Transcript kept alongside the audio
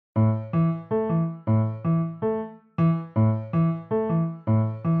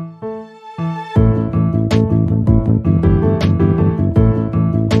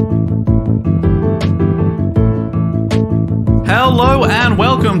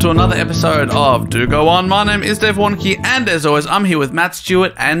to another episode of Do Go On. My name is Dave Warnocky, and as always, I'm here with Matt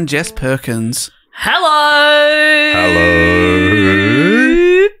Stewart and Jess Perkins. Hello! Hello!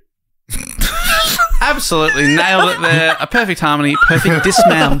 Absolutely nailed it there. A perfect harmony, perfect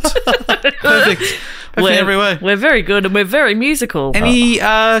dismount. Perfect every way. We're very good and we're very musical. Any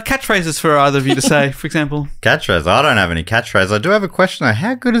catchphrases for either of you to say, for example? Catchphrase. I don't have any catchphase. I do have a question though.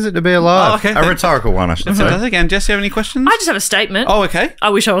 How good is it to be alive? Oh, okay. A rhetorical one, I should say. Fantastic. And Jess, you have any questions? I just have a statement. Oh, okay. I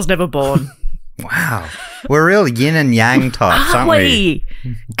wish I was never born. Wow. We're real yin and yang types, aren't we?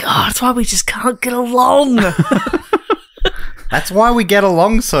 God, that's why we just can't get along. That's why we get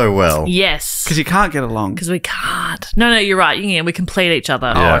along so well. Yes. Because you can't get along. Because we can't. No, you're right. Yeah, we complete each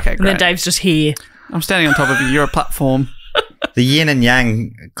other. Oh, okay, great. And then Dave's just here. I'm standing on top of you. You're a platform. The yin and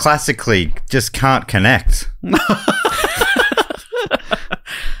yang classically just can't connect.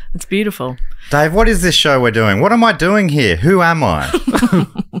 It's beautiful. Dave, what is this show we're doing? What am I doing here? Who am I?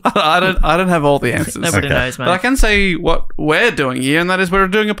 I don't have all the answers. Nobody knows, mate. But I can say what we're doing here, and that is we're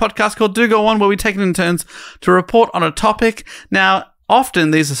doing a podcast called Do Go On, where we take it in turns to report on a topic. Now,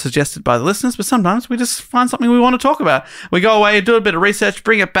 often these are suggested by the listeners, but sometimes we just find something we want to talk about. We go away, do a bit of research,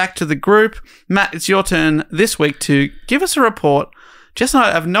 bring it back to the group. Matt, it's your turn this week to give us a report. Jess and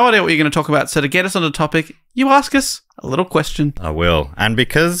I have no idea what you're going to talk about, so to get us on the topic, you ask us a little question. I will. And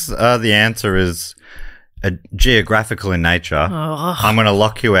because the answer is geographical in nature, I'm going to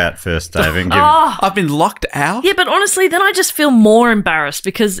lock you out first, Dave. And give I've been locked out? Yeah, but honestly, then I just feel more embarrassed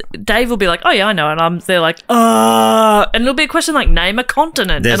because Dave will be like, oh, yeah, I know. And they're like, and it'll be a question like, name a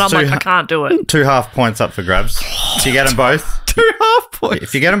continent. There's and I'm like, I can't do it. 2 half points up for grabs. So you get them both. 2 half points.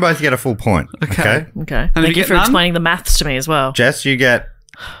 If you get them both, you get a full point. Okay. Okay. And Thank you for explaining the maths to me as well. Jess, you get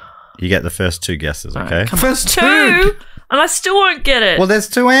the first 2 guesses, okay? First 2? And I still won't get it. Well, there's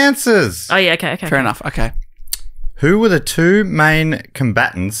 2 answers. Oh, yeah, okay. Fair enough, okay. Who were the 2 main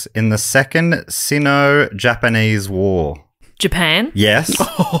combatants in the Second Sino-Japanese War? Japan. Yes.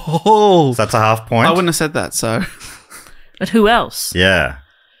 Oh. So that's a half point. I wouldn't have said that, so. But who else? Yeah.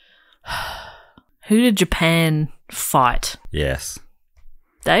 Who did Japan fight? Yes.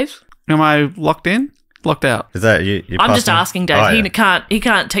 Dave? Am I locked in? Locked out? Is that you? I'm just asking Dave. Oh, yeah. He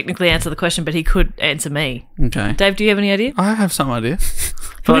can't technically answer the question, but he could answer me. Okay. Dave, do you have any idea? I have some idea,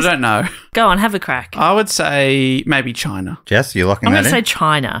 but I don't know. Go on, have a crack. I would say maybe China. Jess, you're locking I'm that going to in? say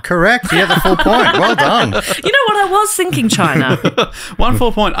China. Correct. You get the full point. Well done. You know what? I was thinking China. 1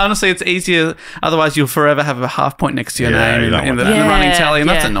 full point. Honestly, it's easier. Otherwise, you'll forever have a half point next to your name you don't in the want that. running tally, and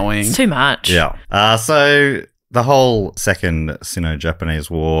that's annoying. It's too much. Yeah. So the whole Second Sino-Japanese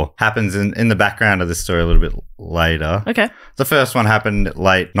War happens in the background of this story a little bit later. Okay. The first one happened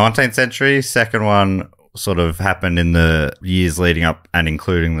late 19th century. Second one sort of happened in the years leading up and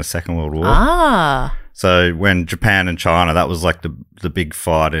including the Second World War. Ah. So when Japan and China, that was like the big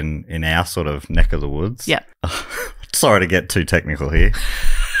fight in our sort of neck of the woods. Yeah. Sorry to get too technical here.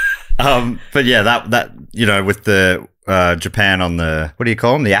 But yeah, that with the Japan on the, what do you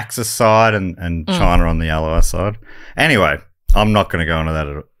call them? The Axis side and China on the Allied side. Anyway, I'm not going to go into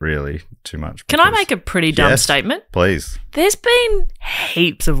that really too much. Can I make a pretty dumb statement? Please. There's been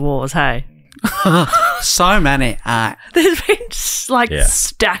heaps of wars, hey? So many. There's been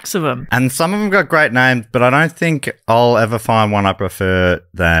stacks of them. And some of them got great names, but I don't think I'll ever find one I prefer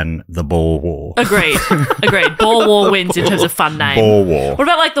than the Boer War. Agreed. Boer War wins in terms of fun name. Boer War. What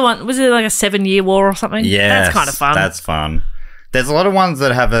about like the one, was it like a 7-year war or something? Yeah. That's kind of fun. That's fun. There's a lot of ones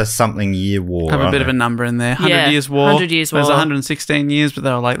that have a something year war. Have a bit of a number in there. 100 Years War. 100 Years War. There's 116 years, but they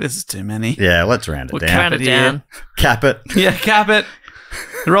were like, this is too many. Yeah, let's round it down. Round it down. Cap it. Yeah, cap it.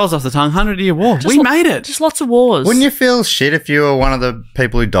 It rolls off the tongue. 100-year war. We made it. Just lots of wars. Wouldn't you feel shit if you were one of the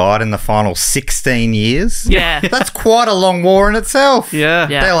people who died in the final 16 years? Yeah. That's quite a long war in itself. Yeah.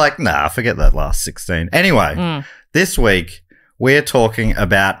 They're like, nah, forget that last 16. Anyway, this week we're talking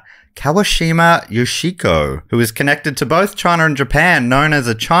about Kawashima Yoshiko, who is connected to both China and Japan, known as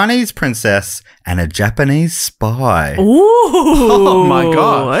a Chinese princess and a Japanese spy. Ooh. Oh, my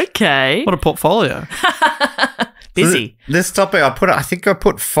God. Okay. What a portfolio. Busy. This topic, I think I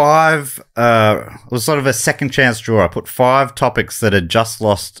put 5, it was sort of a second chance draw. I put 5 topics that had just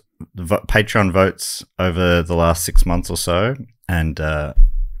lost Patreon votes over the last 6 months or so. And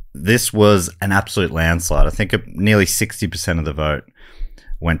this was an absolute landslide. I think nearly 60% of the vote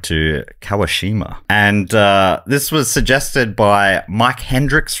went to Kawashima. And this was suggested by Mike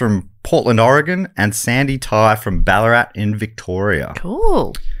Hendricks from Portland, Oregon, and Sandy Tai from Ballarat in Victoria.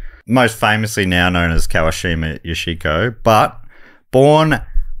 Cool. Most famously now known as Kawashima Yoshiko, but born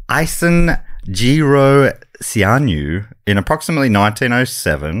Isen Jiro Xianyu, in approximately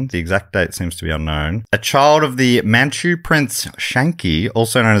 1907, the exact date seems to be unknown, a child of the Manchu Prince Shanki,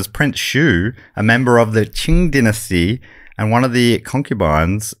 also known as Prince Shu, a member of the Qing dynasty, and one of the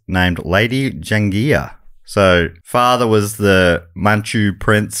concubines named Lady Zhengia. So, father was the Manchu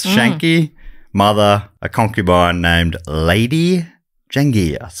Prince Shanki, mother, a concubine named Lady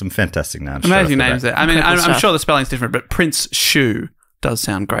Zhengia. Some fantastic names. Amazing names there. I mean, I'm stuff. sure the spelling's different, but Prince Shu does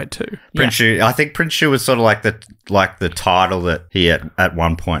sound great too. Prince Shu. I think Prince Shu was sort of like the title that he at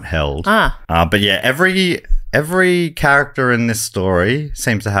one point held. But yeah, every character in this story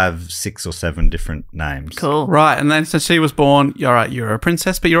seems to have 6 or 7 different names. Cool. Right, and then so she was born. All right, you're a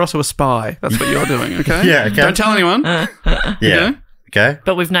princess, but you're also a spy. That's what you're doing. Okay. Yeah. Okay. Don't tell anyone. Yeah. Okay.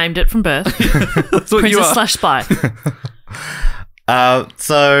 But we've named it from birth. That's what you Princess are. /spy.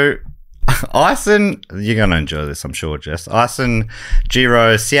 So Ison, you're going to enjoy this, I'm sure, Jess. Ison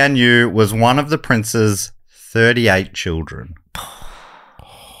Jiro Xianyu was one of the prince's 38 children.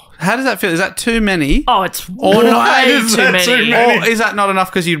 How does that feel? Is that too many? Oh, it's Or not? way too many. Or is that not enough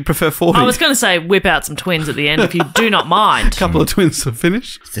because you'd prefer 40? I was going to say whip out some twins at the end if you do not mind. A couple of twins to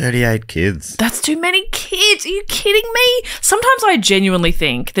finish. 38 kids. That's too many kids. Are you kidding me? Sometimes I genuinely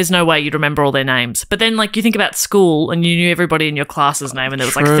think there's no way you'd remember all their names. But then, like, you think about school and you knew everybody in your class's name and there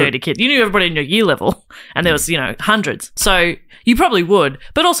was like 30 kids. You knew everybody in your year level and there was, hundreds. So you probably would,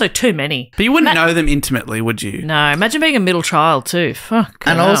 but also too many. But you wouldn't know them intimately, would you? No, imagine being a middle child too. Fuck.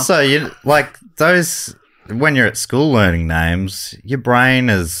 And also, you like those when you're at school learning names, your brain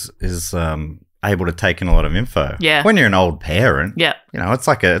is able to take in a lot of info. Yeah. When you're an old parent, Yeah.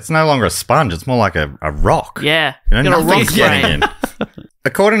 it's no longer a sponge. It's more like a rock. Yeah. You know, Got a nothing's rock getting brain. in.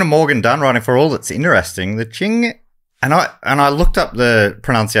 According to Morgan Dunn, writing for All That's Interesting, the Qing, and I looked up the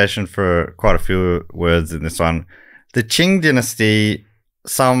pronunciation for quite a few words in this one. The Qing dynasty.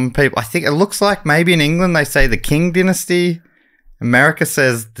 Some people, I think it looks like maybe in England they say the Qing dynasty. America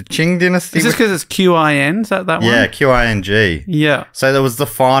says the Qing dynasty. Is this because it's QIN? Is that one? Yeah, Qing. Yeah. So there was the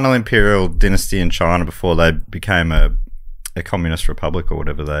final imperial dynasty in China before they became a communist republic or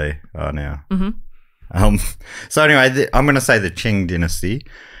whatever they are now. Mm-hmm. So anyway, I'm going to say the Qing dynasty.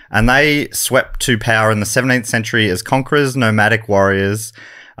 And they swept to power in the 17th century as conquerors, nomadic warriors,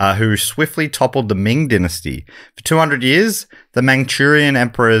 who swiftly toppled the Ming dynasty. For 200 years, the Manchurian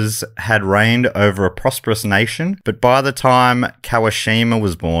emperors had reigned over a prosperous nation, but by the time Kawashima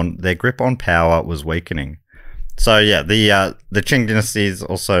was born, their grip on power was weakening. So yeah, the Qing dynasty is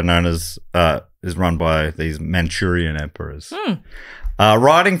also known as is run by these Manchurian emperors.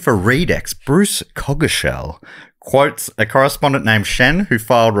 Writing for Redex, Bruce Coggeshall quotes a correspondent named Shen who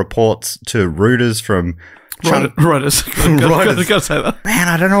filed reports to Reuters from Reuters. Gotta say that. Man,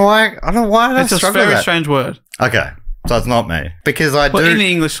 I don't know why I It's a struggle with very that. strange word. Okay, so it's not me because I Well, do. in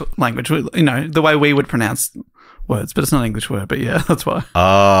the English language, the way we would pronounce words, but it's not an English word. But yeah, that's why.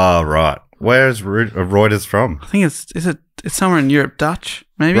 Oh, right. Where's Reuters from? I think it's somewhere in Europe, Dutch,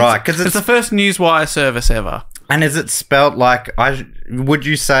 maybe. Right, 'cause it's the first newswire service ever. And is it spelled like would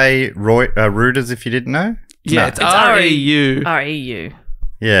you say Reuters if you didn't know? Yeah, No. it's REU. REU.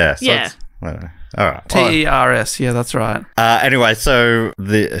 Yeah. So Yeah. It's, all right. TERS. Yeah, that's right. Anyway, so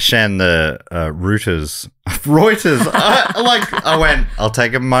the Reuters. I went, I'll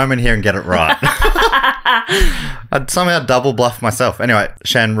take a moment here and get it right. I'd somehow double bluff myself. Anyway,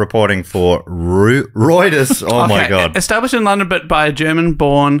 Shen reporting for Reuters. Oh my Okay, God. Established in London, but by a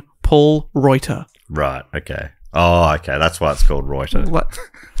German-born Paul Reuter. Right. Okay. Oh, okay. That's why it's called Reuters. What?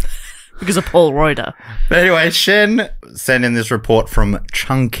 Because of Paul Reuter. But anyway, Shen sent in this report from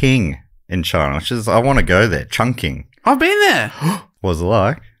Chongqing in China, which is, I want to go there. Chongqing. I've been there. What was it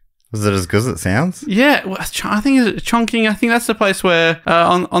like? Was it as good as it sounds? Yeah, well, I think it's Chongqing. I think that's the place where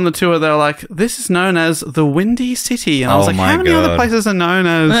on the tour they're like, this is known as the Windy City, and I was Oh like, my how many other God. places are known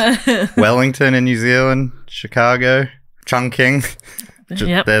as? Wellington in New Zealand, Chicago, Chongqing.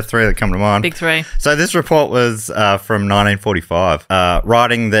 Yep. There are 3 that come to mind. Big 3. So this report was from 1945,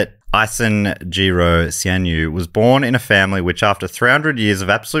 writing that Ison Jiro Xianyu was born in a family which, after 300 years of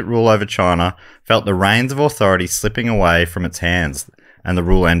absolute rule over China, felt the reins of authority slipping away from its hands, and the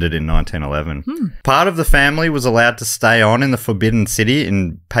rule ended in 1911. Part of the family was allowed to stay on in the Forbidden City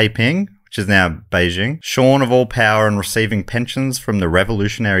in Peiping, which is now Beijing, shorn of all power and receiving pensions from the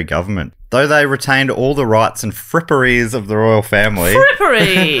revolutionary government. Though they retained all the rights and fripperies of the royal family,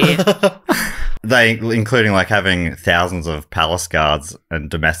 Frippery! including like having thousands of palace guards and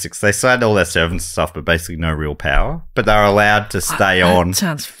domestics, they still had all their servants and stuff, but basically no real power. But they were allowed to stay on. That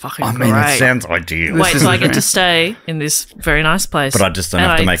sounds fucking I mean, great. it sounds ideal. Wait, so I get to stay in this very nice place. But I just don't and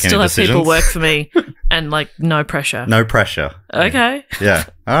have to I make any still have decisions. people work for me And, like, no pressure. No pressure. Okay. Yeah.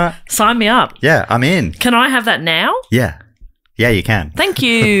 All right. Sign me up. Yeah, I'm in. Can I have that now? Yeah. Yeah, you can. Thank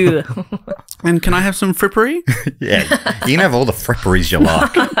you. And can I have some frippery? Yeah. You can have all the fripperies you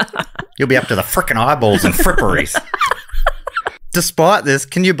like. You'll be up to the frickin' eyeballs in fripperies. Despite this,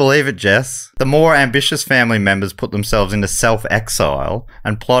 can you believe it, Jess? The more ambitious family members put themselves into self-exile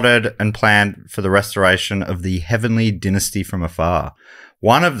and plotted and planned for the restoration of the heavenly dynasty from afar.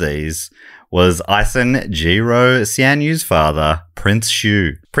 One of these was Isen Jiro Xianyu's father, Prince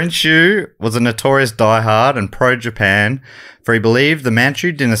Shu. Prince Shu was a notorious diehard and pro-Japan, for he believed the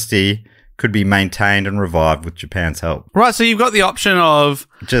Manchu dynasty could be maintained and revived with Japan's help. Right, so you've got the option of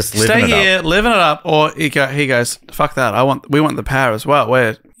Just stay living it here, up. living it up, or he goes, fuck that. We want the power as well.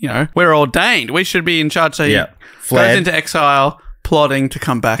 We're ordained. We should be in charge. So he Yeah. goes Fled. into exile, plotting to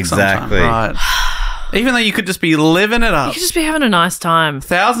come back Exactly. sometime. Right. Even though you could just be living it You up. could just be having a nice time.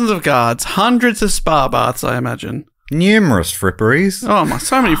 Thousands of guards, hundreds of spa baths, I imagine. Numerous fripperies. Oh my,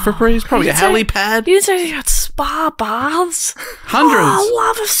 so many fripperies. Probably a helipad. You didn't say you had spa baths? Hundreds. Oh, I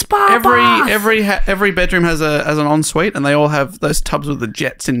love a spa bath. Every bedroom has an ensuite, and they all have those tubs with the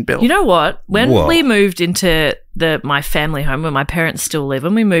jets inbuilt. You know what? When Whoa. we moved into my family home where my parents still live,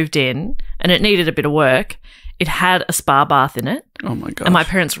 and we moved in, and it needed a bit of work, it had a spa bath in it, Oh my god. and my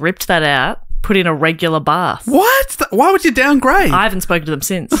parents ripped that out, put in a regular bath. What? Why would you downgrade? I haven't spoken to them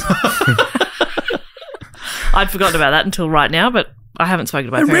since. I'd forgotten about that until right now, but I haven't spoken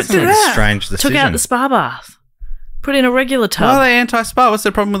to my They parents ripped it since. out. Strange decision. Took out the spa bath. Put in a regular Why tub. are they anti-spa? What's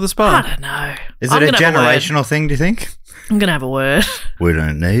the problem with the I spa? don't know. Is I'm it a gonna have word. generational thing, do you think? I'm going to have a word. We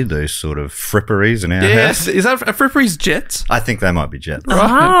don't need those sort of fripperies in our Yes. house. Is that a frippery's jets? I think they might be jets.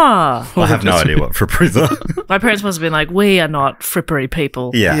 Ah. I have no idea what fripperies are. My parents must have been like, we are not frippery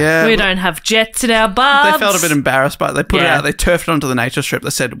people. Yeah. Yeah. We don't have jets in our baths. They felt a bit embarrassed by it. They put it Yeah. out. They turfed it onto the nature strip. They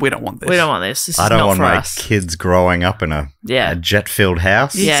said, we don't want this. We don't want this. This is I don't not want for my us. kids growing up in a jet-filled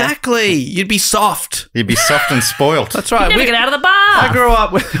house. Yeah. Exactly. You'd be soft. You'd be soft and spoilt. That's right. Never get out of the bar. I grew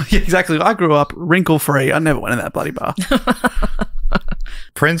up with, exactly. I grew up wrinkle-free. I never went in that bloody bar.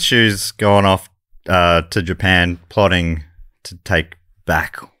 Prince Shu's gone off to Japan, plotting to take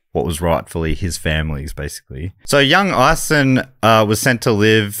back what was rightfully his family's, basically. So young Ison was sent to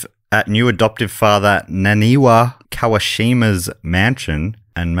live at new adoptive father Naniwa Kawashima's mansion,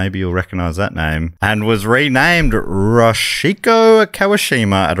 and maybe you'll recognize that name, and was renamed Yoshiko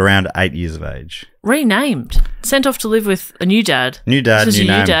Kawashima at around 8 years of age. Renamed. Sent off to live with a new dad. New dad, This is new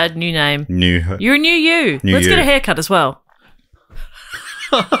your name. new dad, new name. New. You're a new you. New Let's you. get a haircut as well.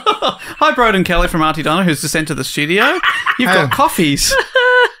 Hi, Broden Kelly from Auntie Donna, who's just entered the studio. You've Oh. got coffees.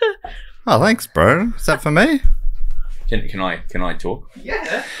 Oh, thanks, bro. Is that for me? Can I talk?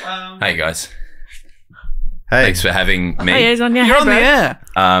 Yeah. Hey guys, Hey. thanks for having me. Hey, he's on your You're head, on the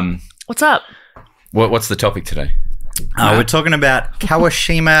bro. air. What's up? What's the topic today? We're talking about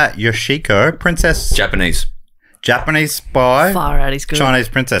Kawashima Yoshiko, princess, Japanese. Japanese spy, Far out, he's good. Chinese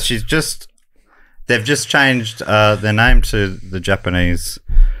princess. They've just changed their name to the Japanese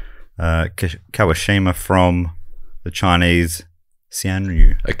Kawashima from the Chinese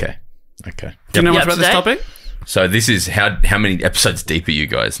Xianyu. Okay. Do you know You much up about to this date? topic? So this is how many episodes deep are you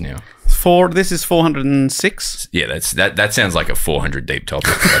guys now? This is 406. Yeah, that sounds like a 400 deep topic.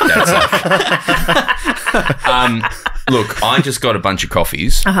 That's like, look, I just got a bunch of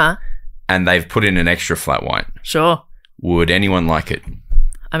coffees, and they've put in an extra flat white. Sure. Would anyone like it?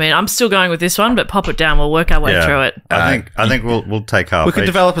 I mean, I'm still going with this one, but pop it down. We'll work our way through it. I think we'll take half. We could each.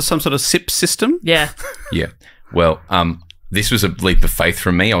 develop some sort of SIP system. Yeah. Yeah. Well, this was a leap of faith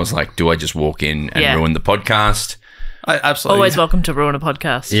from me. I was like, do I just walk in and ruin the podcast? Absolutely. Always welcome to ruin a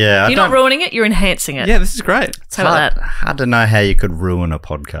podcast. Yeah, I You're not don't- ruining it, you're enhancing it. Yeah, this is great. How about that? Hard to know how you could ruin a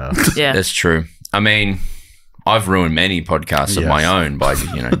podcast. Yeah. That's true. I mean, I've ruined many podcasts of my Yes. own by,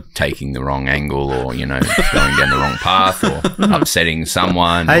 taking the wrong angle or, going down the wrong path or upsetting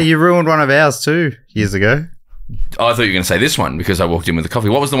someone. Hey, you ruined one of ours too years ago. Oh, I thought you were going to say this one because I walked in with the coffee.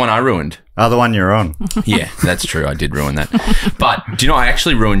 What was the one I ruined? Oh, the one you're on. Yeah, that's true. I did ruin that. But do you know I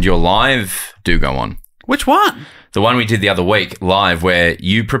actually ruined your live Do Go On? Which one? The one we did the other week live where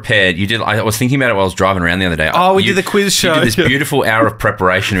you prepared, I was thinking about it while I was driving around the other day. Oh, we did the quiz show. You did this beautiful hour of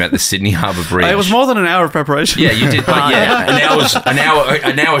preparation about the Sydney Harbour Bridge. It was more than an hour of preparation. Yeah, you did. But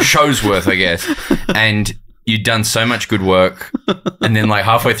an hour show's worth, I guess. And you'd done so much good work, and then like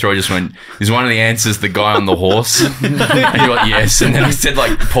halfway through, I just went, "Is one of the answers the guy on the horse?" And you're like, "Yes." And then I said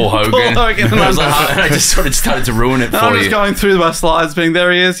like Paul Hogan. Hogan. And I was like, and I just sort of started to ruin it for I'm you. just going through my slides being,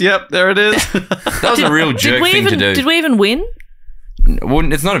 there he is. Yep, there it is. That was a real jerk thing to do. Did we even win?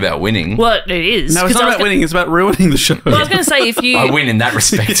 Well, it's not about winning. Well, it is. No, it's 'cause not I was about winning. It's about ruining the show. Well, I was going to say, if you I win in that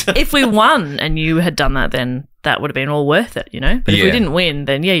respect. if we won and you had done that, then that would have been all worth it, you know? But if we Yeah. didn't win,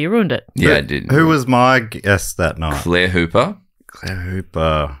 then yeah, you ruined it. Yeah, I did. Who was my guest that night? Claire Hooper Claire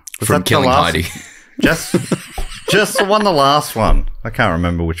Hooper. Was from that the Killing last- Heidi. Just won the last one. I can't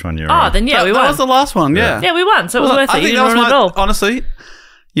remember which one you're Oh, on. then yeah, we That won. was the last one, yeah. Yeah, we won, so it was Well, worth it. I You think didn't that was ruin it at all. honestly,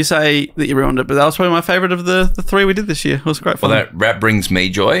 you say that you ruined it, but that was probably my favourite of the three we did this year. It was great fun. Well, that brings me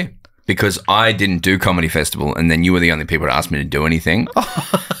joy because I didn't do Comedy Festival, and then you were the only people to ask me to do anything.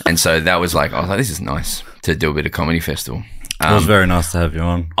 And so that was like, I was like, this is nice to do a bit of Comedy Festival. It was very nice to have you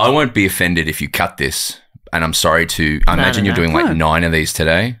on. I won't be offended if you cut this, and I'm sorry to. I imagine you're doing like No. 9 of these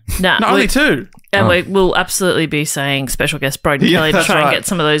today. Nah, no, only two. And we'll absolutely be saying special guest Broden Yeah, Kelly to that's try right. and get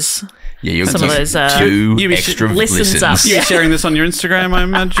some of those. Yeah, you're Some of those, 2 you- extra listens listens. up. You're Yeah. sharing this on your Instagram, I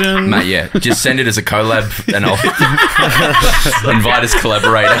imagine. Mate, yeah, just send it as a collab, and I'll invite as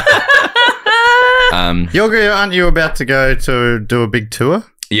collaborator. Aren't you about to go to do a big tour?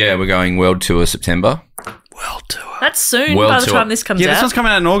 Yeah, we're going world tour September. World tour. That's soon World by the tour. time this comes Yeah, this out. one's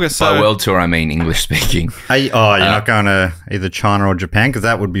coming out in August. So By world tour, I mean English speaking. You're not going to either China or Japan? Because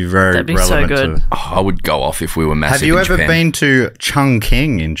that would be very That'd be so relevant good. to... Oh, I would go off if we were massive. Have you in ever Japan. been to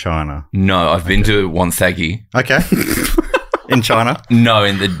Chongqing in China? No, I've been to Wonthaggi. Okay. In China? No,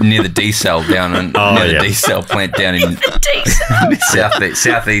 near the D cell down in near the D cell plant down in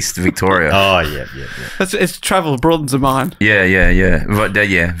southeast Victoria. Oh, yeah. it's travel broadens the mind. Yeah. But,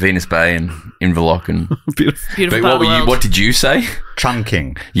 yeah, Venus Bay and Inverloch and. Beautiful. Beautiful But part of the world. what did you say?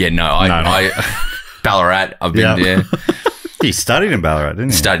 Chongqing. Yeah, no, I Ballarat. I've been Yeah. there. You studied in Ballarat,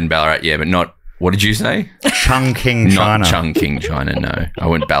 didn't you? Studied in Ballarat, yeah, but not. What did you say? Chongqing, China. Not Chongqing, China. No, I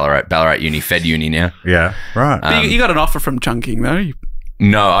went Ballarat Uni, Fed Uni now. Yeah, right. But you got an offer from Chungking, though.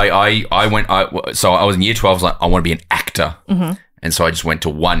 No, I went. So I was in year 12. I was like, I want to be an actor, and so I just went to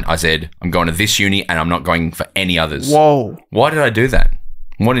one. I said, I'm going to this uni, and I'm not going for any others. Whoa. Why did I do that?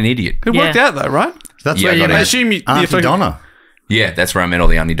 What an idiot! It worked Yeah. out, though, right? That's yeah, where I you got it. I met assume you're Auntie talking- Donna. Yeah, that's where I met all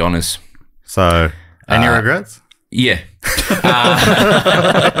the Auntie Donnas. So, any regrets? Yeah.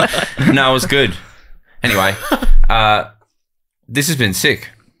 No, it was good. Anyway, this has been sick.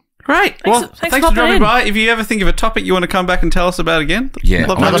 Great. Thanks Thanks for for dropping popping by. If you ever think of a topic you want to come back and tell us about again, Yeah.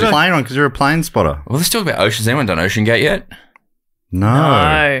 love to have Another you back. plane one because you're a plane spotter. Well, let's talk about oceans. Anyone done Ocean Gate yet?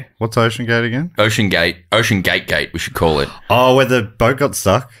 No. What's Ocean Gate again? Ocean Gate, we should call it. Oh, where the boat got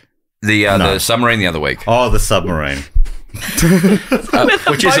stuck? The submarine the other week, Oh, the submarine. which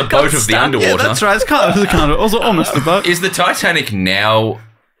is a boat got boat of the stuck. underwater. Yeah, that's right. It's kind of also almost the boat. Is the Titanic now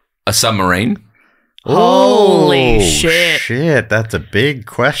a submarine? Holy shit. Shit, that's a big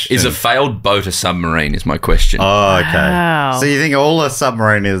question. Is a failed boat a submarine? Is my question. Oh, okay. Wow. So you think all a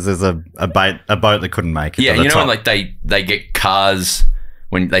submarine is a boat that couldn't make it? yeah, to the you know, top? when, like they get cars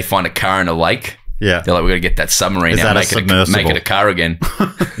when they find a car in a lake. Yeah, They're like, we got to get that submarine Is out, that a and submersible? make it a car again.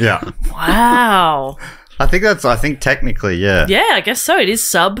 yeah. Wow. I think technically, yeah. Yeah, I guess so. It is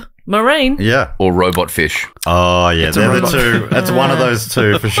submarine. Yeah. Or robot fish. Oh, yeah. a They're the robot. two. That's one of those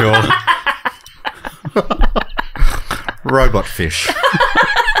two for sure. Robot fish.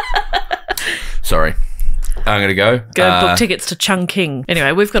 Sorry. I'm going to go. Go book tickets to Chungking.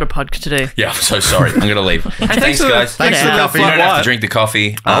 Anyway, we've got a pod to do. Yeah, I'm so sorry. I'm going to leave. Thanks, for the- guys. Thanks for the Yeah. coffee. You don't have to White. drink the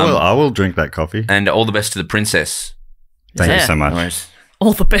coffee. I will drink that coffee. And all the best to the princess. Thank you Yeah. so much. Anyways.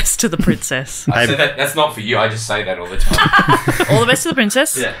 All the best to the princess. I said that's not for you. I just say that all the time. All the best to the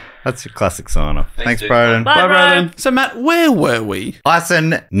princess. Yeah. That's your classic sign off. Thanks, dude. Broden. Bye, Bye, Brian. Broden. So, Matt, where were we?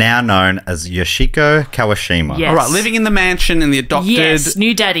 Ison, now known as Yoshiko Kawashima. Yes. All right, living in the mansion in the adopted Yes,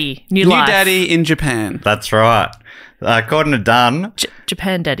 new daddy, new new life. daddy in Japan. That's right. According to Dunn,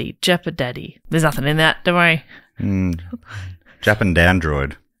 Japan daddy, Japa daddy. There's nothing in that. Don't worry. Japan Dad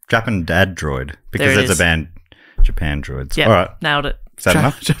Droid. Because There it there's is. a band, Japan Droids. Yeah, All right. nailed it. Is that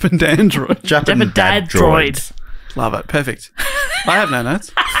enough? Japan Android. Japan Dad Droid. Love it. Perfect. I have no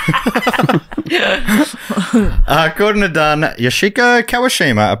notes. According to Dunn, Yoshiko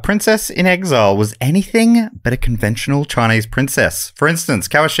Kawashima, a princess in exile, was anything but a conventional Chinese princess. For instance,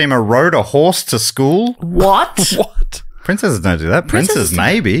 Kawashima rode a horse to school. What? What? Princesses don't do that. Princes,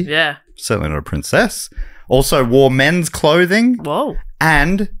 maybe. Yeah. Certainly not a princess. Also wore men's clothing. Whoa.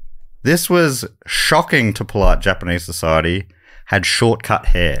 And this was shocking to polite Japanese society, had short-cut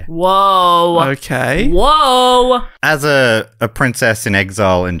hair. Whoa. Okay. Whoa. As a princess in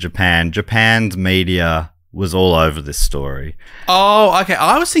exile in Japan, Japan's media was all over this story. Oh, okay.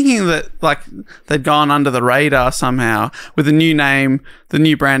 I was thinking that like they'd gone under the radar somehow with the new name, the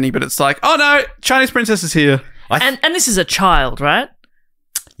new branding, but it's like, oh no, Chinese princess is here. And this is a child, right?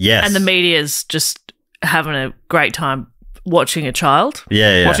 Yes. And the media's just having a great time watching a child.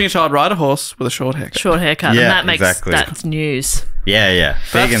 Yeah. Watching a child ride a horse with a short haircut. Short haircut. Yeah, and that makes exactly. that's news. Yeah.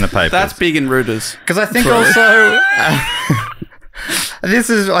 Big in the papers. That's big in Reuters. Because I think also,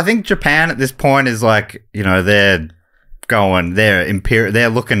 I think Japan at this point is like, they're looking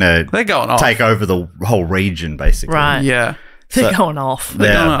to They're going off. take over the whole region, basically. Right. Yeah. They're going off. going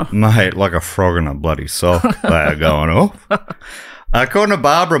Yeah, off. mate, like a frog in a bloody sock. They're going off. According to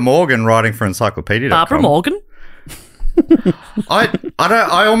Barbara Morgan, writing for Encyclopedia.com. Barbara Morgan?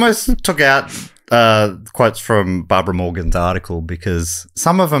 I almost took out quotes from Barbara Morgan's article because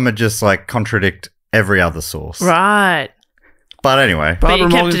some of them are just like contradict every other source. Right. But anyway. But you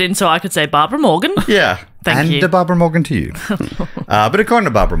kept Morgan. it in so I could say Barbara Morgan. Yeah. Thank you. And Barbara Morgan to you. But according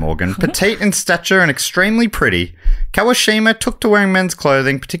to Barbara Morgan, petite in stature and extremely pretty, Kawashima took to wearing men's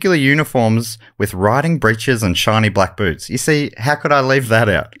clothing, particularly uniforms with riding breeches and shiny black boots. You see, how could I leave that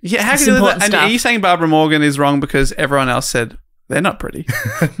out? Yeah, how It's can you do that? important And stuff. are you saying Barbara Morgan is wrong because everyone else said they're not pretty?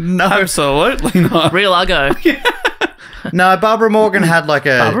 No. Absolutely not. Real Uggo. No, Barbara Morgan had like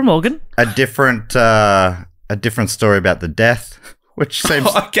Barbara Morgan. a different story about the death, which seems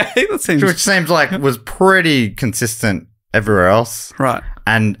Okay, that seems which seems like was pretty consistent everywhere else. right.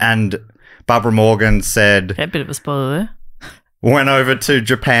 And Barbara Morgan said Yeah, a bit of a spoiler there. went over to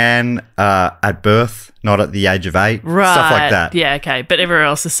Japan at birth, not at the age of 8, Right. stuff like that. Yeah, okay. But everyone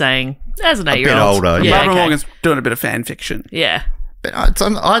else is saying, as an 8-year-old. older, Yeah, Barbara okay. Morgan's doing a bit of fan fiction. Yeah. But I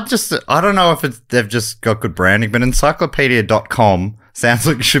don't know if they've just got good branding, but encyclopedia.com sounds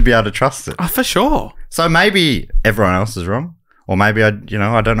like you should be able to trust it. Oh, for sure. So maybe everyone else is wrong, or maybe I don't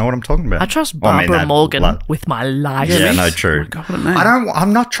know what I'm talking about. I trust Well, I mean, Barbara that- Morgan like- with my life. Yeah, no, true. God, what a name.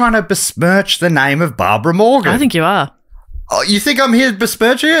 I'm not trying to besmirch the name of Barbara Morgan. I think you are. Oh, you think I'm here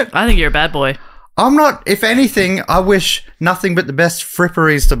besmirching it? I think you're a bad boy. I'm not. If anything, I wish nothing but the best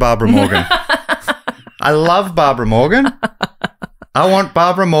fripperies to Barbara Morgan. I love Barbara Morgan. I want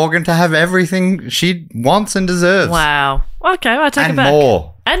Barbara Morgan to have everything she wants and deserves. Wow. Okay, I take And it back.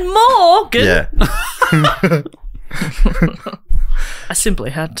 more. And more. Good. Yeah. I simply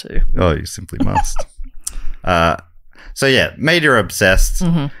had to. Oh, you simply must. So yeah, media are obsessed,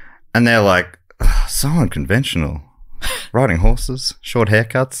 and they're like, "Ugh, so unconventional. Riding horses, short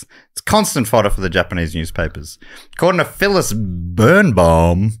haircuts. It's constant fodder for the Japanese newspapers. According to Phyllis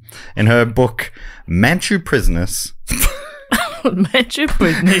Birnbaum, in her book Manchu Prisoners, Manchu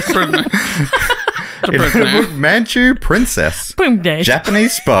Britney. in her book Manchu Princess,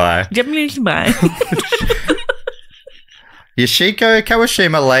 Japanese Spy, Japanese man. Yoshiko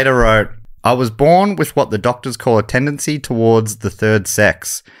Kawashima later wrote, I was born with what the doctors call a tendency towards the third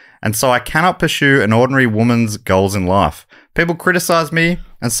sex, and so I cannot pursue an ordinary woman's goals in life. People criticize me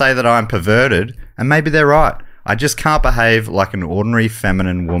and say that I'm perverted, and maybe they're right. I just can't behave like an ordinary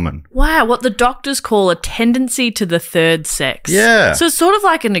feminine woman. Wow, what the doctors call a tendency to the third sex. Yeah. So it's sort of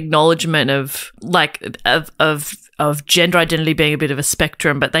like an acknowledgement of gender identity being a bit of a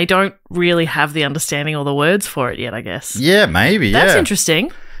spectrum, but they don't really have the understanding or the words for it yet, I guess. Yeah, maybe, That's yeah.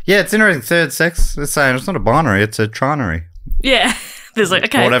 interesting. Yeah, it's interesting. Third sex, they're saying it's not a binary, it's a trinary. Yeah. There's like,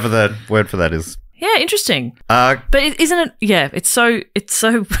 okay. Whatever the word for that is. Yeah, interesting. Uh, But isn't it? Yeah, it's so it's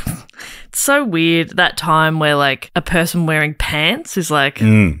so weird that time where like a person wearing pants is like,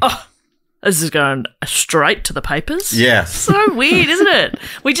 oh, this is going straight to the papers. yes. So weird, isn't it?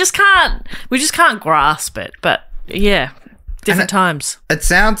 We just can't grasp it. But yeah, different times. It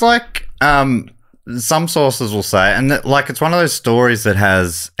sounds like some sources will say, and that, like it's one of those stories that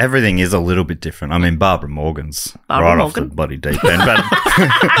has everything is a little bit different. I mean, Barbara Morgan's Barbara off Morgan. the bloody deep end, but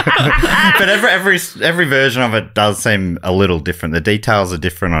but every version of it does seem a little different. The details are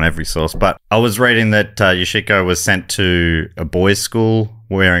different on every source. But I was reading that Yoshiko was sent to a boys' school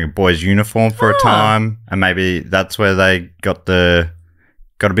wearing a boys' uniform for a time, and maybe that's where they got a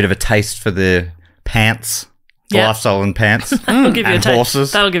bit of a taste for the pants. Yep. Lifestyle and pants. That'll give you a and taste.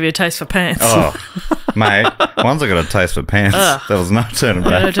 horses. That'll give you a taste for pants. Oh, mate. Once I got a taste for pants, there was no turning No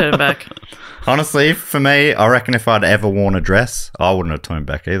back. turn back. Honestly, for me, I reckon if I'd ever worn a dress, I wouldn't have turned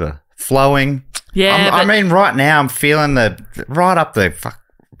back either. Flowing. Yeah, I but- mean, right now, I'm feeling right up the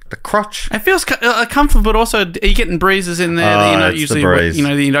crotch. It feels comfortable, but also are you getting breezes in there that you're not it's the usually, breeze.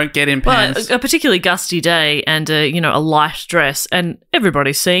 that you don't get in Well, pants. a particularly gusty day and a light dress, and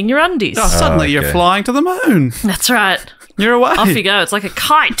everybody's seeing your undies. Oh, suddenly you're okay. flying to the moon. That's right. You're away. Off you go. It's like a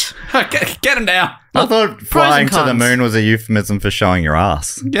kite. Get him down. I thought flying and to the cons. moon was a euphemism for showing your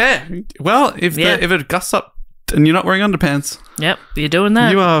ass. Yeah. Well, if it gusts up and you're not wearing underpants, Yep, you're doing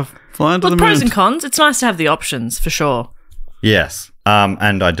that. you are flying to Look, the moon. pros and cons. It's nice to have the options for sure. Yes,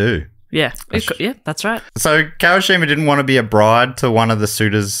 and I do. Yeah, yeah, that's right. So Kawashima didn't want to be a bride to one of the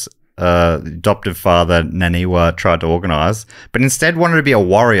suitors' adoptive father Naniwa tried to organize, but instead wanted to be a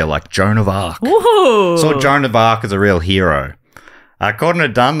warrior like Joan of Arc. Ooh. Saw Joan of Arc as a real hero. According to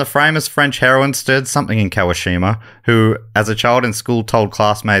Dunn, the famous French heroine stirred something in Kawashima, who, as a child in school, told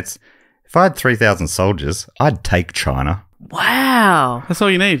classmates, "If I had 3,000 soldiers, I'd take China." Wow. That's all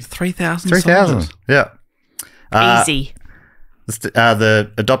you need. 3,000 3,000, soldiers. yeah. Easy.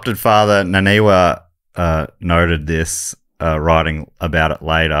 The adopted father, Naniwa, noted this, writing about it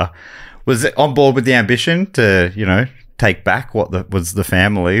later, was on board with the ambition to, take back what was the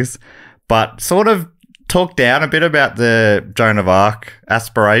family's, but sort of talked down a bit about the Joan of Arc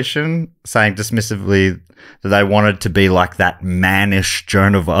aspiration, saying dismissively that they wanted to be like that mannish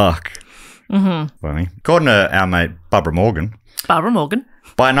Joan of Arc. Mm-hmm. Funny. According to our mate Barbara Morgan.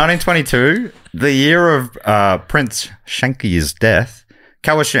 By 1922, the year of Prince Shenki's death,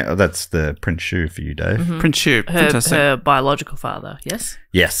 Kawashima, that's the Prince Shu for you, Dave. Mm-hmm. Prince Shu. Fantastic. Her biological father, yes?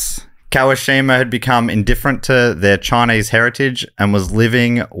 Yes. Kawashima had become indifferent to their Chinese heritage and was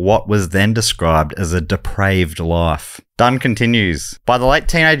living what was then described as a depraved life. Dunn continues, by the late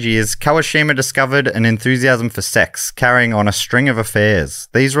teenage years, Kawashima discovered an enthusiasm for sex, carrying on a string of affairs.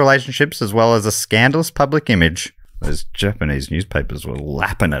 These relationships, as well as a scandalous public image, those Japanese newspapers were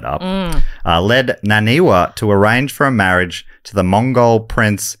lapping it up, led Naniwa to arrange for a marriage to the Mongol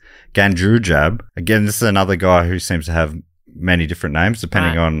prince Ganjujab. Again, this is another guy who seems to have many different names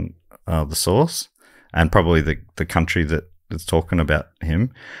depending on the source and probably the country that is talking about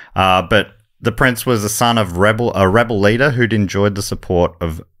him. But the prince was the son of a rebel leader who'd enjoyed the support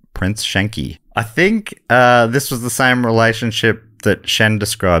of Prince Shenki. I think this was the same relationship that Shen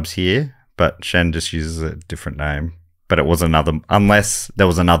describes here, but Shen just uses a different name. But it was unless there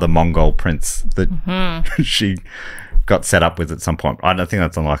was another Mongol prince that she got set up with at some point. I don't think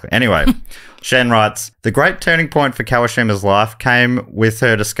that's unlikely. Anyway, Shen writes, the great turning point for Kawashima's life came with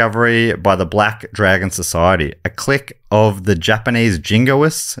her discovery by the Black Dragon Society, a clique of the Japanese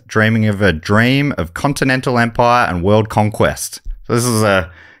jingoists dreaming of a dream of continental empire and world conquest. So this is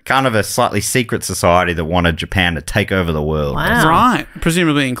a kind of a slightly secret society that wanted Japan to take over the world. Wow. Right.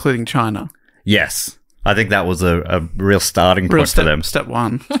 Presumably including China. Yes. I think that was a real starting point for them. Step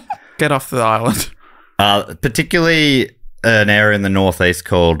one. Get off the island. Particularly an area in the northeast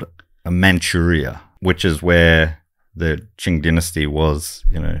called Manchuria, which is where the Qing dynasty was,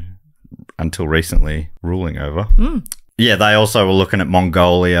 until recently ruling over. Yeah, they also were looking at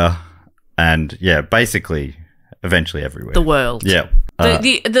Mongolia and, basically eventually everywhere. The world. Yeah.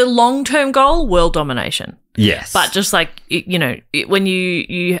 The long-term goal, world domination. Yes. But just like, when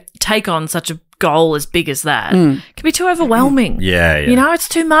you take on such a goal as big as that, it can be too overwhelming. Yeah. It's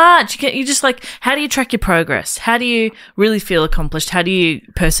too much. You just like, how do you track your progress? How do you really feel accomplished? How do you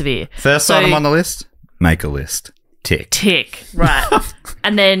persevere? First item on the list, make a list. Tick. Right.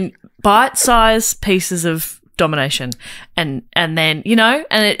 And then bite-sized pieces of domination. And then,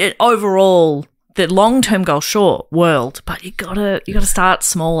 it overall, the long-term goal, sure, world, but you gotta start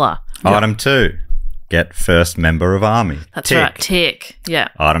smaller. Item 2. Get first member of army. That's Tick. right. Tick. Yeah.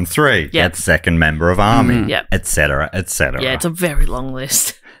 Item 3. Yep. Get second member of army. Yep. Etc. etc. Yeah, it's a very long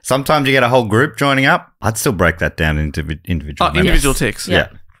list. Sometimes you get a whole group joining up. I'd still break that down into individual members. Individual ticks. Yeah.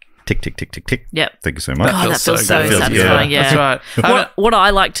 Tick, tick, tick, tick, tick. Yep. Thank you so much. That feels so That feels satisfying. good. Yeah. That's right. What I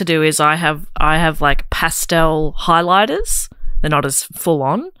like to do is I have like pastel highlighters. They're not as full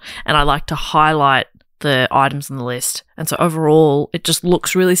on, and I like to highlight the items on the list. And so overall, it just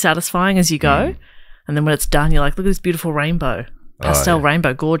looks really satisfying as you go. And then when it's done, you're like, look at this beautiful rainbow. Pastel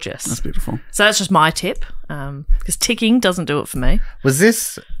rainbow, gorgeous. That's beautiful. So that's just my tip, because ticking doesn't do it for me. Was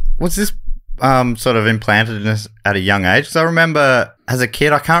this sort of implanted in us at a young age? Because I remember as a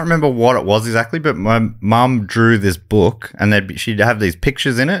kid, I can't remember what it was exactly, but my mum drew this book and she'd have these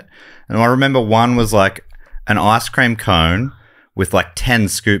pictures in it. And I remember one was like an ice cream cone with like 10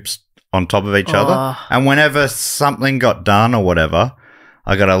 scoops on top of each other. And whenever something got done or whatever,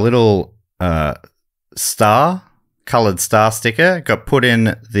 I got a little coloured star sticker, got put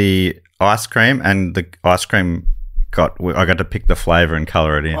in the ice cream, and the ice cream I got to pick the flavour and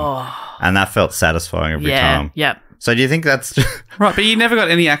colour it in. And that felt satifying every time. Yeah. So do you think that's... Right, but you never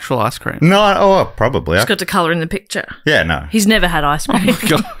got any actual ice cream. No, probably. Just got to colour in the picture. Yeah, no. He's never had ice cream. Oh my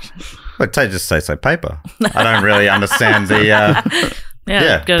God. But just say paper. I don't really understand the...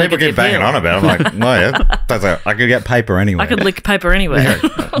 Yeah, gotta people get keep the banging appeal. on about it. I'm like, no, yeah, I could get paper anyway. I could lick paper anywhere.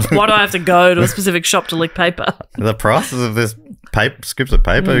 Why do I have to go to a specific shop to lick paper? The prices of this scoops of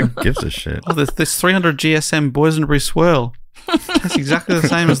paper, who gives a shit? Oh, this 300 GSM boysenberry swirl. Tastes exactly the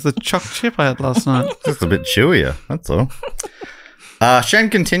same as the choc chip I had last night. Just a bit chewier, that's all. Shen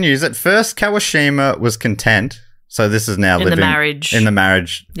continues, at first Kawashima was content, So this is now In living the marriage. in the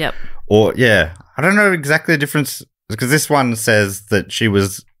marriage. Yep. Or yeah, I don't know exactly the difference because this one says that she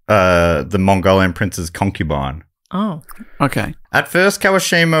was the Mongolian prince's concubine. Oh. Okay. At first,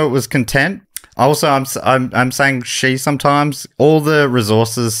 Kawashima was content. Also, I'm saying she sometimes. All the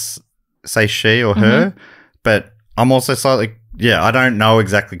resources say she or her, but I'm also slightly I don't know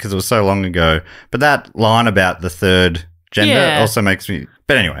exactly because it was so long ago. But that line about the third gender also makes me.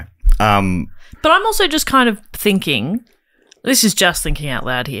 But anyway, But I'm also just kind of thinking. This is just thinking out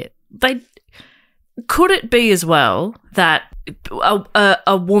loud here. Could it be as well that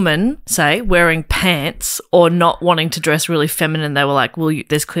a woman, say, wearing pants or not wanting to dress really feminine, they were like, well,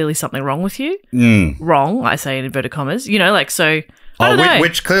 there's clearly something wrong with you. Wrong, I say in inverted commas. You know, like, so, I don't know.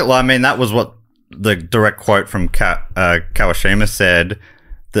 Which clearly, I mean, that was what the direct quote from Kawashima said,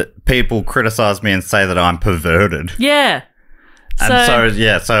 that people criticize me and say that I'm perverted. Yeah.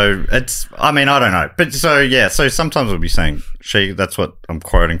 And so it's, I mean, I don't know. But so sometimes we'll be saying she, that's what I'm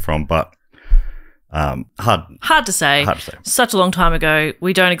quoting from, but hard to say. Such a long time ago.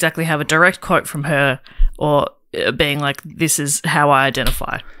 We don't exactly have a direct quote from her or being like, this is how I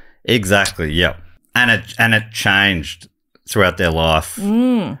identify. Exactly, yeah. And it changed throughout their life.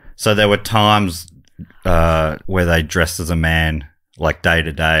 So there were times where they dressed as a man, like day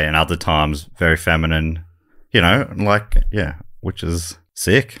to day, and other times very feminine, you know, like, which is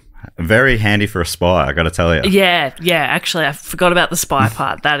sick. Very handy for a spy, I got to tell you. Yeah, actually, I forgot about the spy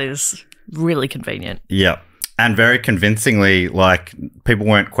part. That is really convenient. Yeah. And very convincingly, like, people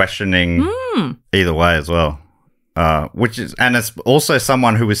weren't questioning either way as well. And it's also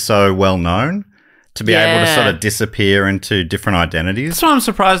someone who is so well known to be able to sort of disappear into different identities. That's why I'm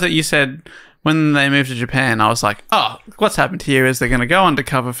surprised that you said when they moved to Japan, I was like, oh, what's happened here is they're going to go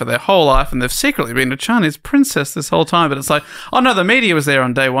undercover for their whole life and they've secretly been a Chinese princess this whole time. But it's like, oh, no, the media was there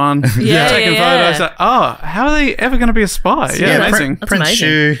on day one. Taking photos. Like, oh, how are they ever going to be a spy? Yeah, amazing. Prince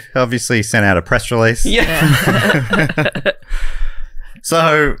Xu obviously sent out a press release. Yeah.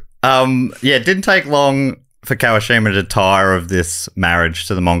 So, it didn't take long for Kawashima to tire of this marriage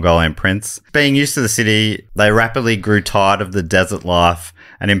to the Mongolian prince. Being used to the city, they rapidly grew tired of the desert life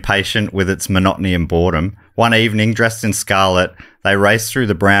and impatient with its monotony and boredom. One evening, dressed in scarlet, they raced through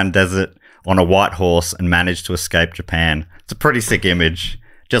the brown desert on a white horse and managed to escape Japan. It's a pretty sick image.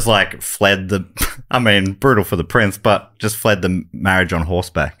 Just like brutal for the prince, but just fled the marriage on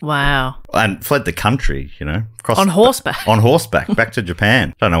horseback. Wow. And fled the country, you know. On horseback? On horseback, back to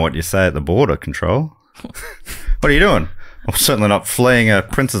Japan. Don't know what you say at the border control. What are you doing? I'm certainly not fleeing a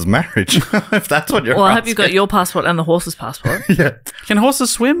prince's marriage, if that's what you're Well, I asking. hope you've got your passport and the horse's passport. Yeah. Can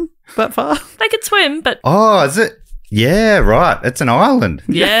horses swim that far? They could swim, but... Oh, is it? Yeah, right. It's an island.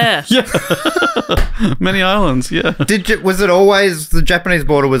 Yeah. Many islands, yeah. Was it always, the Japanese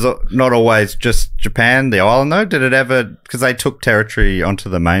border was not always just Japan, the island though? Did it ever, because they took territory onto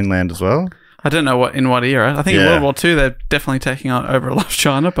the mainland as well? I don't know in what era. I think in World War II they're definitely taking over a lot of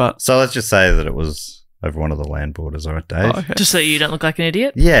China, but... So let's just say that it was over one of the land borders, all right, Dave? Oh, okay. Just so you don't look like an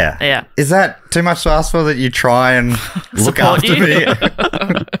idiot? Yeah. Yeah. Is that too much to ask for, that you try and look after me?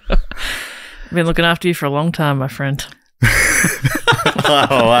 I've been looking after you for a long time, my friend.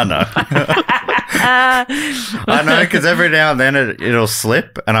 Oh, I know. I know, because every now and then it'll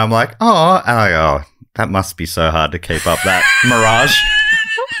slip, and I'm like, oh, and I go, oh, that must be so hard to keep up that mirage.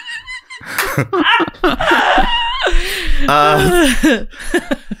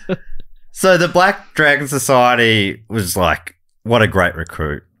 So the Black Dragon Society was like, what a great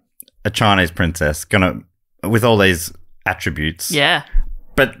recruit. A Chinese princess, with all these attributes. Yeah.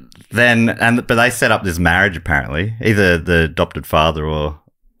 But they set up this marriage apparently, either the adopted father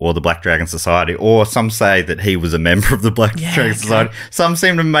or the Black Dragon Society, or some say that he was a member of the Black Dragon Society. Some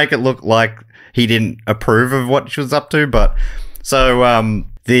seem to make it look like he didn't approve of what she was up to, but so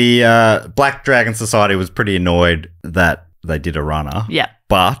the Black Dragon Society was pretty annoyed that they did a runner. Yeah.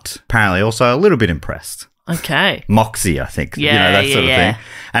 But apparently also a little bit impressed. Okay. Moxie, I think. Yeah, that sort of thing.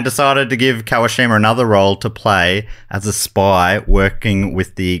 And decided to give Kawashima another role to play as a spy working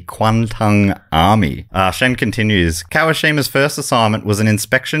with the Kwantung Army. Shen continues, Kawashima's first assignment was an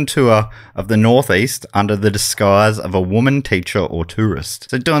inspection tour of the Northeast under the disguise of a woman teacher or tourist.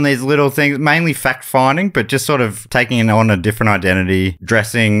 So doing these little things, mainly fact-finding, but just sort of taking on a different identity,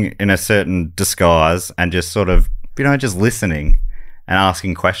 dressing in a certain disguise, and just sort of, just listening and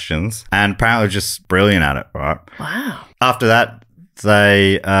asking questions, and apparently just brilliant at it, right? Wow. After that,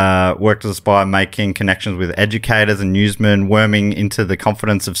 They worked as a spy, making connections with educators and newsmen, worming into the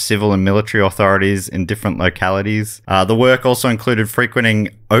confidence of civil and military authorities in different localities. The work also included frequenting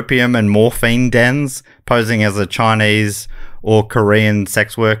opium and morphine dens, posing as a Chinese or Korean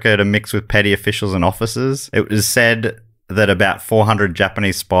sex worker to mix with petty officials and officers. It was said that about 400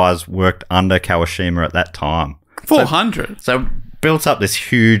 Japanese spies worked under Kawashima at that time. 400? So built up this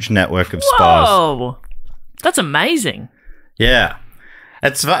huge network of spies. Whoa! That's amazing. Yeah.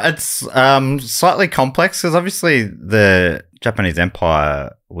 It's slightly complex because obviously the Japanese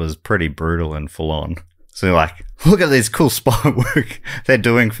Empire was pretty brutal and full on. So you're like, look at this cool spy work they're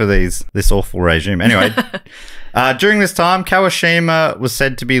doing for this awful regime. Anyway, during this time, Kawashima was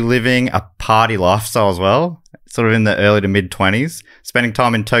said to be living a party lifestyle as well, sort of in the early to mid-20s, spending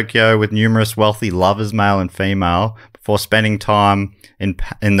time in Tokyo with numerous wealthy lovers, male and female, before spending time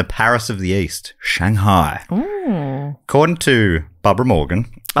in the Paris of the East, Shanghai. Ooh. According to Barbara Morgan,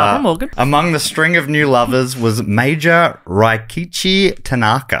 among the string of new lovers was Major Raikichi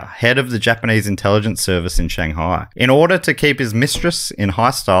Tanaka, head of the Japanese intelligence service in Shanghai. In order to keep his mistress in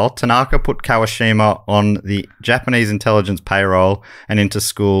high style, Tanaka put Kawashima on the Japanese intelligence payroll and into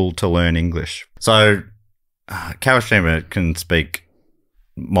school to learn English. So Kawashima can speak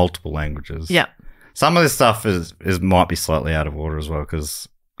multiple languages. Yeah. Some of this stuff is might be slightly out of order as well because,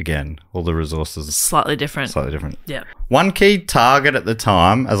 again, all the resources Slightly different. Yeah. One key target at the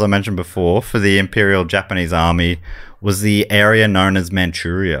time, as I mentioned before, for the Imperial Japanese Army was the area known as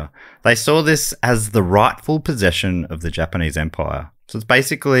Manchuria. They saw this as the rightful possession of the Japanese Empire. So it's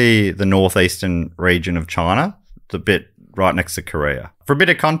basically the northeastern region of China, the bit right next to Korea. For a bit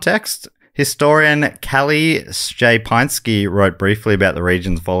of context, historian Kali Szczepański wrote briefly about the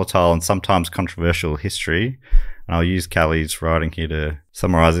region's volatile and sometimes controversial history. And I'll use Kali's writing here to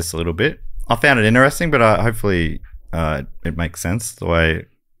summarize this a little bit. I found it interesting, but hopefully it makes sense the way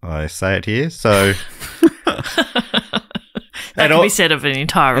I say it here. So that can be said of an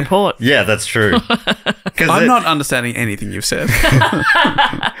entire report. Yeah, that's true. I'm not understanding anything you've said.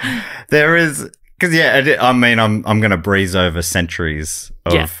 There is... Because, yeah, I mean, I'm going to breeze over centuries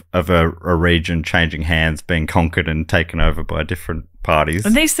of a region changing hands, being conquered and taken over by different parties.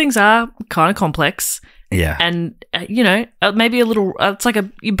 And these things are kind of complex. Yeah. And, maybe a little, it's like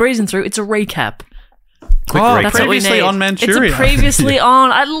you're breezing through. It's a recap. Quick recap. That's what we Previously need. on Manchuria. It's a previously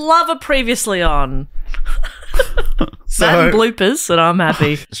on. I love a previously on. That and bloopers, and I'm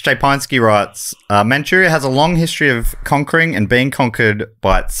happy. Szczepański writes, Manchuria has a long history of conquering and being conquered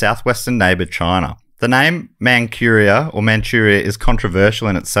by its southwestern neighbour China. The name Manchuria or Manchuria is controversial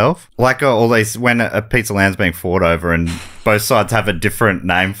in itself. Like all these, when a piece of land's being fought over and both sides have a different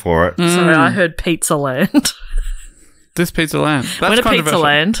name for it. Sorry, I heard Pizza Land. This Pizza Land. That's when a Pizza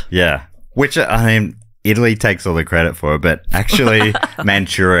Land. Yeah. Which, I mean... Italy takes all the credit for it, but actually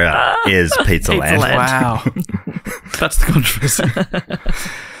Manchuria is Pizza Land. Wow. That's the controversy.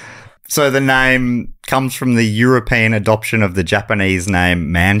 So the name comes from the European adoption of the Japanese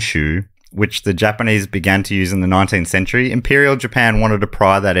name Manchu, which the Japanese began to use in the 19th century. Imperial Japan wanted to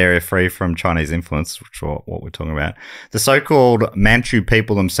pry that area free from Chinese influence, which is what we're talking about. The so-called Manchu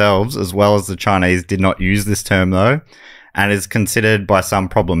people themselves, as well as the Chinese, did not use this term, though, and is considered by some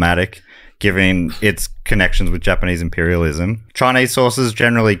problematic, given its connections with Japanese imperialism. Chinese sources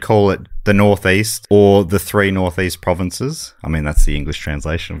generally call it the Northeast or the three Northeast provinces. I mean, that's the English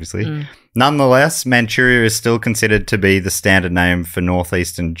translation, obviously. Nonetheless, Manchuria is still considered to be the standard name for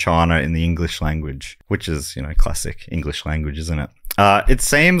northeastern China in the English language, which is, classic English language, isn't it? It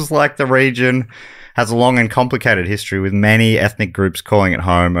seems like the region has a long and complicated history with many ethnic groups calling it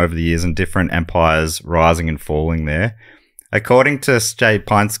home over the years and different empires rising and falling there. According to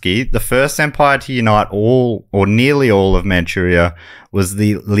Szczepański, the first empire to unite all or nearly all of Manchuria was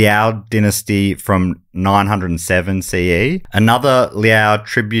the Liao dynasty from 907 CE. Another Liao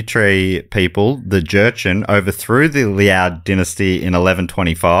tributary people, the Jurchen, overthrew the Liao dynasty in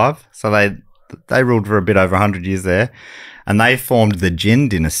 1125. So they ruled for a bit over 100 years there. And they formed the Jin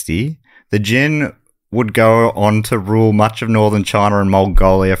dynasty. The Jin would go on to rule much of northern China and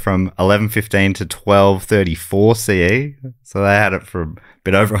Mongolia from 1115 to 1234 CE. So they had it for a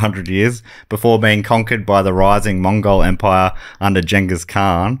bit over 100 years before being conquered by the rising Mongol Empire under Genghis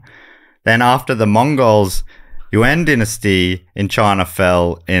Khan. Then after the Mongols' Yuan dynasty in China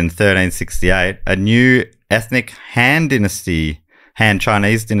fell in 1368, a new ethnic Han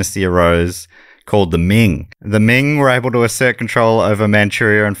Chinese dynasty arose called the Ming. The Ming were able to assert control over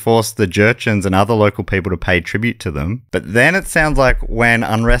Manchuria and force the Jurchens and other local people to pay tribute to them. But then it sounds like when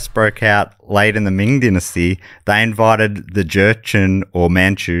unrest broke out late in the Ming dynasty, they invited the Jurchen or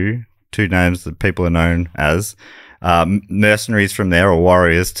Manchu, two names that people are known as, mercenaries from there, or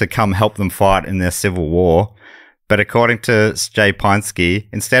warriors, to come help them fight in their civil war. But according to Szczepański,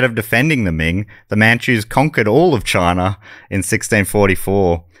 instead of defending the Ming, the Manchus conquered all of China in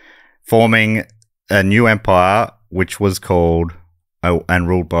 1644, forming a new empire, which was called and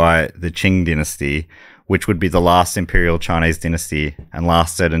ruled by the Qing dynasty, which would be the last imperial Chinese dynasty and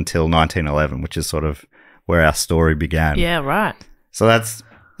lasted until 1911, which is sort of where our story began. Yeah, right. So that's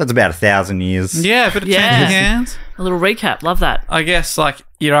about 1,000 years. Yeah, a bit of changing hands. A little recap. Love that. I guess, like,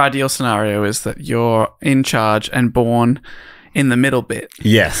 your ideal scenario is that you're in charge and born in the middle bit,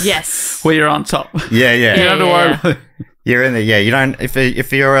 Yes. Yes. where you're on top. Yeah, yeah. You don't have to worry about it. You're in there. Yeah, you don't. If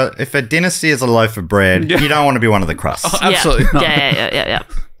a dynasty is a loaf of bread, you don't want to be one of the crusts. Absolutely not. Yeah.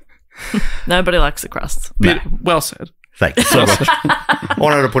 Nobody likes the crusts. Well said. Thank you so much. I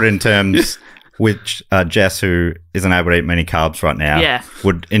wanted to put it in terms which Jess, who isn't able to eat many carbs right now,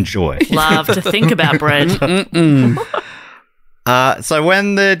 would enjoy. Love to think about bread. So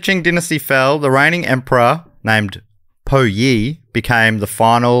when the Qing dynasty fell, the reigning emperor named Po Yi became the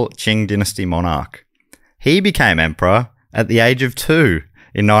final Qing dynasty monarch. He became emperor at the age of 2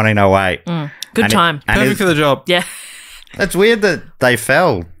 in 1908. Good time. Perfect for the job. Yeah. It's weird that they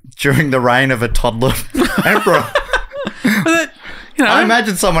fell during the reign of a toddler emperor. I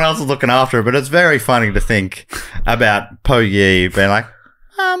imagine someone else is looking after it, but it's very funny to think about Po Yi being like,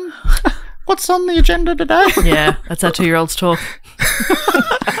 what's on the agenda today? Yeah, that's how 2-year-olds talk.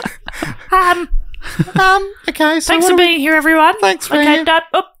 Okay, so Thanks for being here, everyone. Thanks for Okay, being here. Dad.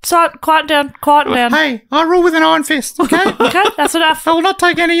 Oh, sorry, quiet down. Hey, I rule with an iron fist, okay? Okay, that's enough. I will not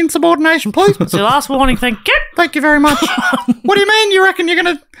take any insubordination, please. It's your last warning, thank you. Thank you very much. What do you mean? You reckon you're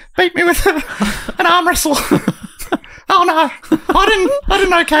going to beat me with an arm wrestle? Oh no, I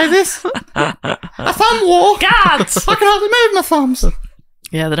didn't okay this. A thumb war. Guards! I can hardly move my thumbs.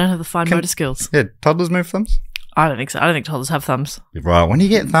 Yeah, they don't have the fine motor skills. Yeah, toddlers move thumbs? I don't think so. I don't think toddlers have thumbs. Right, when do you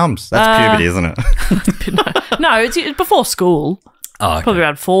get thumbs? That's puberty, isn't it? No, it's before school. Oh, okay. Probably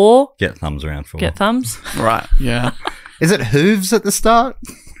around 4. Get thumbs around 4. Get thumbs. Right, yeah. Is it hooves at the start?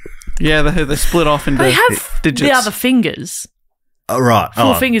 Yeah, they split off into They have digits. the other fingers. Oh, right.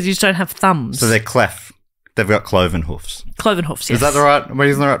 4 fingers, you just don't have thumbs. So they're clef. They've got cloven hoofs. Cloven hoofs, yes. Is that the right? Am I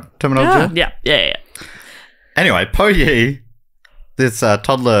using the right terminology? Yeah. Anyway, Po Yi, this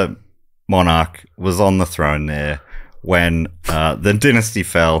toddler monarch, was on the throne there when the dynasty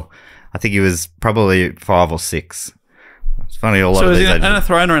fell. I think he was probably 5 or 6. It's funny, a lot So of is these he in ages. a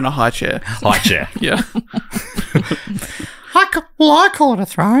throne or in a high chair? High chair. Yeah. I call it a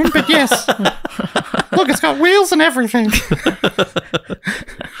throne, but yes. Look, it's got wheels and everything.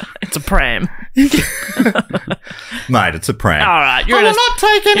 It's a pram. Mate, it's a prank. All right, I will not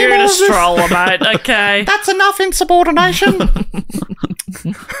take any you're more in a of this. stroller, mate. Okay. That's enough insubordination.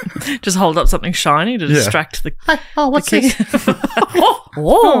 Just hold up something shiny to distract the Hey, what's this?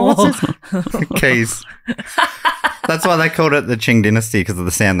 Whoa. Keys. That's why they called it the Qing dynasty, because of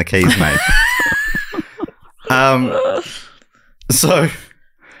the sound the keys made.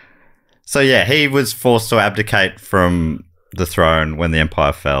 So yeah, he was forced to abdicate from the throne when the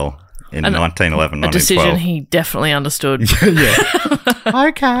empire fell in 1911, A decision 1912. he definitely understood. Yeah.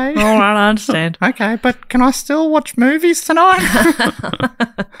 Okay. All right, I understand. Okay, but can I still watch movies tonight?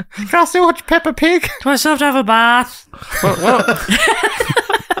 Can I still watch Peppa Pig? Do I still have to have a bath?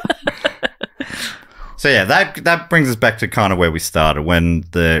 So yeah, that brings us back to kind of where we started, when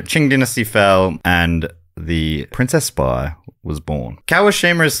the Qing dynasty fell and the Princess Spy was born.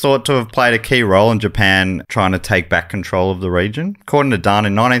 Kawashima is thought to have played a key role in Japan trying to take back control of the region. According to Dunn,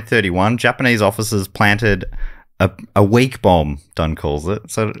 in 1931, Japanese officers planted a weak bomb, Dunn calls it,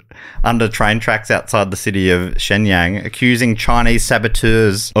 so under train tracks outside the city of Shenyang, accusing Chinese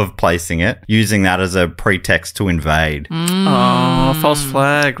saboteurs of placing it, using that as a pretext to invade. Oh, false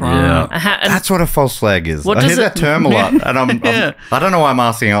flag, right. That's what a false flag is. What I does hear that it- term a lot, and Yeah. I don't know why I'm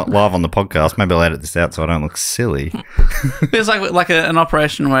asking it live on the podcast. Maybe I'll edit this out so I don't look silly. It's like an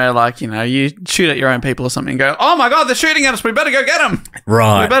operation where, like, you know, you shoot at your own people or something and go, oh my God, they're shooting at us. We better go get them.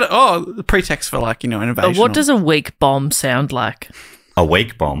 Right. We better, the pretext for, like, you know, an invasion. But what does a weak bomb sound like? A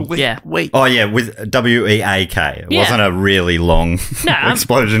weak bomb. Yeah. Weak. Oh, yeah, with W-E-A-K. It Yeah. wasn't a really long No,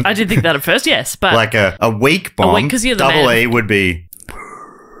 explosion. I did think that at first, yes, but Like a weak bomb, weak 'cause you're the double man. E would be...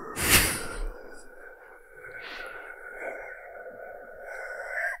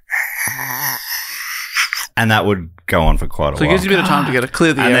 And that would go on for quite a So it while. gives you a bit of time to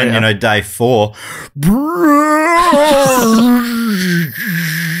clear the And area. then, you know, day 4...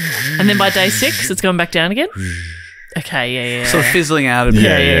 and then by day 6, it's going back down again. Okay, yeah. sort of fizzling out a bit.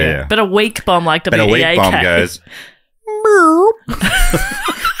 Yeah. But a weak bomb like But a W-E-A-K. weak bomb goes...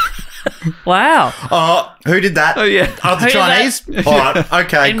 Wow. Oh, who did that? Oh, yeah. Oh, the Who did Chinese? All right.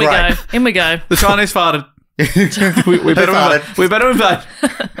 Okay, In we great. go. In we go. The Chinese farted. we better invade. We better invade.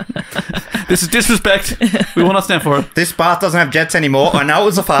 This is disrespect. We will not stand for it. This bath doesn't have jets anymore. I know it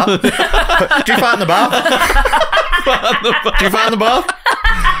was a fart. Did you fart in the bath? Did you fart in the bath?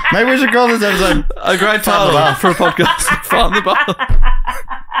 Maybe we should call this episode A great title for a podcast. Fart in the bath.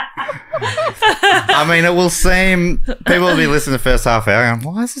 I mean, it will seem people will be listening to the first half hour going,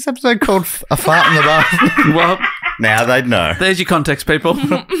 why is this episode called A Fart in the Bath? Well, Now they'd know. there's your context, people.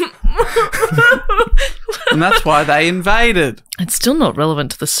 And that's why they invaded. It's still not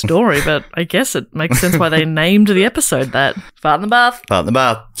relevant to the story, but I guess it makes sense why they named the episode that. Fart in the bath. Fart in the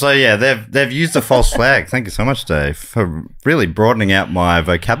bath. So yeah, they've used a false flag. Thank you so much, Dave, for really broadening out my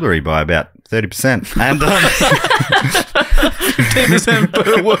vocabulary by about 30%. And 10%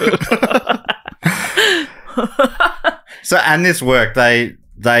 per word. so, and this worked.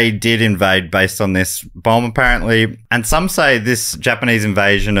 They did invade based on this bomb, apparently. And some say this Japanese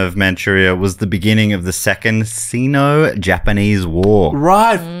invasion of Manchuria was the beginning of the Second Sino-Japanese War.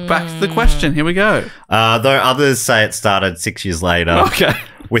 Right. Back to the question. Here we go. Though others say it started 6 years later Okay.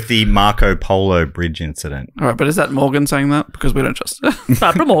 with the Marco Polo Bridge incident. All right, but is that Morgan saying that? Because we don't trust it.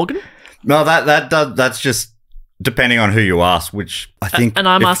 Barbara Morgan. No, that's just depending on who you ask, which I think... And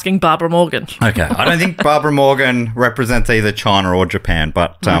I'm asking Barbara Morgan. Okay. I don't think Barbara Morgan represents either China or Japan,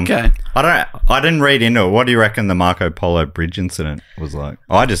 but Okay. I didn't read into it. What do you reckon the Marco Polo Bridge incident was like?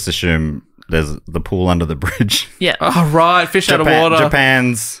 I just assume there's the pool under the bridge. Yeah. Oh, right. Fish out of water.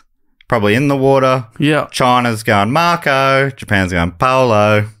 Japan's probably in the water. Yeah. China's going Marco. Japan's going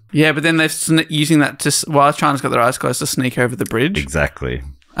Polo. Yeah, but then they're using that to, while China's got their eyes closed, to sneak over the bridge. Exactly.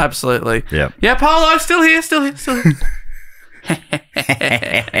 Absolutely. Yeah. Yeah, Polo, still here.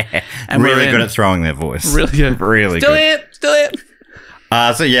 And really we're good in. at throwing their voice. Really good. Really Still good. here.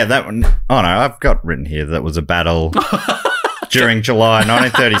 So yeah, that one. Oh no, I've got written here that was a battle during July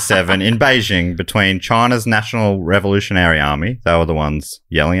 1937 in Beijing between China's National Revolutionary Army. They were the ones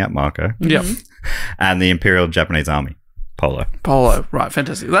yelling at Marco. Yep. And the Imperial Japanese Army. Polo. Polo. Right,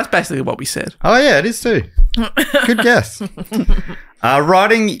 fantastic. That's basically what we said. Oh yeah, it is too. Good guess.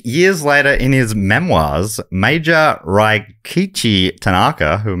 Writing years later in his memoirs, Major Raikichi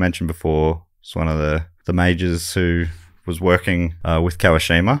Tanaka, who I mentioned before, was one of the majors who was working with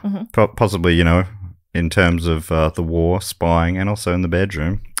Kawashima, possibly, in terms of the war, spying, and also in the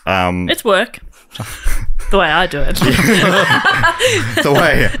bedroom. It's work. The way I do it. The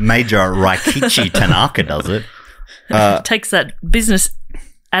way Major Raikichi Tanaka does it. Takes that business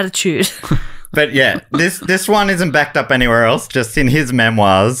attitude. But yeah, this one isn't backed up anywhere else. Just in his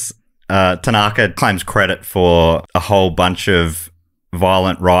memoirs, Tanaka claims credit for a whole bunch of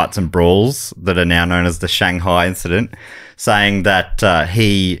violent riots and brawls that are now known as the Shanghai incident, saying that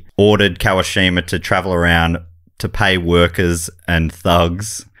he ordered Kawashima to travel around to pay workers and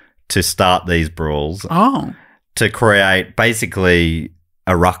thugs to start these brawls, Oh. to create basically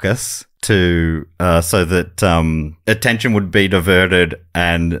a ruckus to so that attention would be diverted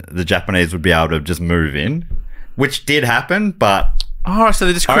and the Japanese would be able to just move in, which did happen, but Oh, so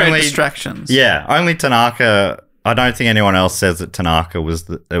they just create Only- distractions. yeah, only Tanaka. I don't think anyone else says that Tanaka was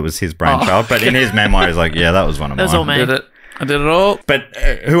it was his brainchild, but in his memoir, he's like, yeah, that was one of That was mine. all me. I did it all. But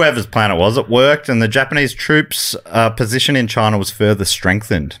whoever's plan it was, it worked, and the Japanese troops' position in China was further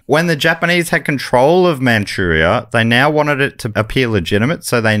strengthened. When the Japanese had control of Manchuria, they now wanted it to appear legitimate,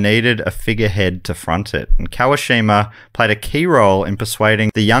 so they needed a figurehead to front it. And Kawashima played a key role in persuading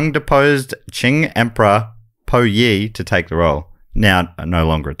the young deposed Qing Emperor Po Yi to take the role. Now, no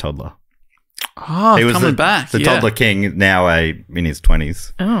longer a toddler. Oh, He was coming the, back. the yeah. toddler king, now in his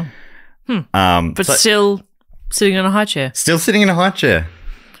 20s. Oh. But So- still sitting in a high chair. still sitting in a high chair.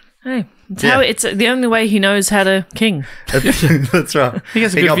 Hey, it's Yeah. how it's the only way he knows how to king. That's right. He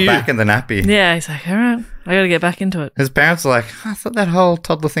gets a good got view. back in the nappy. Yeah, he's like, all right, I got to get back into it. His parents are like, I thought that whole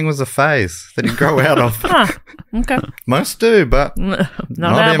toddler thing was a phase that he'd grow out of. Huh. Okay. Most do, but Not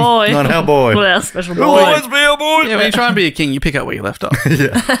our him. boy. Not our boy. Well, our special He'll boy. always be our boy. Yeah, when you try and be a king, you pick up where you left off.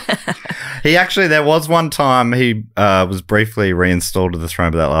 He actually, there was one time he was briefly reinstalled to the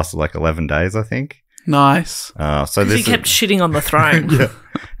throne, but that lasted like 11 days, I think. Nice. So this He kept shitting on the throne.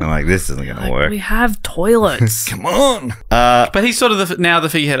 I'm like, this isn't going to work. We have toilets. Come on. But he's sort of now the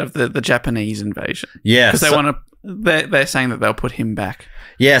figurehead of the Japanese invasion. Yeah. Because they want to. They're saying that they'll put him back.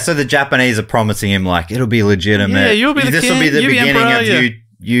 Yeah, so the Japanese are promising him like it'll be legitimate. Yeah, you'll be the This king, will be the you'll be beginning emperor, of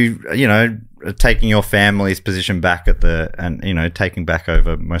you know taking your family's position back taking back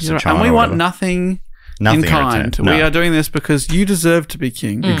over most You're of right. China. And we or want whatever. nothing Nothing in in kind. return. No. We are doing this because you deserve to be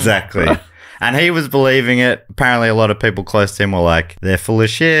king. Exactly. And he was believing it. Apparently, a lot of people close to him were like, "They're full of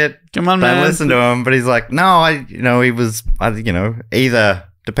shit. Come on, They man. listen to him, but he's like, no, he was, either,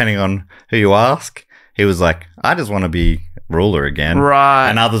 depending on who you ask, he was like, I just want to be ruler again. Right.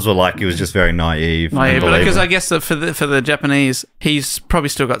 And others were like, he was just very naive. Oh, yeah, and but because believing. I guess that for the Japanese, he's probably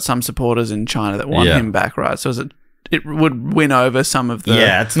still got some supporters in China that want Yeah. him back, right? So it would win over some of the...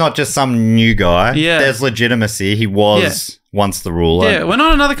 Yeah, it's not just some new guy. Yeah. There's legitimacy. He was once the ruler. Yeah, we're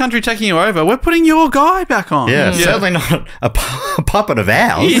not another country taking you over. We're putting your guy back on. Yeah, certainly not a puppet of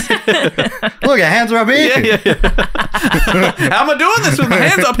ours. Look, our hands are up here. How am I doing this with my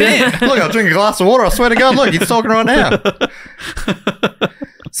hands up here? Look, I'll drink a glass of water. I swear to God, look, he's talking right now.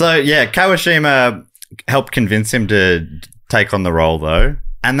 So, yeah, Kawashima helped convince him to take on the role, though.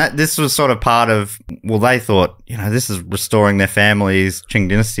 And this was sort of part of, well, they thought, this is restoring their family's Qing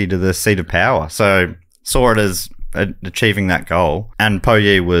dynasty to the seat of power. So, saw it as achieving that goal. And Po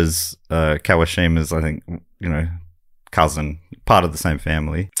Yi was Kawashima's, I think, cousin, part of the same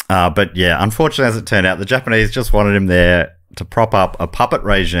family. But yeah, unfortunately, as it turned out, the Japanese just wanted him there to prop up a puppet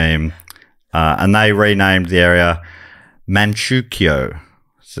regime, and they renamed the area Manchukuo.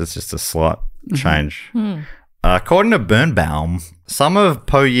 So it's just a slight change. According to Birnbaum, some of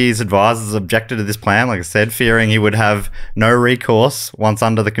Po Yi's advisors objected to this plan, like I said, fearing he would have no recourse once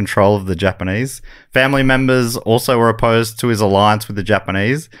under the control of the Japanese. Family members also were opposed to his alliance with the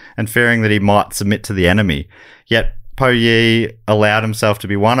Japanese and fearing that he might submit to the enemy. Yet Po Yi allowed himself to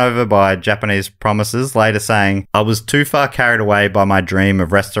be won over by Japanese promises, later saying, I was too far carried away by my dream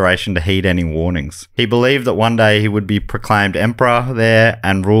of restoration to heed any warnings. He believed that one day he would be proclaimed emperor there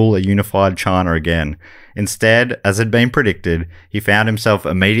and rule a unified China again. Instead, as had been predicted, he found himself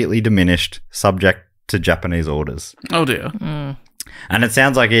immediately diminished, subject to Japanese orders. Oh, dear. And it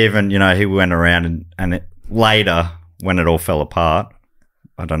sounds like even, he went around and later, when it all fell apart,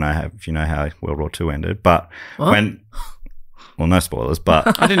 I don't know if you know how World War II ended, but well, no spoilers,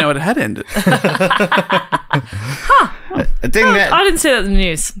 but... I didn't know it had ended. I didn't see that in the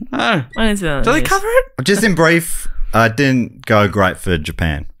news. Oh. I didn't see that in Do the they news. cover it? Just in brief, it didn't go great for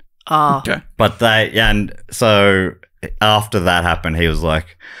Japan. Oh. Okay. But and so after that happened, he was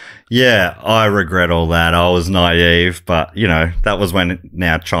like, yeah, I regret all that. I was naive, but, that was when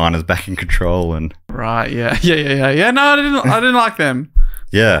now China's back in control and... Right, yeah. Yeah, no, I didn't like them.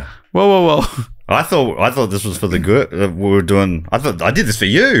 Yeah. Whoa. I thought this was for the good. We were doing... I thought I did this for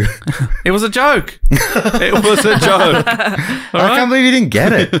you. It was a joke. It was a joke. I can't believe you didn't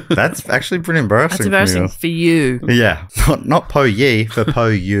get it. That's actually pretty embarrassing. That's embarrassing for you. Yeah. Not Po Yi, for Po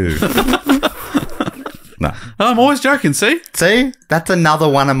You. No. I'm always joking, see? See? That's another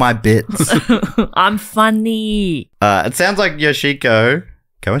one of my bits. I'm funny. It sounds like Yoshiko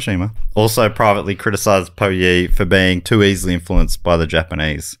Kawashima also privately criticised Po Yi for being too easily influenced by the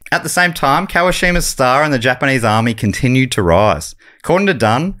Japanese. At the same time, Kawashima's star in the Japanese army continued to rise. According to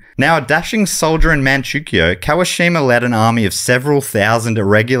Dunn, now a dashing soldier in Manchukuo, Kawashima led an army of several thousand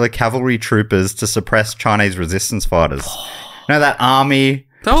irregular cavalry troopers to suppress Chinese resistance fighters. That army...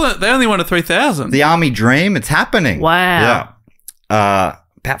 They only wanted 3,000. The army dream, it's happening. Wow. Yeah.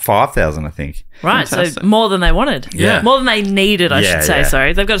 About 5,000, I think. Right, Fantastic. so more than they wanted. Yeah. More than they needed, I should say, yeah.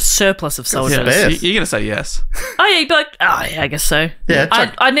 sorry. They've got a surplus of soldiers. Yeah. Yes. You're going to say yes. Oh, yeah, you'd be like, oh, yeah, I guess so. Yeah,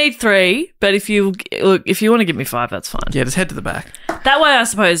 check. I need 3, but if you want to give me 5, that's fine. Yeah, just head to the back. That way, I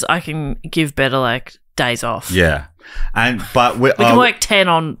suppose I can give better, days off. Yeah. But We can work 10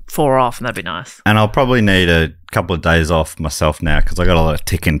 on, 4 off, and that'd be nice. And I'll probably need a couple of days off myself now because I got a lot of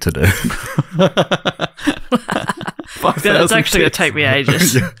ticking to do. That's actually going to take me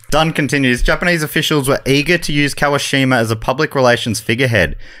ages. Dunn continues, Japanese officials were eager to use Kawashima as a public relations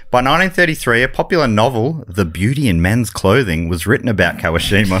figurehead. By 1933, a popular novel, The Beauty in Men's Clothing, was written about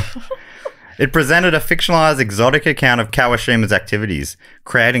Kawashima. It presented a fictionalized exotic account of Kawashima's activities,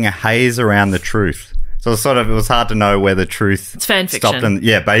 creating a haze around the truth. So it was hard to know where the truth It's fan fiction. stopped.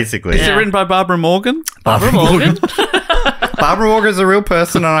 Yeah, basically. Is it written by Barbara Morgan? Barbara Morgan. Barbara Morgan is a real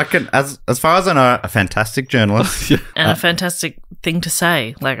person, and I can, as far as I know, a fantastic journalist. And a fantastic thing to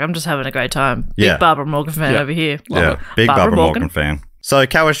say. I'm just having a great time. Yeah. Big Barbara Morgan fan over here. Yeah, big Barbara Morgan fan. So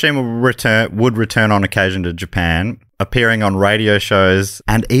Kawashima would return on occasion to Japan, appearing on radio shows,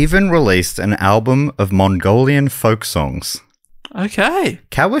 and even released an album of Mongolian folk songs. Okay.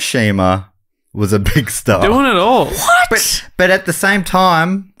 Kawashima was a big star. Doing it all. But at the same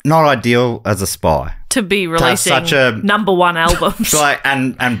time, not ideal as a spy. To be releasing such a- number 1 albums.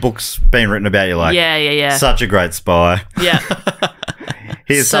 And books being written about you yeah. such a great spy. Yeah.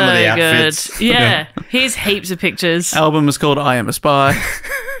 Here's some of the outfits. Good. Yeah. Here's heaps of pictures. Album is called I Am a Spy.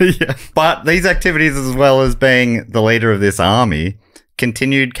 Yeah. But these activities, as well as being the leader of this army,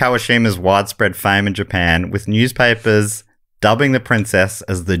 continued Kawashima's widespread fame in Japan, with newspapers dubbing the princess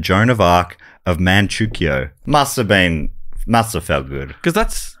as the Joan of Arc of Manchukuo. Must have felt good. Because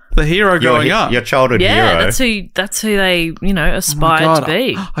that's the hero growing up. Your childhood Yeah, hero. that's who they, aspired God, to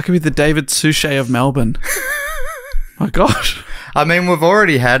be. I could be the David Suchet of Melbourne. My gosh. I mean, we've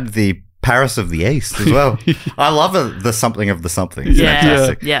already had the Paris of the East as well. I love the something of the something. It's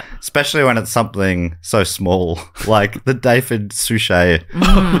fantastic. Yeah. Especially when it's something so small like the David Suchet,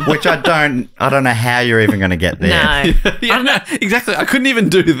 which I don't know how you're even going to get there. No. Yeah, no, exactly. I couldn't even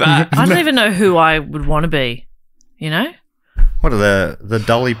do that. I don't even know who I would want to be, What are the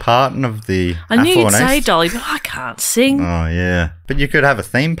Dolly Parton of the I knew you'd affluent say East? Dolly, but I can't sing. Oh, yeah. But you could have a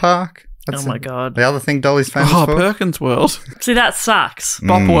theme park. Oh my God. The other thing Dolly's famous Oh, for? Perkins World. See, that sucks.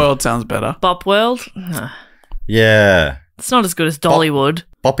 Bop World sounds better. Bop World? Yeah. It's not as good as Dollywood.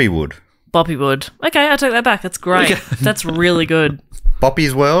 Boppywood. Boppywood. Okay, I take that back. That's great. That's really good.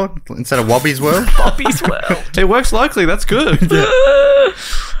 Boppy's World instead of Wobby's World? Boppy's World. It works locally. That's good.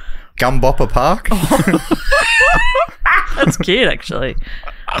 Gumbopper Park? That's cute, actually.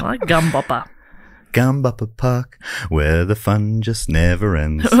 I like Gumbopper. Gumbopper Park, where the fun just never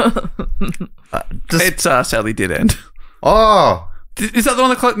ends. It's sadly did end. Oh, Is that the one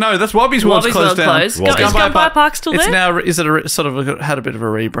that closed? No, that's Wobby's World's Wobby's closed World down. closed. Wobby's. Is Gumbaya Park still It's there? now, is it had a bit of a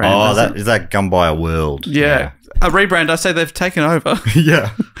rebrand? is that Gumbaya World? Yeah. A rebrand. I say they've taken over.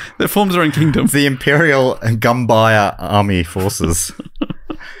 Yeah. They formed their own kingdom. The Imperial and Gumbaya Army Forces.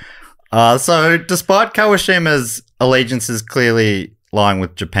 So, despite Kawashima's allegiances clearly lying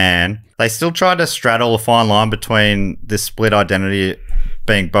with Japan, they still tried to straddle a fine line between this split identity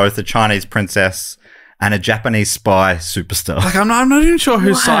being both a Chinese princess and a Japanese spy superstar. Like I'm not even sure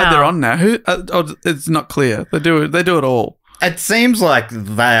whose side Wow. they're on now. Who? It's not clear. They do it all. It seems like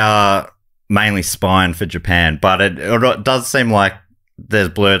they are mainly spying for Japan, but it does seem like there's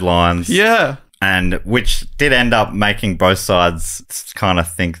blurred lines. Yeah. And which did end up making both sides kind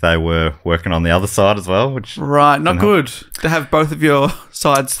of think they were working on the other side as well, which Right. Not good to have both of your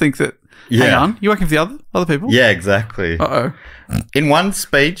sides think that. Hang Yeah. on, you working for the other people? yeah, exactly. Uh oh. In one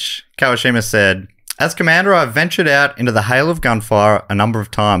speech, Kawashima said, "As commander, I've ventured out into the hail of gunfire a number of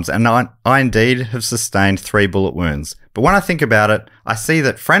times, and I indeed have sustained 3 bullet wounds. But when I think about it, I see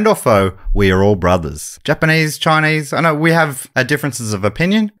that friend or foe, we are all brothers. Japanese, Chinese, I know we have differences of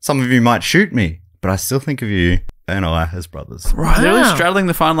opinion. Some of you might shoot me, but I still think of you and I as brothers." Right. Really Wow. straddling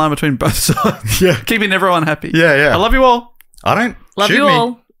the fine line between both sides. Yeah. Keeping everyone happy. Yeah, yeah. I love you all. I don't Love shoot you me.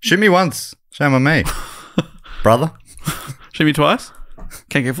 all. Shoot me once. Shame on me. Brother. Shoot me twice.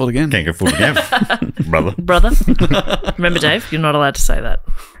 Can't get fooled again. Can't get fooled again. Brother. Brother. Remember, Dave, you're not allowed to say that.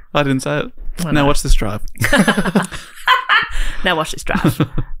 I didn't say it. I Now know. watch this drive. Now watch this draft.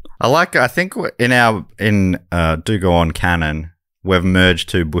 I think in Do Go On canon, we've merged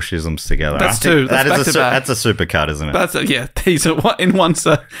 2 Bushisms together. That's I think two. That's back to back. That's a supercut, isn't it? That's yeah. In one,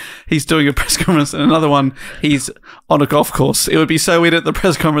 he's doing a press conference, and another one, he's on a golf course. It would be so weird at the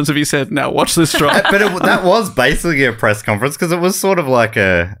press conference if he said, "Now watch this drive." But that was basically a press conference because it was sort of like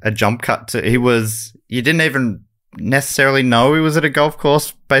a jump cut to you didn't even necessarily know he was at a golf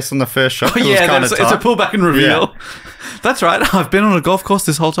course based on the first shot. 'cause it was Yeah, kinda it's a tight. pullback and reveal. That's right. I've been on a golf course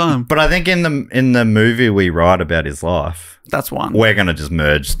this whole time. But I think in the movie we write about his life, That's one. we're going to just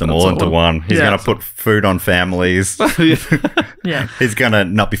merge them That's all into all. one. He's Yeah. going to put food on families. Yeah. Yeah. He's going to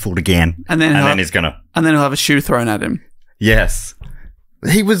not be fooled again. And then he's going to... And then he'll have a shoe thrown at him. Yes.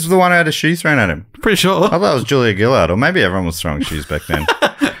 He was the one who had a shoe thrown at him. Pretty sure. I thought it was Julia Gillard, or maybe everyone was throwing shoes back then.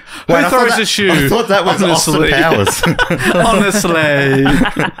 Who I thought throws that- a shoe? I thought that was Austin Honestly. Powers. Honestly.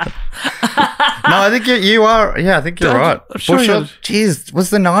 No, I think you are. Yeah, I think you're right. I'm sure Bush, you- jeez,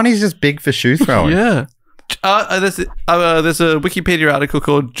 was the 90s just big for shoe throwing? Yeah. There's a Wikipedia article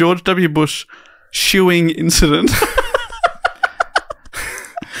called George W. Bush Shoeing Incident.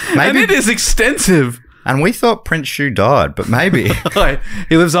 And Maybe. it is extensive. And we thought Prince Shoe died, but maybe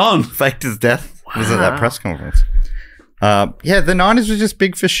He lives on. faked his death. Was at that press conference. Yeah, the 90s was just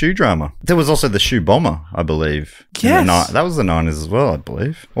big for shoe drama. There was also the shoe bomber, I believe. in the Yes. that was the 90s as well, I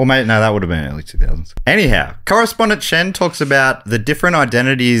believe. Or maybe, no, that would have been early 2000s. Anyhow, correspondent Shen talks about the different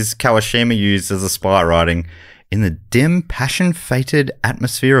identities Kawashima used as a spy writing. In the dim, passion-fated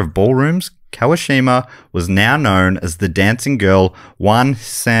atmosphere of ballrooms, Kawashima was now known as the dancing girl Wan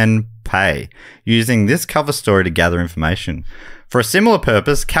Senpai, using this cover story to gather information. For a similar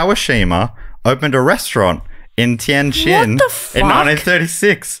purpose, Kawashima opened a restaurant in Tianjin What the fuck? in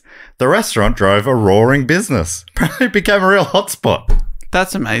 1936. The restaurant drove a roaring business. It became a real hotspot.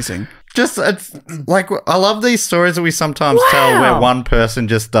 That's amazing. Just it's like I love these stories that we sometimes tell where Wow. one person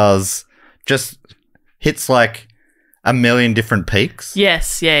just hits like a million different peaks.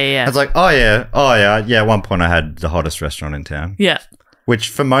 Yes, yeah. It's like, oh yeah. At one point I had the hottest restaurant in town. Yeah. Which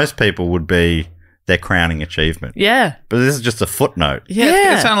for most people would be their crowning achievement. Yeah. But this is just a footnote.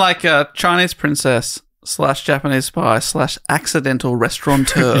 Yeah. It sounded like a Chinese princess / Japanese spy / accidental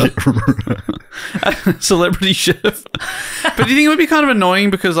restaurateur. Celebrity chef. But do you think it would be kind of annoying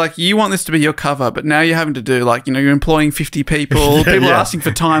because, like, you want this to be your cover, but now you're having to do, like, you know, you're employing 50 people, people are asking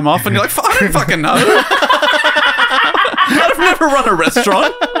for time off, and you're like, I don't fucking know. I've never run a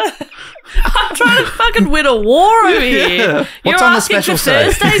restaurant. I'm trying to fucking win a war over here. You're What's on the asking special for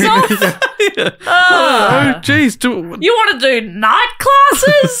say? Thursdays off? Oh, jeez. You want to do night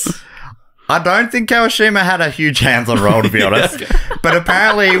classes? I don't think Kawashima had a huge hands-on role, to be honest. But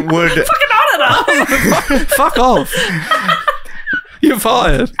apparently would... Fucking auditor. Fuck off. You're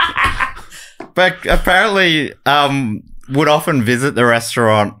fired. But apparently would often visit the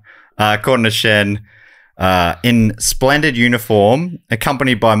restaurant, according to Shen, in splendid uniform,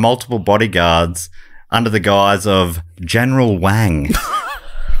 accompanied by multiple bodyguards under the guise of General Wang.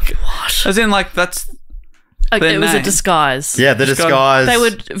 As in, like, that's... Okay, it was a name. disguise. Yeah, the disguise. They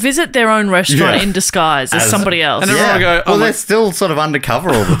would visit their own restaurant Yeah. in disguise as somebody else. And everyone would go, well, my- they're still sort of undercover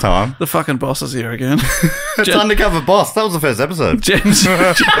all the time. the fucking boss is here again. It's Undercover Boss. That was the first episode.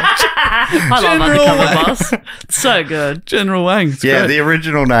 I love General Undercover Wang. Boss. It's so good. General Wang. It's Yeah, great. the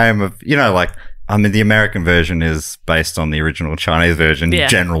original name of, you know, like, I mean, the American version is based on the original Chinese version, Yeah.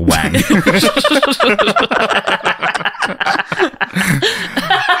 General Wang.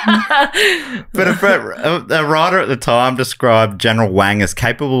 But a writer at the time described General Wang as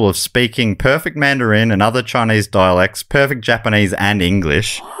capable of speaking perfect Mandarin and other Chinese dialects, perfect Japanese and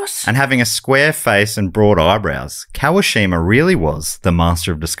English, and having a square face and broad eyebrows. Kawashima really was the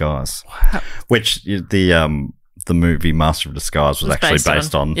master of disguise. Wow. Which the movie Master of Disguise was actually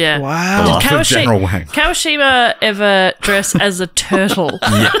based on. Yeah. The Wow. life of General Wang. Kawashima ever dress as a turtle?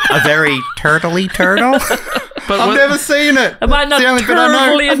 Yeah, a very turtly turtle. But I've what- never seen it. Am I not It's the only bit I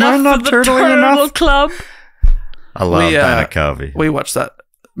know. turtly Am I enough not for the turtly turtle enough? club? I love We, Dana Carvey. we watched that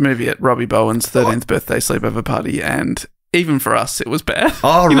movie at Robbie Bowen's 13th birthday sleepover party, and even for us, it was bad.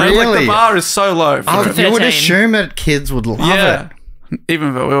 Oh, You know, like, really? the bar is so low. For Oh, it. you would 13. assume that kids would love Yeah. it.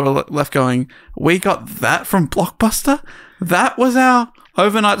 Even though we were left going, we got that from Blockbuster? That was our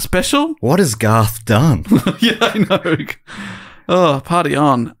overnight special? What has Garth done? Yeah, I know. Oh, party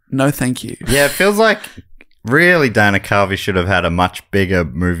on. No, thank you. Yeah, it feels like really Dana Carvey should have had a much bigger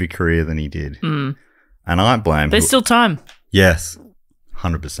movie career than he did. And I don't blame him. There's still time. Yes,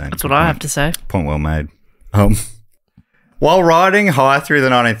 100%. That's what I have to say. Point well made. While riding high through the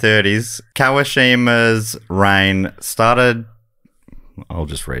 1930s, Kawashima's reign started... I'll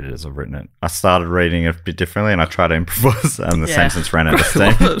just read it as I've written it. I started reading it a bit differently and I tried to improvise and the Yeah. sentence ran out of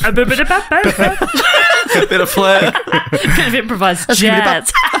steam. A bit Bit of flair. of improvised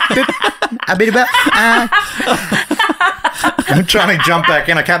jazz. A bit about... I'm trying to jump back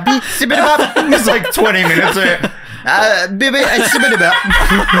in. I can't be... It's like 20 minutes.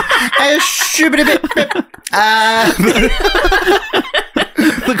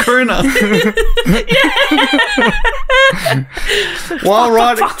 The crooner. While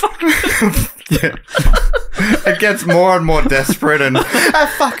riding... Yeah. It gets more and more desperate and...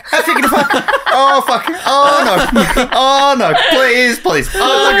 fuck. Oh, fuck. Oh, no. Please.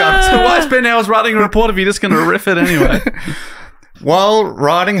 Oh, God. So why spend hours writing a report if you're just going to riff it anyway? While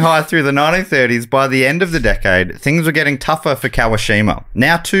riding high through the 1930s, by the end of the decade, things were getting tougher for Kawashima.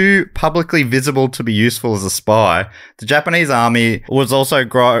 Now too publicly visible to be useful as a spy, the Japanese army was also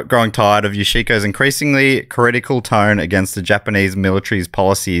growing tired of Yoshiko's increasingly critical tone against the Japanese military's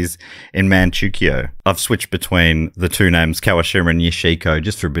policies in Manchukuo. I've switched between the two names, Kawashima and Yoshiko,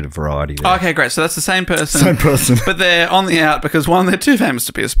 just for a bit of variety there. Okay, great. So that's the same person. Same person. But they're on the out because, one, they're too famous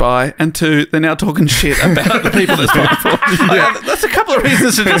to be a spy, and two, they're now talking shit about the people they're spying for. That's a couple of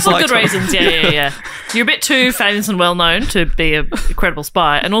reasons to Couple dislike of good them. reasons, yeah. You're a bit too famous and well known to be a credible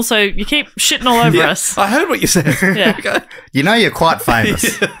spy, and also you keep shitting all over us. I heard what you said. Yeah. Okay. You know you're quite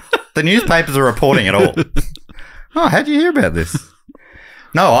famous. The newspapers are reporting it all. Oh, how'd you hear about this?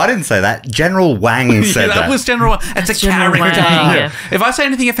 No, I didn't say that. General Wang said Yeah, that was General. It's a General character. Wang, yeah. If I say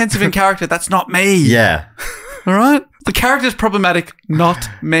anything offensive in character, that's not me. Yeah. All right. The character's problematic, not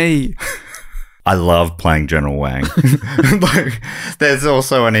me. I love playing General Wang. Like, there's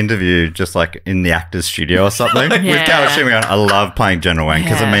also an interview just like in the actor's studio or something with Yeah. Kawashima going, I love playing General Wang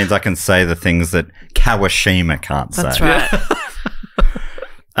because Yeah. it means I can say the things that Kawashima can't That's say.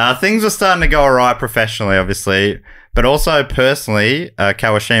 right. Things were starting to go all right professionally, obviously, but also personally,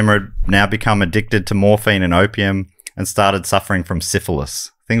 Kawashima had now become addicted to morphine and opium and started suffering from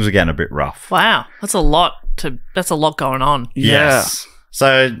syphilis. Things were getting a bit rough. Wow, that's a lot that's a lot going on. Yes.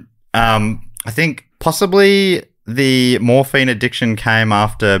 So I think possibly the morphine addiction came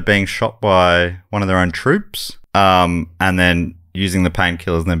after being shot by one of their own troops, and then using the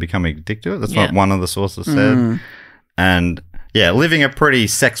painkillers and then becoming addicted to it. That's what one of the sources said. And yeah, living a pretty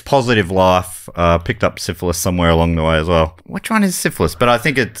sex-positive life, picked up syphilis somewhere along the way as well. Which one is syphilis? But I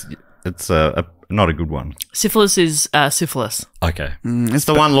think it's not a good one. Syphilis is syphilis. Okay. It's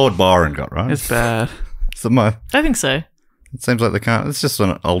the one Lord Byron got, right? It's bad. It's the most. I think so. It seems like they can't. It's just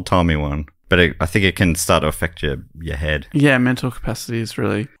an old-timey one. But I think it can start to affect your head. Yeah, mental capacity is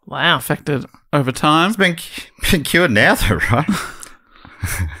really affected over time. It's been cured now, though, right?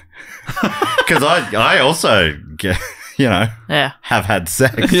 Because I also get, have had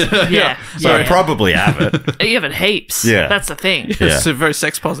sex. Yeah. So I probably have it. You have it heaps. Yeah. That's the thing. It's very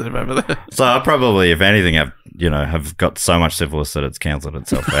sex positive over there. So I probably, if anything, have got so much syphilis that it's cancelled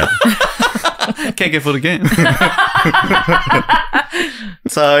itself out. Can't get fooled again.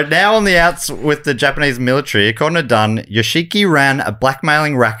 So now on the outs with the Japanese military, according to Dunn, Yoshiki ran a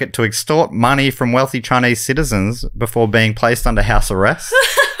blackmailing racket to extort money from wealthy Chinese citizens before being placed under house arrest.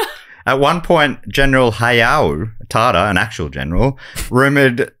 At one point, General Hayao Tada, an actual general,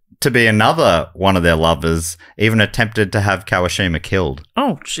 rumoured to be another one of their lovers, even attempted to have Kawashima killed.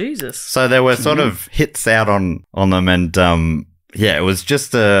 Oh, Jesus. So there were sort of hits out on them, and it was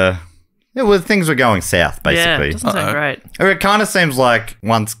just things were going south, basically. Yeah, doesn't sound great. It kind of seems like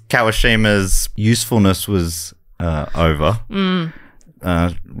once Kawashima's usefulness was over,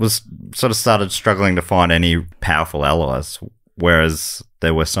 was sort of started struggling to find any powerful allies, whereas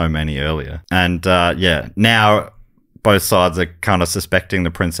there were so many earlier. And now both sides are kind of suspecting the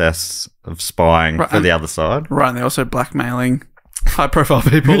princess of spying for the other side. Right, and they're also blackmailing high-profile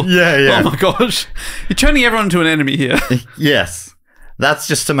people. Yeah. Oh my gosh. You're turning everyone into an enemy here. Yes. That's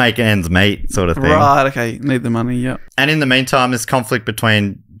just to make ends meet sort of thing. Right, okay. Need the money, yep. And in the meantime, this conflict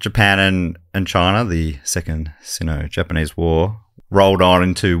between Japan and China, the Second Sino-Japanese War, rolled on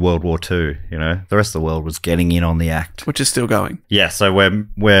into World War II. The rest of the world was getting in on the act. Which is still going. Yeah, so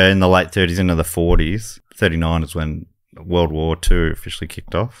we're in the late 30s into the 40s. 39 is when World War II officially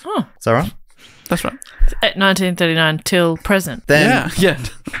kicked off. Oh. Is that right? That's right. 1939 till present. Then, Yeah.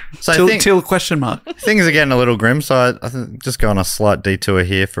 So till question mark. things are getting a little grim, so I think just go on a slight detour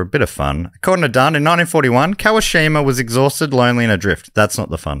here for a bit of fun. According to Dunn, in 1941, Kawashima was exhausted, lonely, and adrift. That's not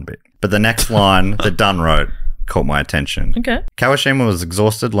the fun bit. But the next line that Dunn wrote caught my attention. Okay. Kawashima was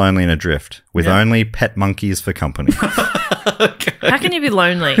exhausted, lonely, and adrift, with only pet monkeys for company. How can you be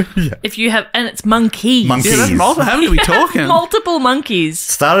lonely if you have, and it's monkeys? Monkeys. Yeah, that's multiple. How many are we talking? Multiple monkeys.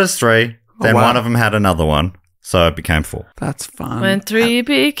 Started as 3, then wow. one of them had another one, so it became 4. That's fun. When 3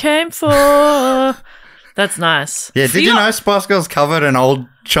 became 4. That's nice. Yeah, did you know Spice Girls covered an old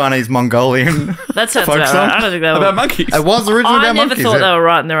Chinese Mongolian That sounds folk about song? right. I don't think that about monkeys. It was originally I about never monkeys. thought they were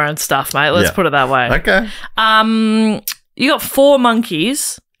writing their own stuff, mate. Let's put it that way. Okay. You got 4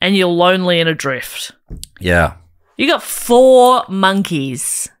 monkeys and you're lonely and adrift. Yeah. You got 4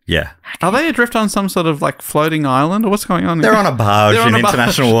 monkeys. Yeah. Are they adrift on some sort of like floating island or what's going on They're here? on a barge They're on in a barge.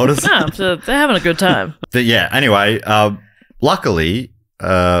 international waters. No, so they're having a good time. But yeah, anyway, luckily,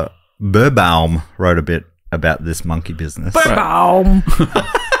 Burbaum wrote a bit about this monkey business. Boom.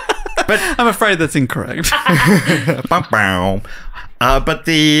 I'm afraid that's incorrect. But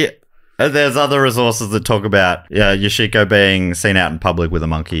there's other resources that talk about Yoshiko being seen out in public with a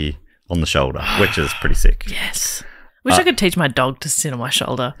monkey on the shoulder, which is pretty sick. Yes. Wish I could teach my dog to sit on my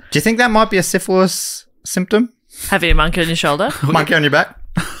shoulder. Do you think that might be a syphilis symptom? Having a monkey on your shoulder? Monkey on your back?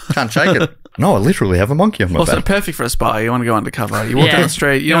 Can't shake it. No, I literally have a monkey on my Also back. perfect for a spy. You want to go undercover. You walk Yeah. down the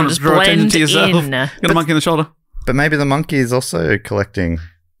street. You don't want to just draw attention to blend yourself. in. Got a monkey on the shoulder. But maybe the monkey is also collecting.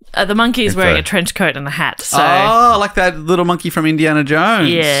 The monkey is If wearing they- a trench coat and a hat. So Oh, like that little monkey from Indiana Jones.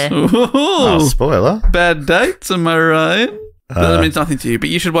 Yeah. Oh, Ooh. spoiler. Bad dates, am I right? That means nothing to you, but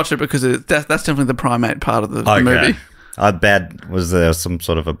you should watch it because that's definitely the primate part of the movie. Was there some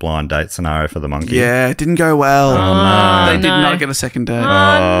sort of a blind date scenario for the monkey? Yeah, it didn't go well. no. They did no. not get a second date. Oh,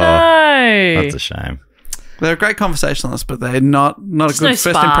 no. That's a shame. They're a great conversationalist, but they're not a There's good no first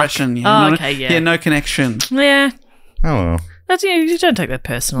spark. impression. You Oh, know? okay, yeah. Yeah, no connection. Yeah. Oh, well. That's, you don't take that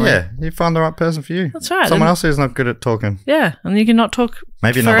personally. Yeah, you find the right person for you. That's right. Someone And- else who's not good at talking. Yeah, and you can not talk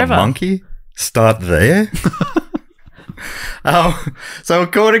Maybe forever. not a monkey. Start there. So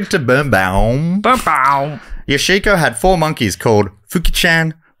according to Birnbaum, Bow. Yoshiko had 4 monkeys called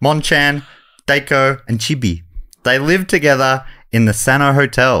Fuki-chan, Mon-chan, Daiko, and Chibi. They lived together in the Sano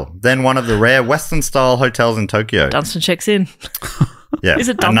Hotel, then one of the rare Western-style hotels in Tokyo. Dunstan checks in. Yeah, Is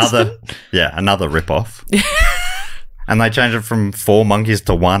it Dunstan? another rip-off. And they changed it from 4 monkeys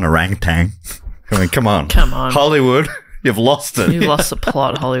to 1 orangutan. I mean, come on. Come on. Hollywood, you've lost it. You've lost the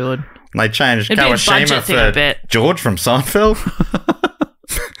plot, Hollywood. And they changed It'd be a Kawashima budget thing, I for bet. George from Seinfeld.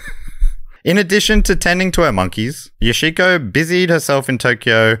 In addition to tending to her monkeys, Yoshiko busied herself in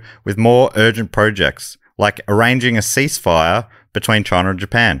Tokyo with more urgent projects, like arranging a ceasefire between China and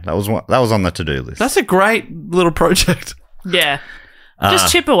Japan. That was on the to-do list. That's a great little project. Yeah.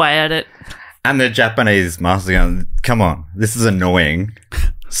 Just chip away at it. And the Japanese master going, come on, this is annoying.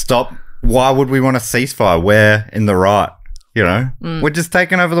 Stop. Why would we want a ceasefire? We're in the right. You know, we're just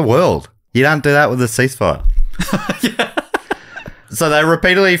taking over the world. You don't do that with a ceasefire. Yeah. So they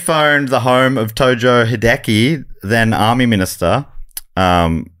repeatedly phoned the home of Tojo Hideki, then army minister,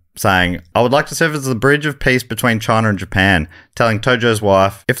 saying, I would like to serve as the bridge of peace between China and Japan, telling Tojo's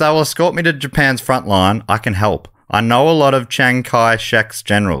wife, if they will escort me to Japan's front line, I can help. I know a lot of Chiang Kai-shek's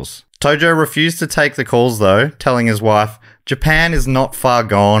generals. Tojo refused to take the calls, though, telling his wife, Japan is not far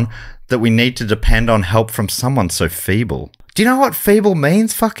gone, that we need to depend on help from someone so feeble. Do you know what feeble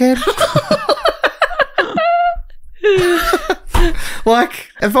means, fuckhead? Like,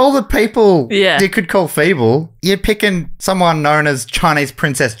 of all the people you could call feeble, you're picking someone known as Chinese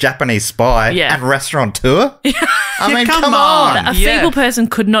princess, Japanese spy, and restaurateur? I mean, come on. A feeble person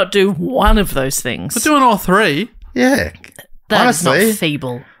could not do one of those things. We're doing all three. Yeah. That honestly, is not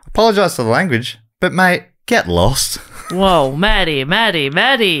feeble. Apologise for the language, but mate, get lost. Whoa, Maddie.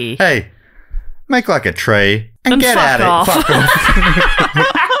 Hey, make like a tree and get fuck at off. it. Fuck off.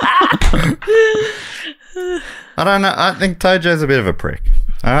 I don't know. I think Tojo's a bit of a prick.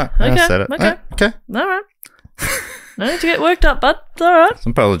 All right, I said it. Okay. Okay. All right. No need to get worked up, bud. It's all right.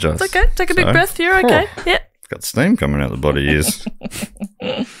 Apologise. It's okay. Take a big breath. You're okay. Yeah. Got steam coming out the body ears.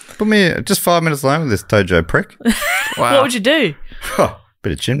 Put me just 5 minutes alone with this Tojo prick. Wow. What would you do?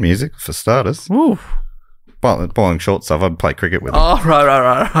 Bit of chin music for starters. Ooh. Bowling short stuff. I'd play cricket with him. Oh,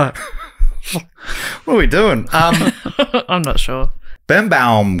 right. What are we doing? I'm not sure.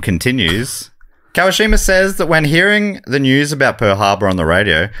 Birnbaum continues. Kawashima says that when hearing the news about Pearl Harbor on the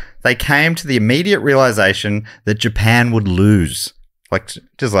radio, they came to the immediate realization that Japan would lose.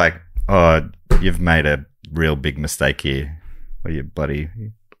 Just like, oh, you've made a real big mistake here. What are you, buddy?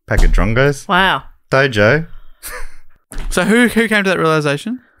 Pack of drongos? Wow. Dojo? So who came to that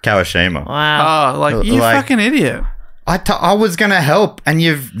realization? Kawashima. Wow. Oh, you fucking idiot. I was going to help, and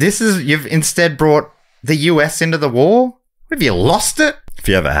you've instead brought the US into the war? Have you lost it? If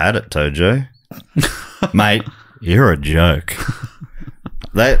you ever had it, Tojo. Mate, you're a joke.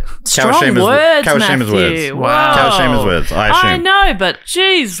 Strong Kawashima's words, Kawashima's Matthew. words. Wow. Kawashima's words, I assume. I know, but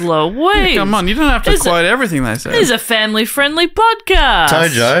geez Louise. Come on, you don't have to quote everything they say. This is a family-friendly podcast.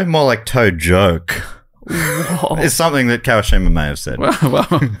 Tojo, more like toe joke. It's something that Kawashima may have said. Well,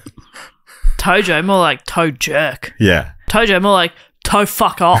 Tojo, more like toe jerk. Yeah. Tojo, more like toe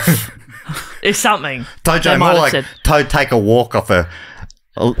fuck off. It's something. Tojo, more like toe take a walk off a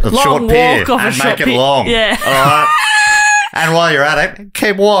short pier and make it long. Yeah. All right. And while you're at it,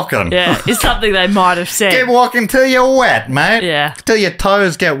 keep walking. Yeah, it's something they might have said. Keep walking till you're wet, mate. Yeah. Till your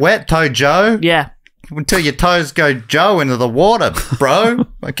toes get wet, Tojo. Yeah. Until your toes go Joe into the water, bro.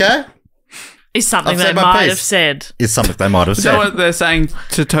 Okay? It's something I've they said my might piece. have said. It's something they might have so said. what they're saying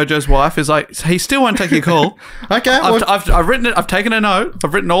to Tojo's wife is like, he still won't take your call. Okay. I've written it. I've taken a note.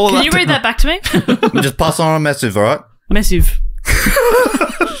 I've written all of that. Can you read that back to me? just pass on a message, all right? Massive.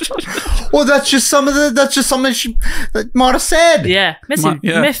 Well, that's just something she might have said. Yeah. Massive.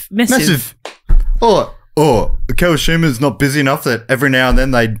 Yeah. Massive. Oh, Kawashima's not busy enough that every now and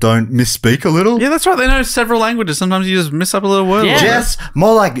then they don't misspeak a little? Yeah, that's right. They know several languages. Sometimes you just miss up a little word. Yeah. Jess,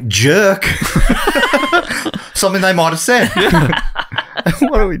 more like jerk. Something they might have said.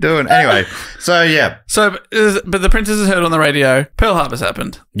 What are we doing? Anyway, so yeah. So, but the princess has heard on the radio, Pearl Harbor's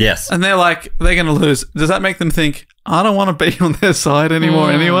happened. Yes. And they're like, they're going to lose. Does that make them think, I don't want to be on their side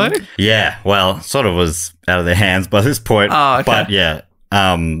anymore anyway? Yeah, well, sort of was out of their hands by this point. Oh, okay. But yeah,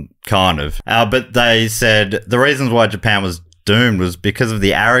 kind of. But they said the reasons why Japan was doomed was because of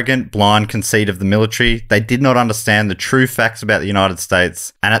the arrogant, blind conceit of the military. They did not understand the true facts about the United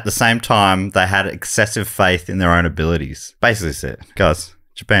States, and at the same time, they had excessive faith in their own abilities. Basically said, guys,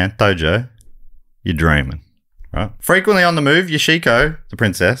 Japan, Tojo, you're dreaming, right? Frequently on the move, Yoshiko, the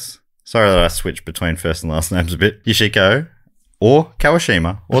princess, sorry that I switched between first and last names a bit, Yoshiko, or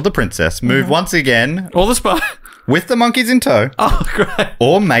Kawashima, or the princess, moved once again... Or the spy. With the monkeys in tow. Oh, great.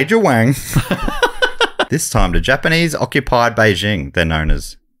 Or Major Wang. This time to Japanese-occupied Beijing. They're known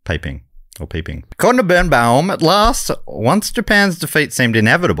as Peeping. According to Birnbaum, at last, once Japan's defeat seemed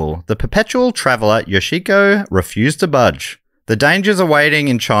inevitable, the perpetual traveller Yoshiko refused to budge. The dangers awaiting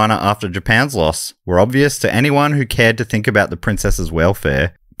in China after Japan's loss were obvious to anyone who cared to think about the princess's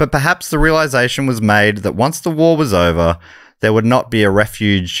welfare, but perhaps the realization was made that once the war was over, there would not be a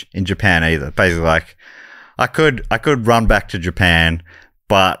refuge in Japan either. Basically, like, I could run back to Japan,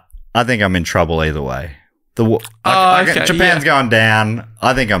 but I think I'm in trouble either way. Japan's going down.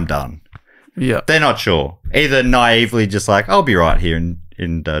 I think I'm done. Yeah. They're not sure. Either naively just like, I'll be right here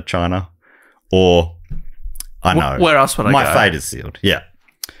in China, or I know. Where else would I go? My fate is sealed. Yeah.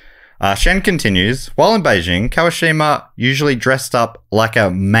 Shen continues, while in Beijing, Kawashima usually dressed up like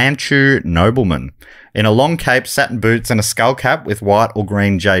a Manchu nobleman in a long cape, satin boots, and a skull cap with white or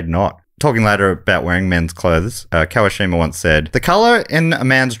green jade knot. Talking later about wearing men's clothes, Kawashima once said, "The colour in a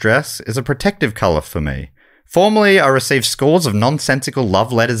man's dress is a protective colour for me. Formerly, I received scores of nonsensical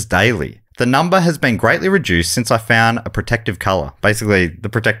love letters daily. The number has been greatly reduced since I found a protective colour." Basically, the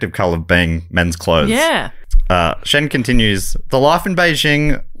protective colour being men's clothes. Yeah. Shen continues, "The life in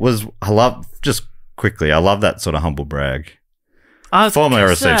Beijing was, I love that sort of humble brag. Formerly I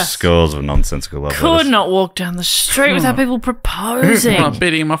received scores of nonsensical love Could letters." not walk down the street without people proposing. I'm not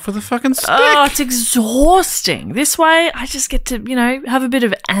beating him off with a fucking stick. Oh, it's exhausting. This way, I just get to, have a bit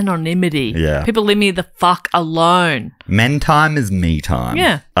of anonymity. Yeah. People leave me the fuck alone. Men time is me time.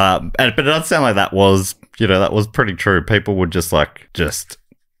 Yeah. But it does sound like that was pretty true. People would just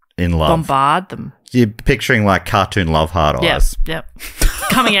in love. Bombard them. You're picturing like cartoon love heart eyes. Yep.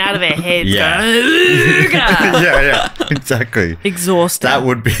 Coming out of their heads. Yeah. Going, "Ooga." Yeah, exactly. Exhausting. That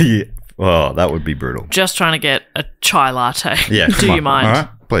would be brutal. Just trying to get a chai latte. Yeah. Do you mind? All right,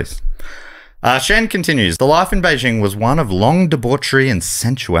 please. Shen continues, "The life in Beijing was one of long debauchery and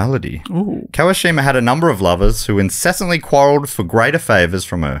sensuality. Ooh. Kawashima had a number of lovers who incessantly quarrelled for greater favours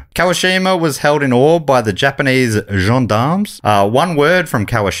from her. Kawashima was held in awe by the Japanese gendarmes. One word from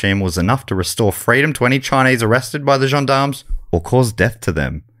Kawashima was enough to restore freedom to any Chinese arrested by the gendarmes or cause death to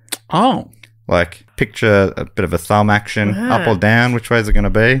them." Oh. Like, picture a bit of a thumb action, up or down, which way is it going to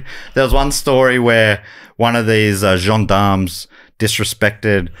be? There was one story where one of these gendarmes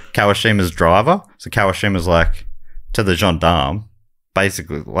disrespected Kawashima's driver. So Kawashima's like, to the gendarme,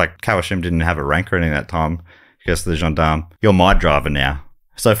 basically, like, Kawashima didn't have a rank or anything at that time. He goes to the gendarme, "You're my driver now."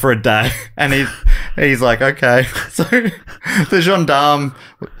 So for a day, and he's like, okay. So the gendarme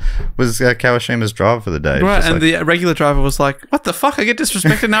was Kawashima's driver for the day. Right, and the regular driver was like, "What the fuck? I get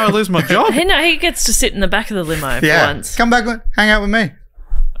disrespected now. I lose my job." He gets to sit in the back of the limo for once. Come back, hang out with me.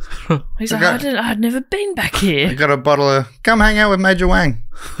 He's like, I'd never been back here. I got a bottle of, come hang out with Major Wang.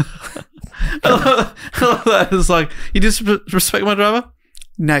 I love that. It's like, you disrespect my driver?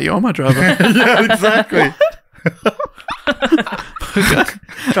 Now you're my driver. Yeah, exactly.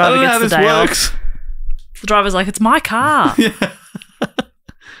 Driver I don't know gets how the this day works. off. The driver's like, "It's my car."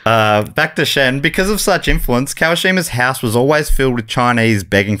 Back to Shen. Because of such influence, Kawashima's house was always filled with Chinese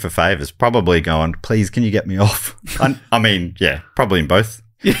begging for favours, probably going, "Please, can you get me off?" I mean, yeah, probably in both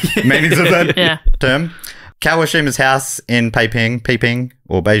meanings of that term. Kawashima's house in Peiping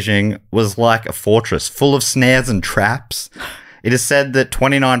or Beijing was like a fortress full of snares and traps. It is said that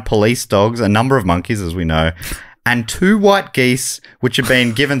 29 police dogs, a number of monkeys, as we know, and 2 white geese, which had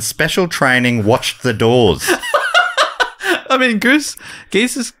been given special training, watched the doors. I mean, geese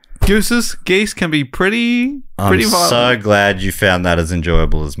can be pretty I'm violent. so glad you found that as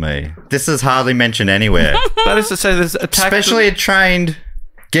enjoyable as me. This is hardly mentioned anywhere. That is to say, there's Especially a trained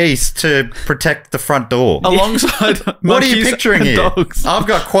geese to protect the front door. alongside What are you monkeys picturing and here? dogs. I've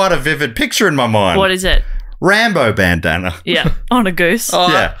got quite a vivid picture in my mind. What is it? Rambo bandana. Yeah, on a goose. Oh,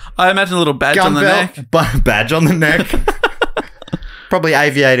 Yeah. I imagine a little badge on the neck. Badge on the neck. Probably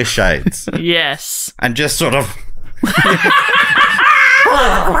aviator shades. Yes. And just sort of...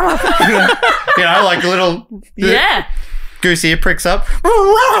 like little... Yeah. Goose ear pricks up.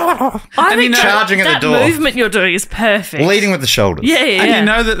 I think charging at the that door. movement you're doing is perfect. Leading with the shoulders. Yeah, yeah, And yeah. you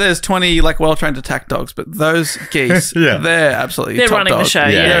know that there's 20 well-trained attack dogs, but those geese, Yeah. they're absolutely They're top running the dogs. show, Yeah.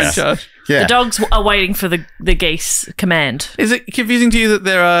 They're yes. in charge. Yeah. The dogs are waiting for the geese command. Is it confusing to you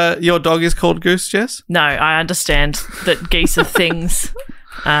that your dog is called Goose, Jess? No, I understand that geese are things.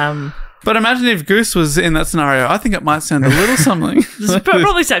 But imagine if Goose was in that scenario. I think it might sound a little something. This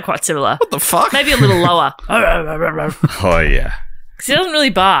probably sound quite similar. What the fuck? Maybe a little lower. Oh, yeah. Because he doesn't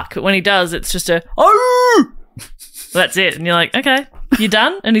really bark, but when he does, it's just a oh. That's it, and you're like, okay, you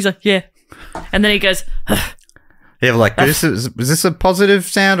done? And he's like, yeah. And then he goes, Yeah, like, is this a positive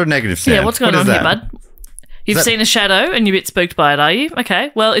sound or negative sound? yeah, what's going What on is here, that? bud? You've seen a shadow and you're a bit spooked by it, are you?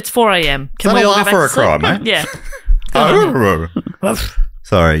 Okay, well, it's 4 a.m. Is that we a all go laugh back or a to sleep? cry, mate? Yeah. Oh.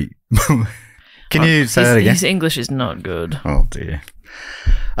 Sorry. Can you say that again? His English is not good. Oh, dear.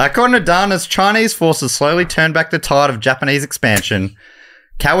 According to Dunn, as Chinese forces slowly turned back the tide of Japanese expansion,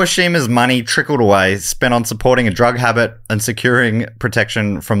 Kawashima's money trickled away, spent on supporting a drug habit and securing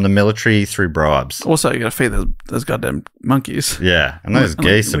protection from the military through bribes. Also, you got to feed those goddamn monkeys. Yeah, and those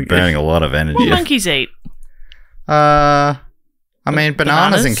geese are burning a lot of energy. What monkeys eat? I mean,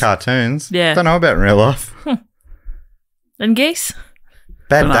 bananas in cartoons. Yeah. Don't know about in real life. And geese?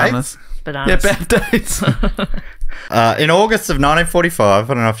 Bad Bananas. dates. Bananas. Yeah, bad dates. In August of 1945,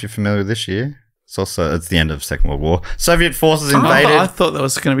 I don't know if you're familiar with this year. It's the end of the Second World War. Soviet forces invaded. I thought there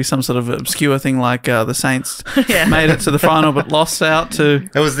was going to be some sort of obscure thing like the Saints Yeah. made it to the final but lost out to.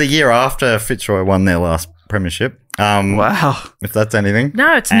 It was the year after Fitzroy won their last premiership. Wow. If that's anything.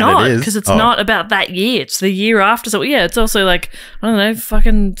 No, it's And not, it is. because it's not about that year. It's the year after. So, yeah, it's also like, I don't know,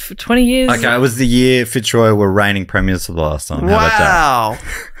 fucking 20 years. Okay, it was the year Fitzroy were reigning premiers for the last time. How about that?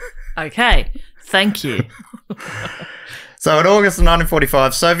 Wow. Okay, thank you. So in August of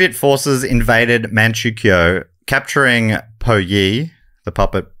 1945, Soviet forces invaded Manchukuo, capturing Po Yi, the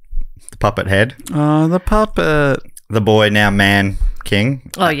puppet head, Oh, the puppet. the boy now man king,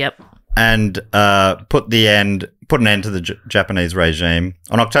 Oh, yep. and put an end to the Japanese regime.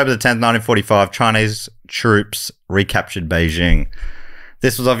 On October the 10th, 1945, Chinese troops recaptured Beijing.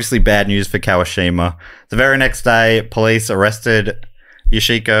 This was obviously bad news for Kawashima. The very next day, police arrested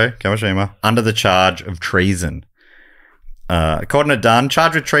Yoshiko Kawashima under the charge of treason. According to Dunn,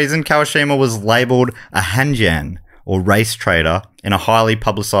 charged with treason, Kawashima was labelled a Hanjian, or race traitor, in a highly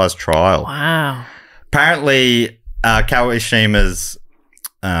publicised trial. Wow. Apparently, Kawashima's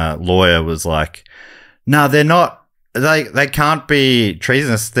lawyer was like, no, they're not, they can't be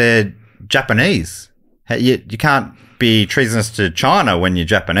treasonous, they're Japanese. You can't be treasonous to China when you're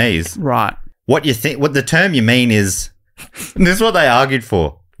Japanese. Right. What the term you mean is, and this is what they argued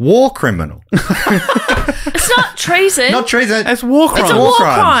for, war criminal. It's not treason. Not treason. It's war crime. It's a war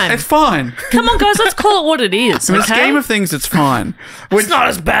crime. It's fine. Come on, guys, let's call it what it is, In the okay? scheme of things, it's fine. It's not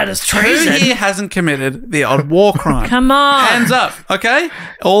as bad as Who treason. here hasn't committed the odd war crime? Come on. Hands up, okay?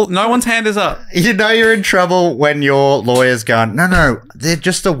 No one's hand is up. You know you're in trouble when your lawyer's going, no, they're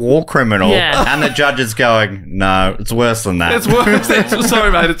just a war criminal. Yeah. And the judge is going, no, it's worse than that. It's worse.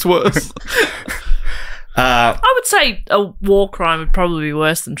 Sorry, mate, it's worse. I would say a war crime would probably be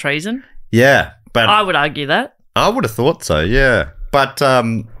worse than treason. Yeah, but I would argue that. I would have thought so, yeah. But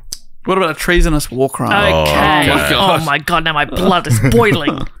What about a treasonous war crime? Okay. okay. Oh my god, now my blood is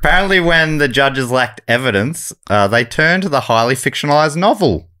boiling. apparently when the judges lacked evidence, they turned to the highly fictionalized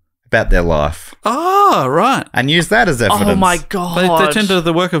novel about their life Oh, right. and used that as evidence. Oh my god. They turned to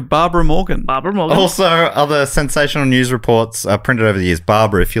the work of Barbara Morgan. Barbara Morgan. Also, other sensational news reports printed over the years.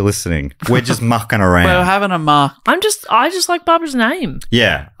 Barbara, if you're listening, we're just mucking around. We're having a mark. I just like Barbara's name.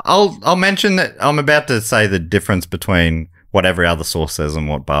 Yeah, I'll mention that I'm about to say the difference between what every other source says and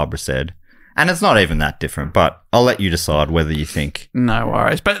what Barbara said. And it's not even that different, but I'll let you decide whether you think No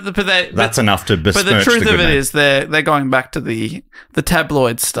worries. But that's enough to besmirch But the truth good of it name. is they're going back to the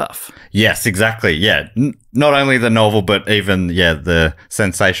tabloid stuff. Yes, exactly. Yeah, not only the novel, but even the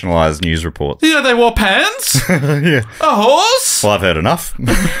sensationalized news reports. You know, they wore pants? Yeah. A horse? Well, I've heard enough.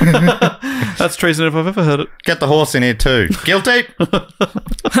 That's treason if I've ever heard it. Get the horse in here too. Guilty.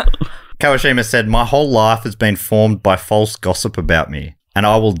 Kawashima said, "My whole life has been formed by false gossip about me, and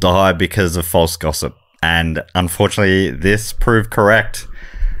I will die because of false gossip." And unfortunately, this proved correct.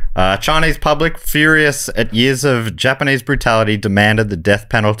 Chinese public, furious at years of Japanese brutality, demanded the death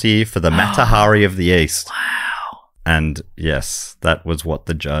penalty for the Matahari of the East. Wow. And yes, that was what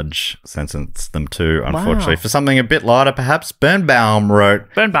the judge sentenced them to, unfortunately. For something a bit lighter, perhaps, Birnbaum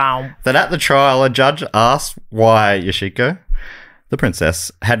wrote Birnbaum. that at the trial, a judge asked why Yoshiko, the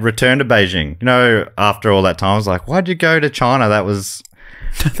princess, had returned to Beijing. You know, after all that time, I was like, why'd you go to China? That was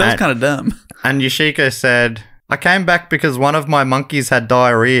Kind of dumb. And Yoshiko said, I came back because one of my monkeys had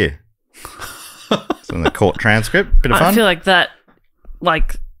diarrhea. It's in the court transcript. Bit of fun. I feel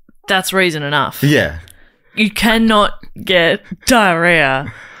like that's reason enough. Yeah. You cannot get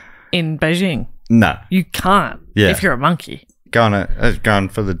diarrhea in Beijing. No. You can't Yeah. if you're a monkey. Going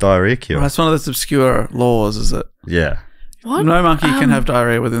for the diarrhea cure. That's one of those obscure laws, is it? Yeah. What? No monkey can have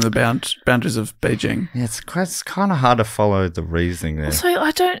diarrhea within the boundaries of Beijing. Yeah, it's kind of hard to follow the reasoning there. So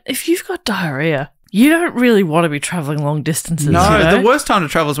if you've got diarrhea, you don't really want to be traveling long distances. No, you know? the worst time to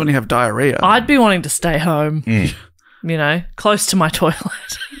travel is when you have diarrhea. I'd be wanting to stay home, you know, close to my toilet.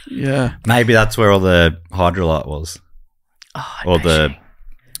 Yeah. Maybe that's where all the hydrolyte was. Oh, Or the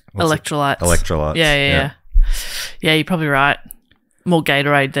electrolytes. Electrolytes. Yeah, you're probably right. More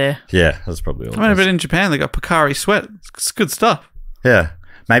Gatorade there. Yeah, that's probably all. I mean, but in Japan, they got Pocari Sweat. It's good stuff. Yeah.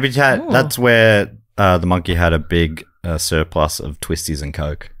 Maybe that's where the monkey had a big surplus of Twisties and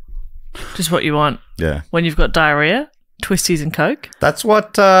Coke. Just what you want. Yeah. When you've got diarrhea, Twisties and Coke. That's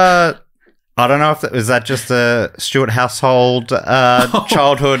what. I don't know if is that just a Stuart household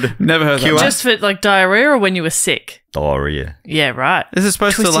childhood. Never heard cure? that. Just for like diarrhea or when you were sick? Diarrhea. Yeah, right. Is it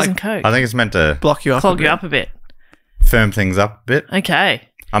supposed Twisties to like and Coke. I think it's meant to block you up? Clog you up a bit. firm things up a bit. Okay.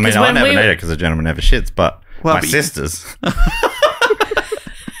 I mean, 'Cause I when never we- need it because the gentleman never shits, but Well, my but you- sisters.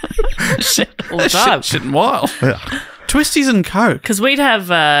 Shit all the time. Shit and wild. Twisties and Coke. Because we'd have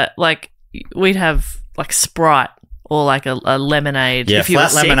like Sprite or like a lemonade. Yeah, if you were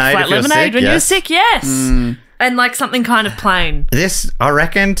flat sick. lemonade Flat if you were lemonade sick, when you were yes. sick. Yes. And like something kind of plain. This, I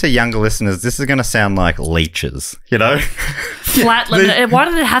reckon, to younger listeners, this is going to sound like leeches, you know? Flat lemonade. Why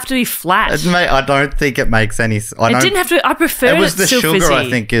did it have to be flat? Mate, I don't think it makes any sense. It didn't have to. I preferred It was the still sugar, fizzy. I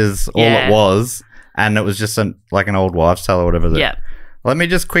think, is all Yeah. it was. And it was just like an old wives' tale or whatever. Yeah. Let me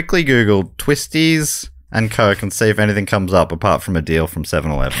just quickly Google Twisties and Coke and see if anything comes up apart from a deal from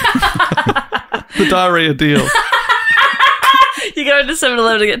 7-Eleven. The diarrhea deal. You go into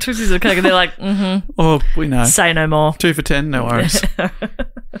 7-Eleven to get Twisties and Coke and they're like, Oh, we know. say no more. 2 for 10, no worries. Do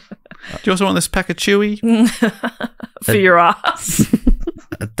you also want this pack of Chewy? For your ass.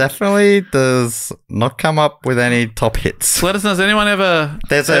 It definitely does not come up with any top hits. Let us know. Has anyone ever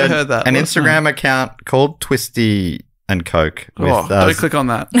There's heard that? an Let us know. Instagram account called Twisty and Coke. With, Oh, don't click on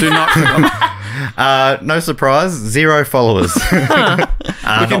that. Do not click on that. no surprise, 0 followers.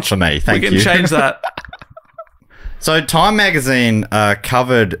 Not for me, thank We can you. change that. So Time Magazine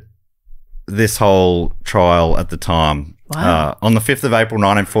covered this whole trial at the time. Wow. On the 5th of April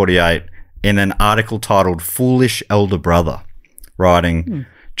 1948 in an article titled Foolish Elder Brother, writing,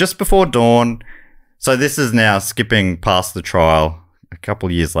 just before dawn. So this is now skipping past the trial a couple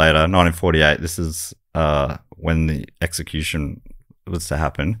of years later, 1948. This is when the execution was to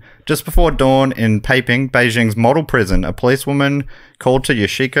happen. Just before dawn in Peiping, Beijing's model prison, a policewoman called to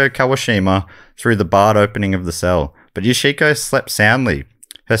Yoshiko Kawashima through the barred opening of the cell. But Yoshiko slept soundly.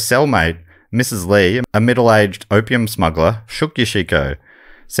 Her cellmate, Mrs. Lee, a middle-aged opium smuggler, shook Yoshiko,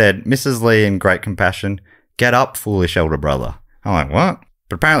 said, Mrs. Lee in great compassion, "Get up, foolish elder brother." I'm like, what?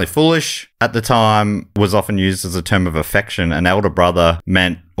 But apparently foolish at the time was often used as a term of affection. An elder brother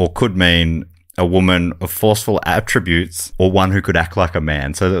meant or could mean a woman of forceful attributes or one who could act like a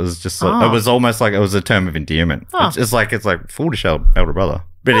man. So it was just it was almost like it was a term of endearment. It's like foolish elder brother.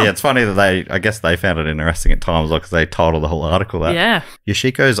 But yeah, it's funny that I guess they found it interesting at times because they titled the whole article that. Yeah.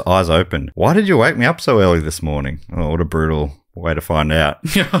 Yoshiko's eyes opened. Why did you wake me up so early this morning? Oh, what a brutal way to find out.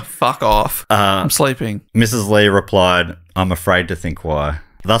 Fuck off. I'm sleeping. Mrs. Lee replied, "I'm afraid to think why."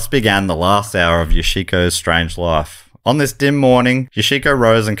 Thus began the last hour of Yoshiko's strange life. On this dim morning, Yoshiko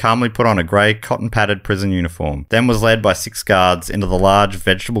rose and calmly put on a grey, cotton-padded prison uniform, then was led by 6 guards into the large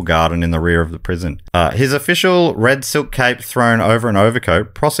vegetable garden in the rear of the prison. His official red silk cape thrown over an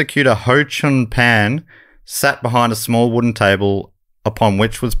overcoat, Prosecutor Ho Chun Pan sat behind a small wooden table upon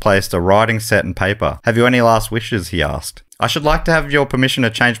which was placed a writing set and paper. "Have you any last wishes?" he asked. "I should like to have your permission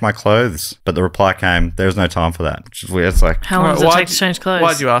to change my clothes." But the reply came, "There is no time for that." Which is weird. It's like, How long does it take to change clothes?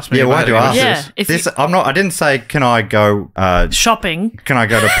 Why'd you ask me? yeah, if I why'd had you any ask wishes? Yeah, if this? you- I didn't say, can I go Shopping. can I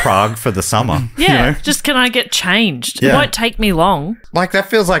go to Prague for the summer? Yeah. You know? Just can I get changed? It Yeah. won't take me long. Like, that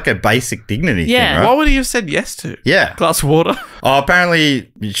feels like a basic dignity Yeah. thing, right? What would he have said yes to? Yeah. Glass of water? Oh,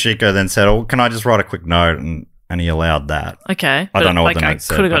 apparently Yoshiko then said, "Oh, can I just write a quick note?" And he allowed that. Okay. I don't know what the I note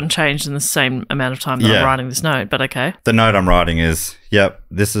said, could have but- gotten changed in the same amount of time that Yeah. I'm writing this note, but okay. The note I'm writing is, "Yep,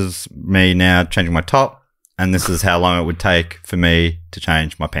 this is me now changing my top, and this is how long it would take for me to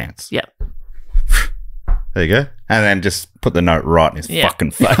change my pants." Yep. There you go. And then just put the note right in his Yeah.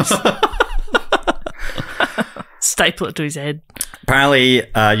 fucking face. Staple it to his head. Apparently,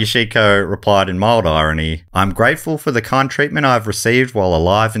 Yoshiko replied in mild irony, "I'm grateful for the kind treatment I've received while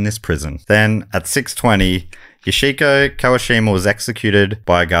alive in this prison." Then, at 6:20, Yoshiko Kawashima was executed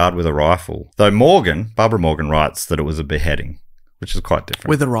by a guard with a rifle. Though Barbara Morgan writes that it was a beheading, which is quite different.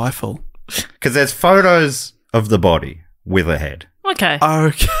 With a rifle. Because there's photos of the body with a head. Okay.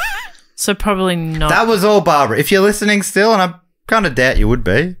 Okay. So probably not. That was all Barbara. If you're listening still, and I kind of doubt you would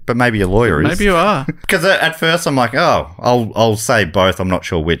be, but maybe your lawyer is. Maybe you are. Because at first I'm like, oh, I'll say both. I'm not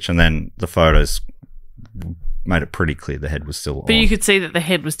sure which. And then the photos made it pretty clear the head was still But on. you could see that the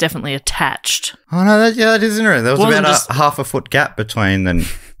head was definitely attached. Oh, no, that is interesting. There was Wasn't about just- a half a foot gap between them.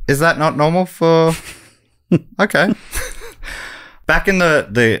 Is that not normal for... Okay. Back in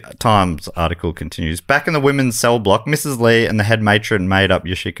the Times article continues, back in the women's cell block, Mrs. Lee and the head matron made up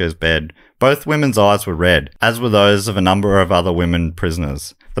Yoshiko's bed. Both women's eyes were red, as were those of a number of other women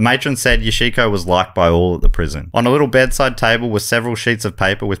prisoners. The matron said Yoshiko was liked by all at the prison. On a little bedside table were several sheets of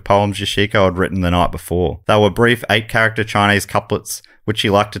paper with poems Yoshiko had written the night before. They were brief 8-character Chinese couplets, which she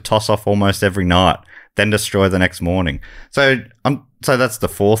liked to toss off almost every night. then destroy the next morning. So that's the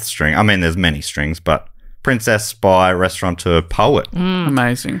fourth string. I mean, there's many strings, but princess, spy, restaurateur, poet.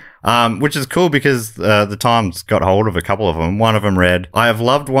 Amazing. Which is cool because the Times got hold of a couple of them. One of them read, I have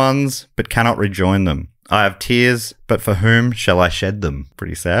loved ones, but cannot rejoin them. I have tears, but for whom shall I shed them?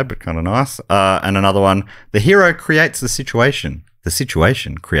 Pretty sad, but kind of nice. And another one, the hero creates the situation. The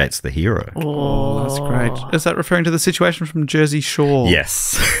situation creates the hero. Oh, that's great. Is that referring to the situation from Jersey Shore?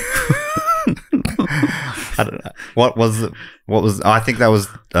 Yes. I don't know. What was I think that was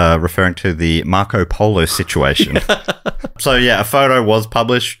referring to the Marco Polo situation. So yeah, a photo was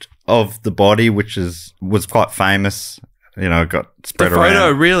published of the body, which was quite famous. You know, it got spread around. The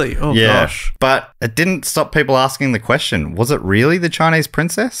photo, really? Oh, yeah. gosh. But it didn't stop people asking the question, was it really the Chinese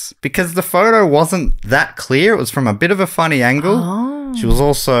princess? Because the photo wasn't that clear. It was from a bit of a funny angle. Oh. She was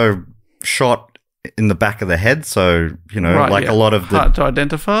also shot in the back of the head, so, you know, a lot of the... Hard to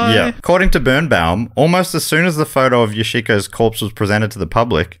identify. Yeah. According to Birnbaum, almost as soon as the photo of Yoshiko's corpse was presented to the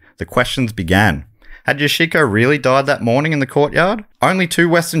public, the questions began. Had Yoshiko really died that morning in the courtyard? Only 2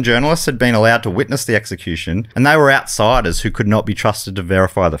 Western journalists had been allowed to witness the execution, and they were outsiders who could not be trusted to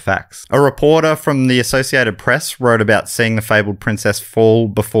verify the facts. A reporter from the Associated Press wrote about seeing the fabled princess fall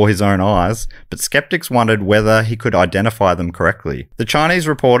before his own eyes, but skeptics wondered whether he could identify them correctly. The Chinese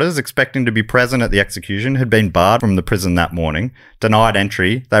reporters, expecting to be present at the execution, had been barred from the prison that morning, denied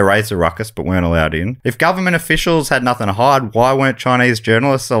entry. They raised a ruckus but weren't allowed in. If government officials had nothing to hide, why weren't Chinese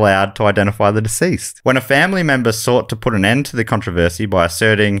journalists allowed to identify the deceased? When a family member sought to put an end to the controversy by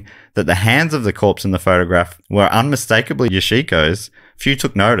asserting that the hands of the corpse in the photograph were unmistakably Yoshiko's, few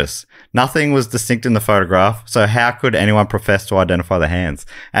took notice. Nothing was distinct in the photograph, so how could anyone profess to identify the hands?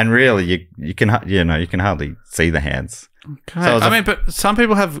 And really, you can hardly see the hands. Okay. So but some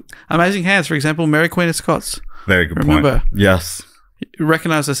people have amazing hands. For example, Mary Queen of Scots. Very good Remember? point. Yes. You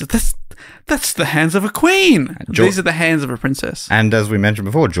recognise this. That's the hands of a queen. These are the hands of a princess. And as we mentioned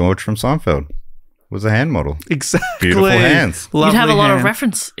before, George from Seinfeld was a hand model. Exactly. Beautiful hands. You'd have a lot hands. of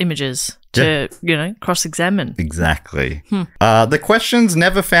reference images to, cross-examine. Exactly. The questions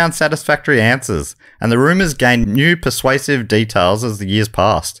never found satisfactory answers, and the rumours gained new persuasive details as the years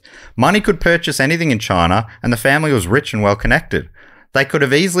passed. Money could purchase anything in China, and the family was rich and well-connected. They could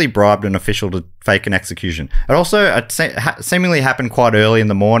have easily bribed an official to fake an execution. It also seemingly happened quite early in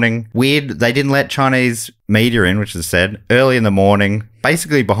the morning. Weird, they didn't let Chinese media in, which is said, early in the morning,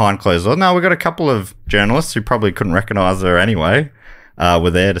 basically behind closed doors. Now, we've got a couple of journalists who probably couldn't recognise her anyway, were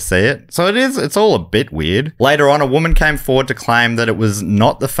there to see it. So it's all a bit weird. Later on, a woman came forward to claim that it was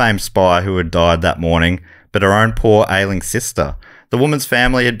not the famed spy who had died that morning, but her own poor ailing sister. The woman's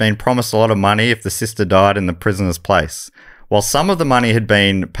family had been promised a lot of money if the sister died in the prisoner's place. While some of the money had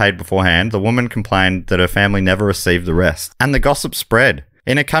been paid beforehand, the woman complained that her family never received the rest. And the gossip spread.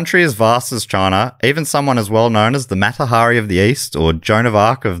 In a country as vast as China, even someone as well known as the Mata Hari of the East or Joan of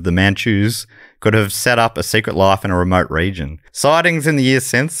Arc of the Manchus could have set up a secret life in a remote region. Sightings in the years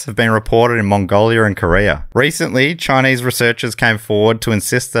since have been reported in Mongolia and Korea. Recently, Chinese researchers came forward to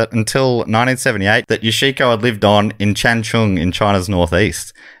insist that until 1978 that Yoshiko had lived on in Changchun in China's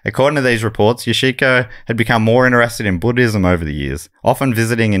northeast. According to these reports, Yoshiko had become more interested in Buddhism over the years, often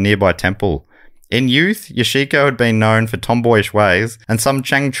visiting a nearby temple. In youth, Yoshiko had been known for tomboyish ways, and some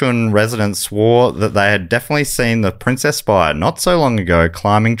Changchun residents swore that they had definitely seen the princess spy not so long ago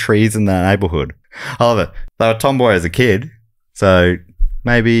climbing trees in their neighborhood. I love it. They were tomboy as a kid, so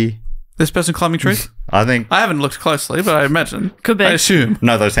maybe... This person climbing trees? I think... I haven't looked closely, but I imagine. Could be. I assume.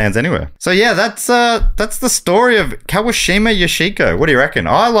 No, those hands anywhere. So yeah, that's the story of Kawashima Yoshiko. What do you reckon?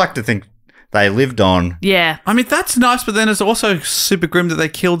 I like to think they lived on. Yeah. I mean, that's nice, but then it's also super grim that they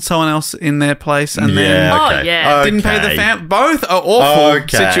killed someone else in their place and then Oh, yeah. didn't pay the family. Both are awful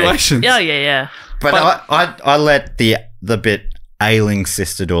situations. Yeah. But I let the bit ailing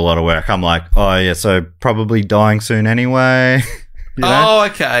sister do a lot of work. I'm like, oh yeah, so probably dying soon anyway. You know? Oh,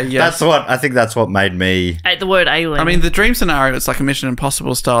 okay. Yes. That's what made me. The word alien. I mean, the dream scenario, it's like a Mission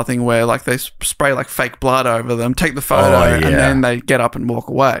Impossible style thing where like they spray like fake blood over them, take the photo, and then they get up and walk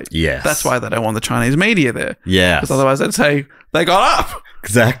away. Yes. That's why they don't want the Chinese media there. Yeah. Because otherwise they'd say they got up.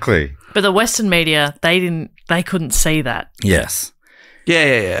 Exactly. But the Western media, they couldn't see that. Yes.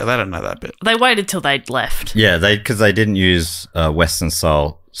 Yeah. They don't know that bit. They waited till they'd left. Yeah, because they didn't use Western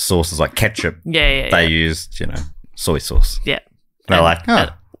style sauces like ketchup. Yeah. They used, soy sauce. Yeah. They're like,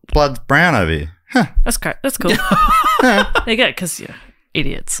 blood's brown over here. Huh. That's great. That's cool. There you go, because you're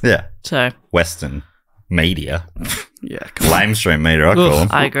idiots. Yeah. So Western media. Yeah. Lamestream media, I call them.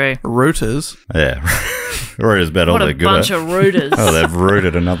 I agree. Rooters. Yeah. Rooters bet all What they're a good bunch at. of rooters. Oh, they've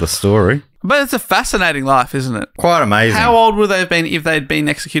rooted another story. But it's a fascinating life, isn't it? Quite amazing. How old would they have been if they'd been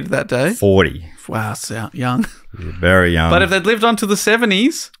executed that day? 40. Wow, so young. Very young. But if they'd lived on to the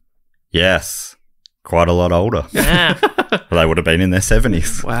 70s, yes, quite a lot older. Yeah. They would have been in their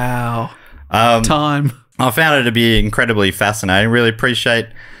 70s. wow. Time. I found it to be incredibly fascinating. Really appreciate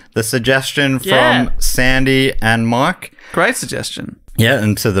the suggestion from Sandy and Mike. Great suggestion. Yeah,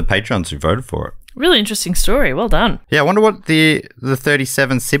 and to the patrons who voted for it. Really interesting story. Well done. Yeah, I wonder what the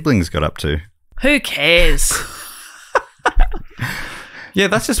 37 siblings got up to. Who cares? Yeah,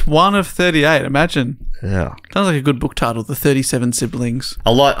 that's just one of 38. Imagine. Yeah. Sounds like a good book title, The 37 Siblings.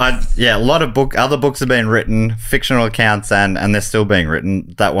 A lot of other books have been written, fictional accounts, and they're still being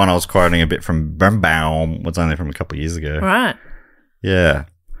written. That one I was quoting a bit from Birnbaum was only from a couple of years ago. Right. Yeah.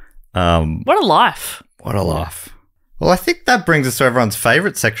 What a life. What a life. Well, I think that brings us to everyone's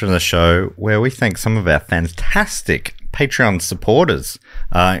favourite section of the show, where we thank some of our fantastic Patreon supporters.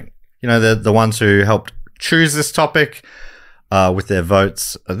 The ones who helped choose this topic with their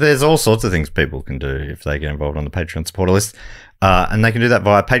votes. There's all sorts of things people can do if they get involved on the Patreon supporter list. And they can do that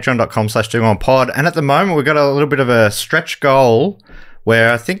via patreon.com/doingonpod. And at the moment, we've got a little bit of a stretch goal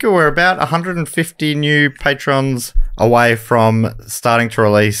where I think we're about 150 new patrons away from starting to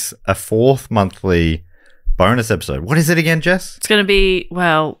release a 4th monthly bonus episode. What is it again, Jess? It's going to be,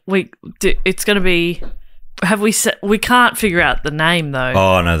 it's going to be, we can't figure out the name though.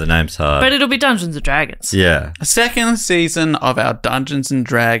 Oh, no, the name's hard. But it'll be Dungeons and Dragons. Yeah. A second season of our Dungeons and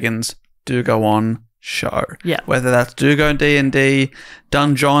Dragons Do Go On show. Yeah. Whether that's Do Go D&D,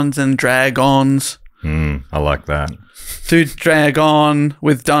 Dungeons and Dragons. I like that. Do drag on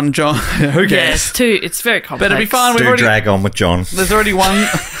with Dungeon. Who cares? Yeah, it's very complex. But it'll be fine. Drag on with John. There's already one.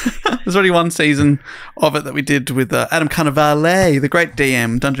 There's already one season of it that we did with Adam Carnevale, the great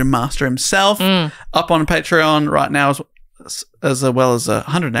DM, Dungeon Master himself, up on Patreon right now, as well as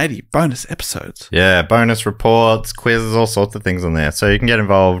 180 bonus episodes. Yeah, bonus reports, quizzes, all sorts of things on there. So you can get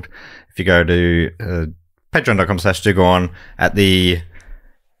involved if you go to patreon.com/dogoon at the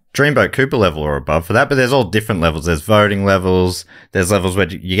Dreamboat Cooper level or above for that, but there's all different levels. There's voting levels. There's levels where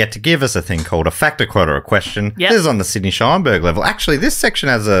you get to give us a thing called a factor quote or a question. Yep. This is on the Sydney Scheinberg level. Actually, this section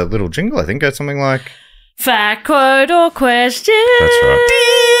has a little jingle. I think goes something like... Fact, quote, or question. That's right.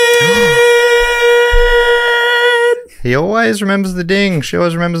 He always remembers the ding. She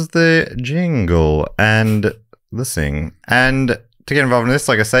always remembers the jingle and the sing. And to get involved in this,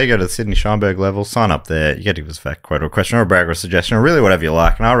 like I say, go to the Sydney Scheinberg level, sign up there. You get to give us a fact, quote, or a question, or a brag, or a suggestion, or really whatever you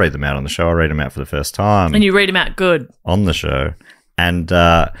like. And I'll read them out on the show. I'll read them out for the first time. And you read them out good. On the show. And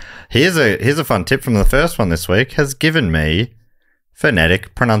here's a fun tip from the first one this week. Has given me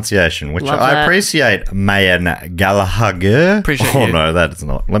phonetic pronunciation, which I appreciate. Mayan Gallagher. Appreciate Oh, you. no, that's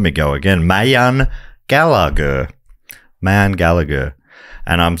not. Let me go again. Mayan Gallagher. Man Gallagher.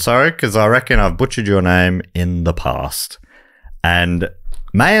 And I'm sorry, because I reckon I've butchered your name in the past. And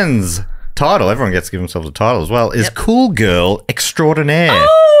Mayan's title, everyone gets to give themselves a title as well, is Cool Girl Extraordinaire.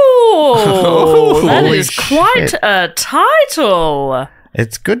 Oh, that Holy is quite a title.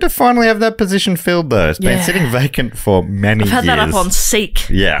 It's good to finally have that position filled, though. It's been sitting vacant for many years. I've had that up on Seek.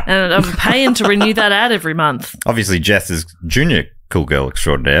 Yeah. And I'm paying to renew that ad every month. Obviously, Jess is Junior Cool Girl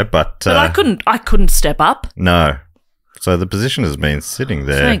Extraordinaire, but I couldn't step up. No. So the position has been sitting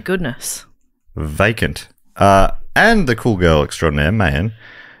there. Thank goodness. Vacant. And the Cool Girl Extraordinaire, Mayan,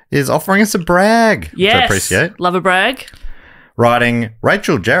 is offering us a brag, which I appreciate. Love a brag. Writing,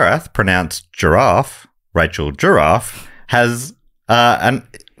 Rachel Gerath, pronounced giraffe, Rachel Giraffe, has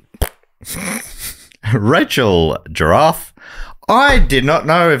Rachel Giraffe. I did not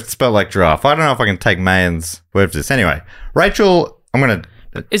know if it's spelled like giraffe. I don't know if I can take Mayan's word for this. Anyway, Rachel, I'm going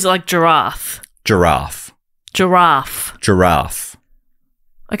to... Is it like giraffe? Giraffe. Giraffe. Giraffe.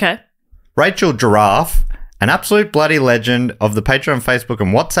 Okay. Rachel Giraffe, an absolute bloody legend of the Patreon, Facebook,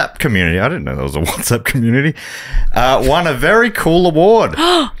 and WhatsApp community. I didn't know there was a WhatsApp community. Won a very cool award.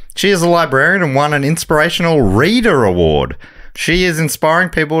 She is a librarian and won an Inspirational Reader Award. She is inspiring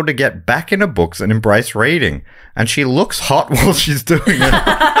people to get back into books and embrace reading. And she looks hot while she's doing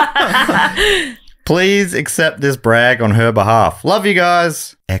it. Please accept this brag on her behalf. Love you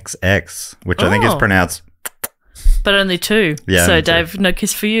guys. XX, which I think is pronounced... But only 2. Yeah, so, only 2. Dave, no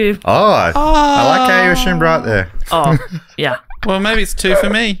kiss for you. Oh, I like how you assumed right there. Oh, yeah. Well, maybe it's 2 for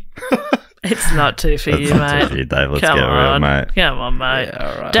me. It's not 2 for you, Not mate. two for you, Dave. Let's Come get real, on. mate. Come on, mate. Yeah,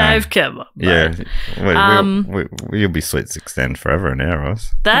 all right. Dave, come on, mate. Yeah. You'll be sweet 16 forever now,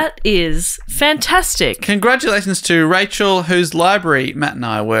 Ross. That is fantastic. Congratulations to Rachel, whose library Matt and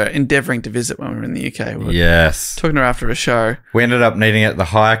I were endeavouring to visit when we were in the UK. We were Yes. talking to her after a show. We ended up needing it the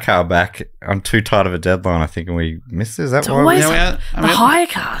hire car back on too tight of a deadline, I think, and we missed it. Is that It's why? always Yeah, the hire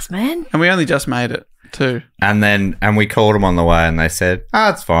cars, man. And we only just made it. Two. And we called them on the way and they said,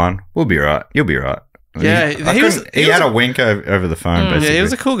 it's fine. We'll be right. You'll be right. And Yeah, he had a wink over the phone, basically. Yeah, he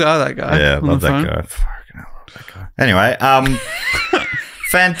was a cool guy, that guy. Yeah, on love the that phone. guy. Fucking hell, love that guy. Anyway,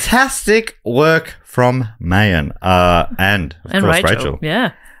 fantastic work from Mayan and of course Rachel.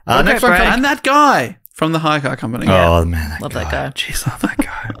 Yeah. Next one comes And that guy from the high car company. Oh man, Love that guy. Jeez, love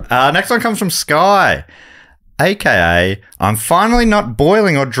that guy. Next one comes from Sky, aka I'm finally not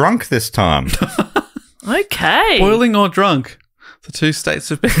boiling or drunk this time. Okay. Boiling or drunk. The two states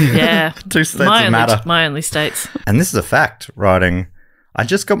of being. Yeah. Two states of matter. My only states. And this is a fact. Writing, I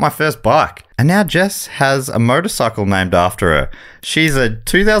just got my first bike, and now Jess has a motorcycle named after her. She's a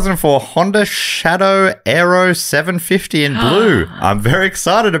 2004 Honda Shadow Aero 750 in blue. I'm very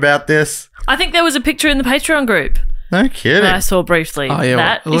excited about this. I think there was a picture in the Patreon group No kidding. that I saw briefly. Oh, yeah,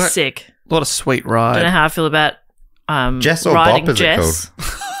 That well, is sick. What a sweet I ride. don't know how I feel about Jess or riding Bop, is Jess. it called?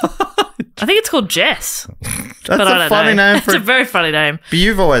 I think it's called Jess. That's But I a don't funny know. name for It's a very funny name. But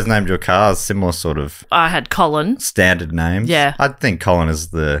you've always named your cars similar sort of I had Colin. standard names. Yeah. I think Colin is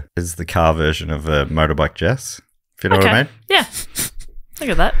the car version of a motorbike Jess. If you know what I mean. Yeah. I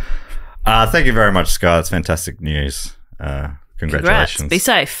get that. Thank you very much, Sky. It's fantastic news. Congrats. Congratulations. Be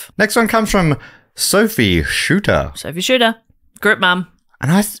safe. Next one comes from Sophie Shooter. Sophie Shooter. Group mum.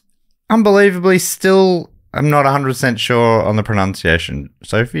 And unbelievably still I'm not 100% sure on the pronunciation,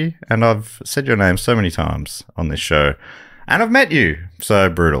 Sophie. And I've said your name so many times on this show. And I've met you. So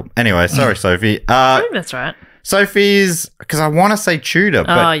brutal. Anyway, sorry, Sophie. I think that's right. Sophie's, because I want to say Tudor,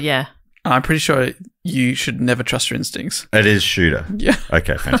 but Oh, yeah. I'm pretty sure you should never trust your instincts. it is Shooter. Yeah.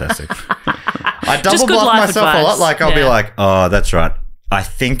 Okay, fantastic. I Just double good block life myself a advice. lot. Like, I'll be Yeah. like, oh, that's right. I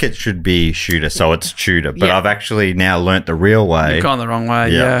think it should be Shooter, so it's Tudor. But Yeah. I've actually now learnt the real way. You've gone the wrong way,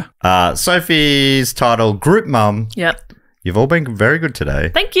 yeah. Sophie's title, Group Mum. Yep. You've all been very good today.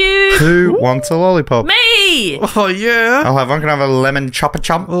 Thank you. Who wants a lollipop? Me. Oh, yeah. I'll have one. Can I have a lemon chopper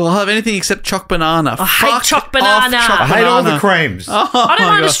chump? Well, I'll have anything except choc banana. I hate choc banana. I hate all the creams. Oh, I don't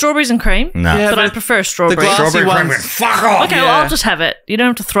mind God. a strawberries and cream, No. Yeah, but I but prefer a strawberry. glass- Strawberry Classy cream. ones. Fuck off. Okay, well, Yeah. I'll just have it. You don't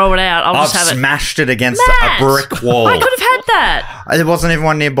have to throw it out. I'll I've just have it. smashed it against Matt, a brick wall. I could have had that. There wasn't even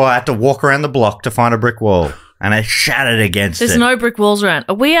one nearby. I had to walk around the block to find a brick wall. And I shattered against There's it. no brick walls around.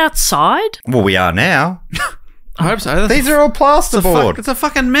 Are we outside? Well, we are now. I hope so. These are all plasterboard. It's a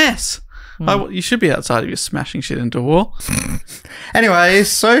fucking mess. You should be outside if you're smashing shit into a wall. Anyway,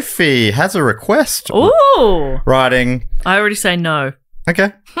 Sophie has a request. Ooh. Writing. I already say no.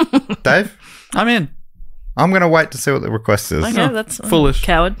 Okay. Dave, I'm in. I'm going to wait to see what the request is. Okay, that's Foolish.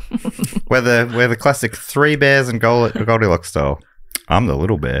 coward. We're the classic three bears and Goldilocks style. I'm the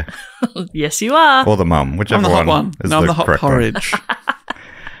little bear. Yes, you are. Or the mum, whichever I'm the hot one. is No, I'm the the hot correct one. porridge.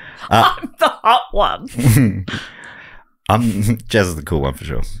 The hot one. Jazz is the cool one for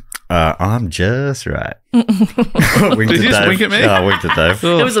sure. I'm just right. Wink Did to you just Dave. wink at me? Oh, I winked at Dave.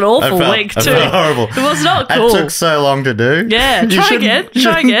 It was an awful wink, I too. felt horrible. It was not cool. It took so long to do. Yeah, You try shouldn't- again. you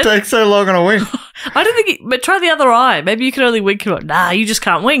Try shouldn't again. take so long on a wink. I don't think but try the other eye. Maybe you can only wink. Nah, you just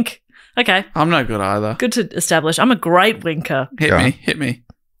can't wink. Okay, I'm no good either. good to establish. I'm a great winker. Hit Go on. me. Hit me.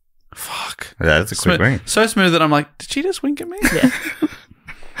 Fuck. Yeah, that's a quick wink. So smooth that I'm like, did she just wink at me? Yeah.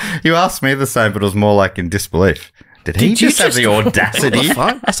 You asked me the same, but it was more like in disbelief. Did he Did you just have the audacity?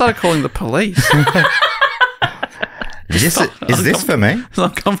 Fuck. I started calling the police. Is this for me? It's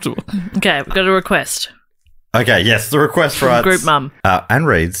uncomfortable. Okay, we've got a request. Okay, yes, the request From writes, Group Mum. and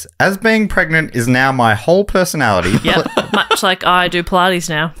reads, as being pregnant is now my whole personality. Yep, much like I do Pilates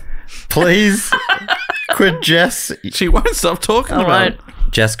now. Please, could Jess... She won't stop talking I about won't. it.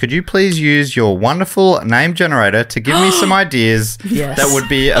 Jess, could you please use your wonderful name generator to give me some ideas Yes. that would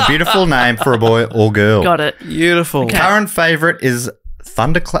be a beautiful name for a boy or girl? Got it. Beautiful. Okay. Current favorite is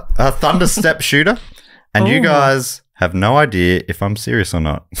Thunderstep Shooter, and you Ooh. guys have no idea if I'm serious or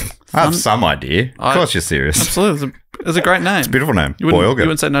not. I have some idea. Of course you're serious. Absolutely. It's a great name. Beautiful name. You Boy or wouldn't, you girl.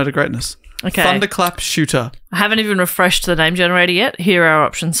 wouldn't say no to greatness. Okay. Thunderclap Shooter. I haven't even refreshed the name generator yet. Here are our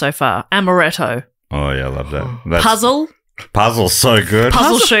options so far. Amaretto. Oh, yeah, I love that. That's, Puzzle. Puzzle's so good.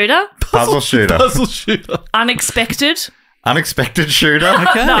 Puzzle shooter. Puzzle Shooter. Puzzle Shooter. Unexpected. Unexpected Shooter.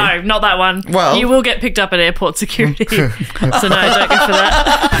 Okay. No, not that one. Well- you will get picked up at airport security. So no, don't go for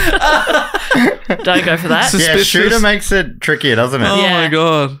that. Don't go for that. Sus- Yeah, Suspicious. Shooter makes it trickier, doesn't it? Oh Yeah. my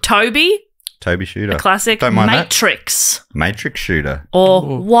god. Toby, Toby Shooter. classic. Don't mind Matrix that. Matrix Shooter.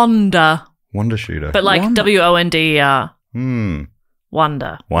 or Wonder, Wonder Shooter. but like Wonder. WONDER. Hmm.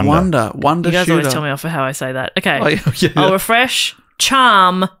 Wonder. Wonder. Wonder You guys Shooter. always tell me off for how I say that. Okay. Oh, yeah. I'll refresh.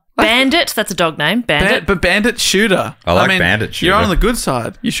 Charm. Bandit, that's a dog name. Bandit. But bandit shooter. I like bandit shooter. You're on the good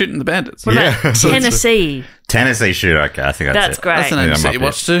side. You're shooting the bandits. What about Tennessee? Tennessee shooter. Okay, I think That's it. great. That's the name Yeah, you set I'm your up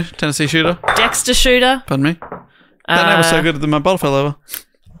watch to. Tennessee shooter. Dexter Shooter. Pardon me. That name was so good that my bottle fell over.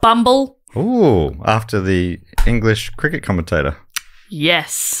 Bumble. Ooh, after the English cricket commentator.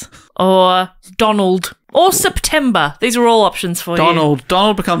 Yes. Or Donald. Or September. These are all options for you.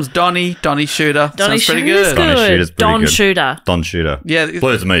 Donald becomes Donnie Shooter. Donnie Sounds pretty Shooter's good. Donnie Shooter's pretty Don good. Shooter. Don Shooter. Yeah.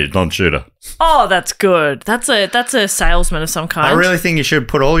 Please me, Don Shooter. Oh, that's good. That's a salesman of some kind. I really think you should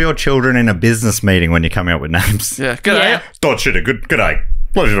put all your children in a business meeting when you're coming up with names. Yeah. Good. Yeah. Don Shooter, good day.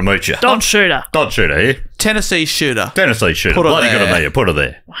 Pleasure to meet you. Don Shooter. Don Shooter here. Tennessee shooter. Tennessee Shooter. Put it Bloody good there. to meet you. Put her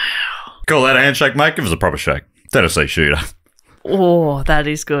there. Wow. Call that a handshake, mate? Give us a proper shake. Tennessee Shooter. Oh, that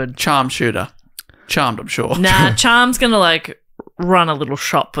is good. Charm shooter. Charmed, I'm sure. Nah, Charm's gonna like run a little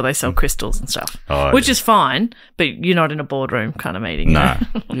shop where they sell crystals and stuff, Oh, which yeah. is fine. But you're not in a boardroom kind of meeting, No.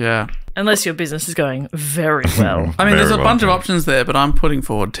 Yeah. unless your business is going very well. I mean, there's a Very bunch of well. options there, but I'm putting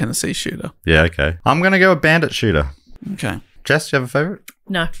forward Tennessee shooter. Yeah, okay. I'm going to go with Bandit Shooter. Okay. Jess, do you have a favourite?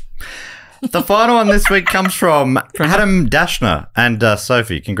 No, The final one this week comes from Adam Dashner. And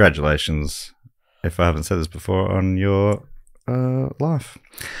Sophie, congratulations, if I haven't said this before, on your life.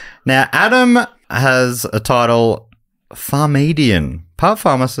 Now, Adam has a title, Pharmedian. Part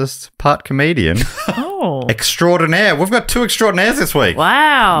pharmacist, part comedian. oh Extraordinaire. We've got 2 extraordinaires this week.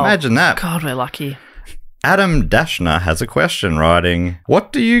 wow! Imagine that. God, we're lucky. Adam Dashner has a question writing,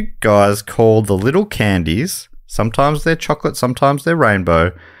 what do you guys call the little candies, sometimes they're chocolate, sometimes they're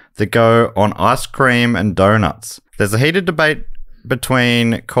rainbow, that go on ice cream and donuts? There's a heated debate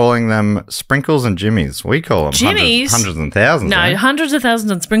between calling them sprinkles and jimmies. We call them Jimmies? hundreds and thousands. No, eh? hundreds of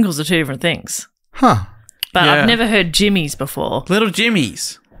thousands and sprinkles are 2 different things. Huh. But Yeah. I've never heard Jimmy's before. Little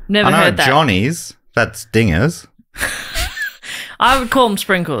Jimmies. Never I know heard that. Johnny's, that's dingers. I would call them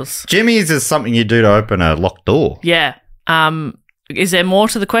sprinkles. Jimmies is something you do to open a locked door. Yeah. Is there more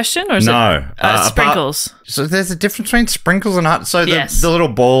to the question, or is No. it apart- sprinkles? So there's a difference between sprinkles and so Yes. the little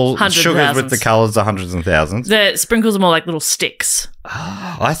ball Hundreds of sugars with the thousands. colours are hundreds and thousands. The sprinkles are more like little sticks.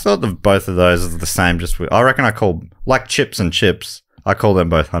 I thought of both of those as the same. I reckon I call like chips and chips. I call them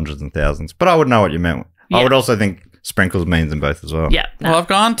both hundreds and thousands. But I would know what you meant. I Yeah. would also think sprinkles means them both as well. Yeah. No. Well, I've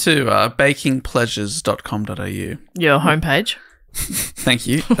gone to bakingpleasures.com.au. Your homepage. Thank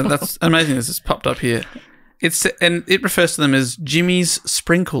you. And that's amazing. This has popped up here. It refers to them as Jimmy's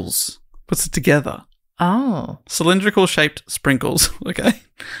Sprinkles. Puts it together. Oh. Cylindrical shaped sprinkles. Okay.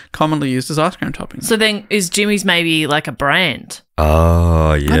 Commonly used as ice cream toppings. So then is Jimmy's maybe like a brand?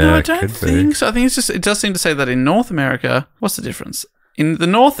 Oh, yeah. No, I it don't could think be. so. I think it does seem to say that in North America, what's the difference? In the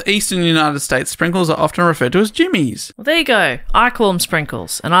northeastern United States, sprinkles are often referred to as Jimmy's. Well, there you go. I call them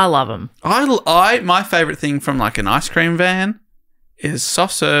sprinkles, and I love them. My favorite thing from like an ice cream van is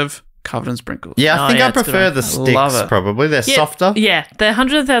soft serve covered in sprinkles. Yeah, I Oh, think yeah, I it's a good prefer one. the I love sticks, it. probably. They're softer. Yeah, the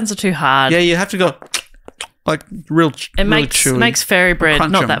 100,000s are too hard. Yeah, you have to go like real. It really chewy. makes fairy bread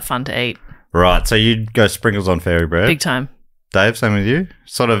Crunch not 'em. that fun to eat. Right, so you'd go sprinkles on fairy bread. Big time. Dave, same with you?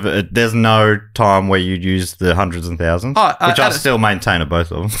 Sort of, there's no time where you'd use the hundreds and thousands, Oh, which I at a- still maintain at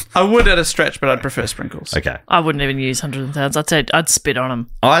both of them. I would at a stretch, but I'd prefer sprinkles. Okay. I wouldn't even use 100,000s. I'd say I'd spit on them.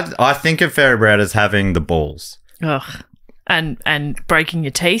 I think of fairy bread as having the balls. Ugh. And breaking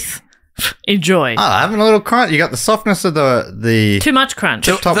your teeth. Enjoy. Having a little crunch. You got the softness of the Too much crunch.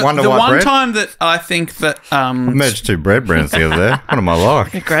 Top the Wonder the White one bread. time that I think that merged 2 bread brands together there. What am I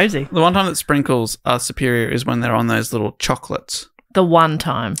like? You're crazy. the one time that sprinkles are superior is when they're on those little chocolates. The one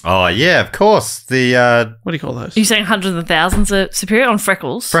time. Oh yeah, of course. The What do you call those? Are you saying hundreds and thousands are superior on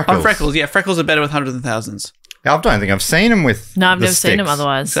freckles? freckles. Oh, freckles. Yeah, freckles are better with hundreds and thousands. I don't think I've seen them with. No, I've the never seen them sticks.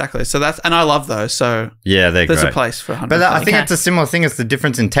 otherwise. Exactly. So and I love those. So Yeah, they're there's great. a place for hundreds. But I think Okay. it's a similar thing. It's the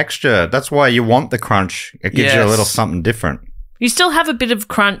difference in texture. That's why you want the crunch. It gives you a Yes. little something different. You still have a bit of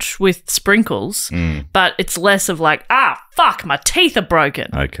crunch with sprinkles, but it's less of like, fuck, my teeth are broken.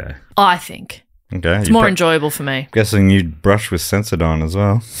 Okay. I think. Okay. It's more enjoyable for me. Guessing you'd brush with Sensodyne as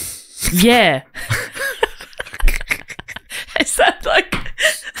well. Yeah. Is that like...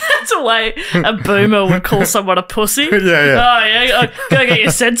 That's a way a boomer would call someone a pussy. Yeah, yeah. Oh, yeah. Go get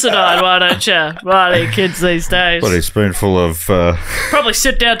your Sensodyne, why don't you? Righty, kids these days. Bloody spoonful of. Probably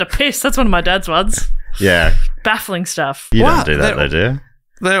sit down to piss. That's one of my dad's ones. Yeah. Baffling stuff. You Wow, don't do that, though, do you?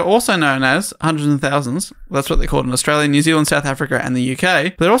 They're also known as hundreds and thousands. That's what they're called in Australia, New Zealand, South Africa, and the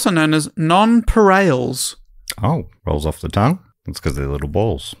UK. They're also known as nonpareils, Oh, rolls off the tongue. That's because they're little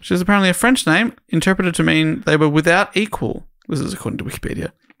balls. which is apparently a French name interpreted to mean they were without equal. This is according to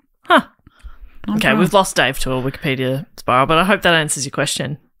Wikipedia. Huh. Okay, we've lost Dave to a Wikipedia spiral, but I hope that answers your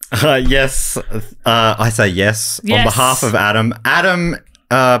question. Yes. I say yes, on Yes. behalf of Adam. Adam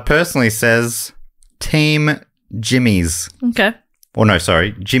personally says Team Jimmy's. Okay. Or no,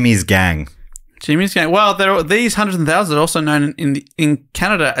 sorry, Jimmy's Gang. Jimmy's Gang. Well, these hundreds and thousands are also known in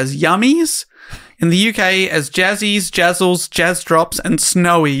Canada as Yummies, in the UK as Jazzies, Jazzles, Jazz Drops, and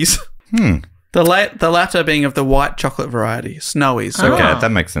Snowies. The latter being of the white chocolate variety, Snowies. So Okay,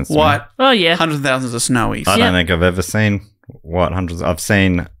 that makes sense. To white. me. Oh, yeah. Hundreds of thousands of Snowies. I don't think I've ever seen white hundreds. I've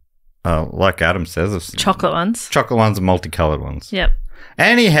seen, like Adam says, I've seen Chocolate ones. chocolate ones and multicolored ones. Yep.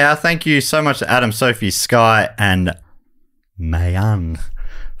 Anyhow, thank you so much to Adam, Sophie, Sky, and Mayan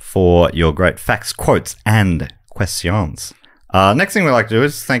for your great facts, quotes, and questions. Next thing we like to do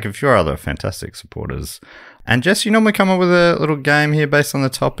is thank a few other fantastic supporters. And Jess, you normally come up with a little game here based on the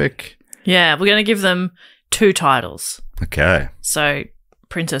topic. Yeah, we're going to give them 2 titles. Okay. So,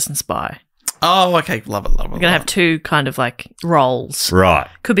 Princess and Spy. Oh, okay. Love it. We're going to have 2 kind of like roles. Right.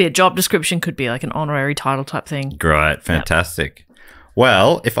 Could be a job description, could be like an honorary title type thing. Great. Fantastic.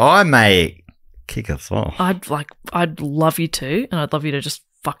 Well, if I may kick us off. I'd love you to, and I'd love you to just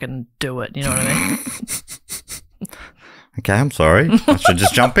fucking do it. You know what I mean? Okay, I'm sorry. I should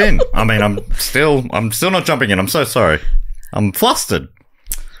just jump in. I mean, I'm still not jumping in. I'm so sorry. I'm flustered.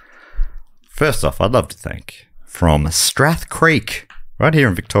 First off, I'd love to thank from Strath Creek, right here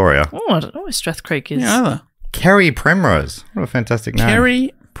in Victoria, Oh, I don't know where Strath Creek is. Yeah, either. Kerry Primrose. What a fantastic name.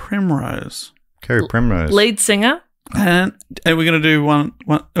 Kerry Primrose. Kerry Primrose. Lead singer. And we're going to do one.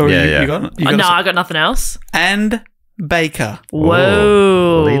 Or Yeah. You got No, I got nothing else. And Baker.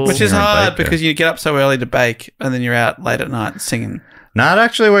 Whoa. lead Which is singer and hard baker. because you get up so early to bake and then you're out late at night singing. No, it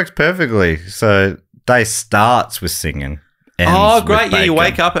actually works perfectly. So day starts with singing. ends Oh, with great. Yeah, you baking.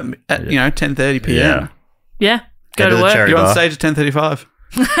 wake up at 10:30 p.m. Yeah. Go Head to to the work. cherry You're on bar. stage at 10:35.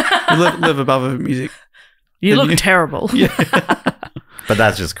 You live above the music. You look you- terrible. But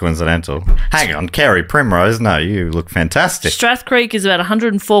that's just coincidental. Hang on, Kerry Primrose. No, you look fantastic. Strath Creek is about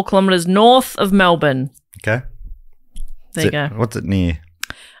 104 kilometres north of Melbourne. Okay. There you go. What's it near?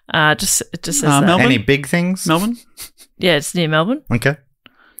 It just says that. Melbourne? Any big things? Melbourne? Yeah, it's near Melbourne. Okay.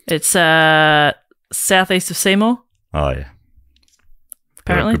 It's southeast of Seymour, Oh, yeah. Got a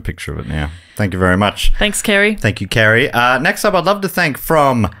apparently. good picture of it now. Thank you very much. Thanks, Kerry. Thank you, Carrie. Next up, I'd love to thank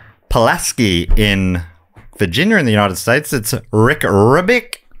from Pulaski in Virginia in the United States. It's Rick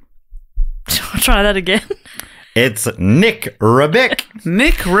Ribick. Try that again. It's Nick Ribick.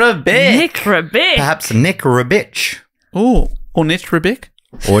 Nick Rebeck. Nick Rebecca. Perhaps Nick Ribich. Ooh. Or Nick Rebeck.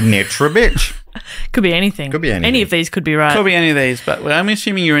 Or Nick Ribich. Could be anything. Could be anything. Any of these could be right. Could be any of these, but I'm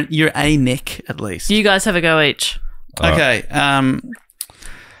assuming you're a Nick at least. You guys have a go each. Okay.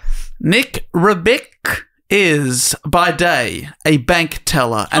 Nick Rebeck is by day a bank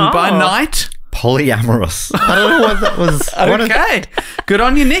teller and by Oh. night. Polyamorous. I don't know what that was. Okay. Good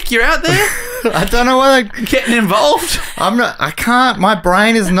on you, Nick. You're out there I don't know what getting involved. I can't. My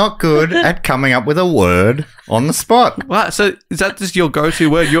brain is not good at coming up with a word on the spot. Wow. So is that just your go-to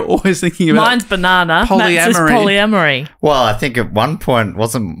word? You're always thinking about Mine's banana. Matt's is polyamory. Well, I think at one point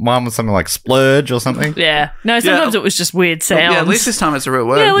mine was something like splurge or something. Yeah. No, sometimes it was just weird sounds. Yeah, at least this time it's a real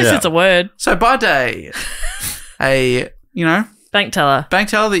word. Yeah, at least Yeah. it's a word. So by day, Bank teller. bank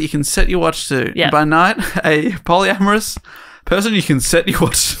teller that you can set your watch to. Yeah. By night, a polyamorous person you can set your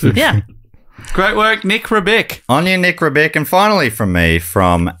watch to. Yeah. Great work, Nick Rebeck. On you, Nick Rebecca. And finally from me,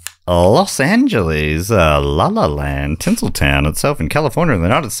 from Los Angeles, La La Land, Tinseltown itself in California in the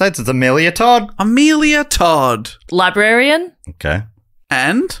United States, it's Amelia Todd. Amelia Todd. Librarian. Okay.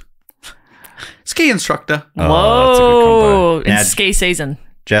 And ski instructor. Oh, that's a good Whoa. combo. Now, It's ski season.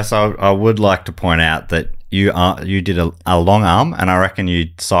 Jess, I would like to point out that you did a long arm, and I reckon you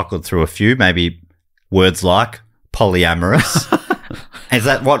cycled through a few, maybe words like polyamorous. Is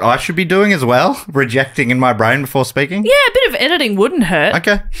that what I should be doing as well? Rejecting in my brain before speaking? Yeah, a bit of editing wouldn't hurt.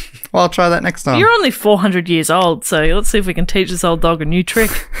 Okay. Well, I'll try that next time. You're only 400 years old, so let's see if we can teach this old dog a new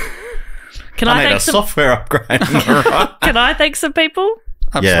trick. Can I I need a thank some? software upgrade. All right. Can I thank some people?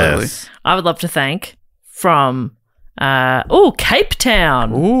 Absolutely. Yes. I would love to thank from Cape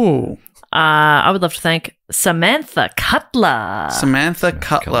Town. Ooh. I would love to thank Samantha Cutler. Samantha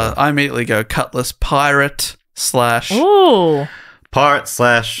Cutler. I immediately go Cutlass Pirate / Ooh. Pirate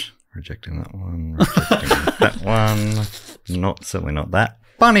 / rejecting that one. Rejecting that one. Certainly not that.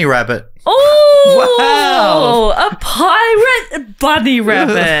 Bunny Rabbit. Oh, a pirate bunny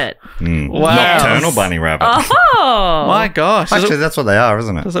rabbit. Wow. Nocturnal Bunny Rabbit. Oh. My gosh. Actually, that's what they are,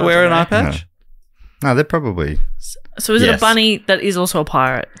 isn't it? Does it wear an eye patch? No, they're probably. So is it a Yes. bunny that is also a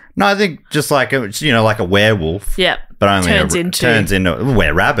pirate? No, I think just like like a werewolf. Yep. But only Turns into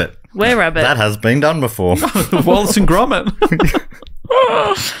were rabbit. Were-rabbit. That has been done before. Wallace and Gromit.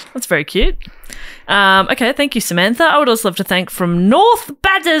 That's very cute. Okay, thank you, Samantha. I would also love to thank from North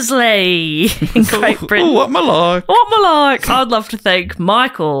Baddesley in Great Britain. Ooh, what my like. I'd love to thank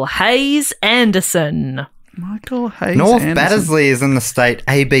Michael Hayes Anderson. Michael Hayes North Anderson. Baddesley is in the state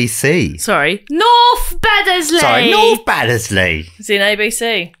ABC. Sorry, North Baddesley. Sorry, North Baddesley. It's in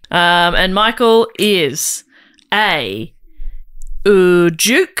ABC. And Michael is a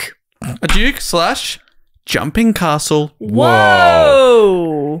Duke. A duke / jumping castle.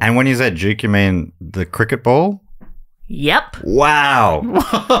 Whoa. And when you said Duke, you mean the cricket ball? Yep. Wow.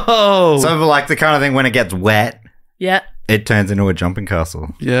 Oh. So like the kind of thing when it gets wet, Yeah. it turns into a jumping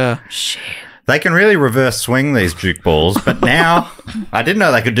castle. Yeah. Shit. They can really reverse swing these Duke balls, but now I didn't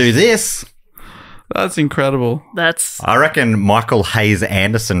know they could do this. That's incredible. That's I reckon Michael Hayes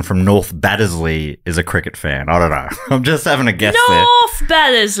Anderson from North Baddesley is a cricket fan. I don't know. I'm just having a guess there. North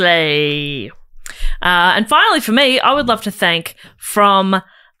Baddesley. And finally, for me, I would love to thank from,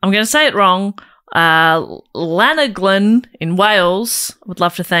 I'm going to say it wrong, Llanaglan in Wales. I would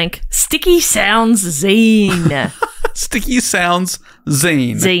love to thank Sticky Sounds Zine. Sticky Sounds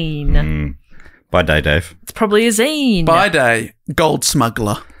Zine. Zine. By day, Dave. It's probably a zine. By day, gold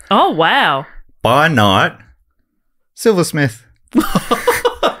smuggler. Oh, wow. By night, silversmith.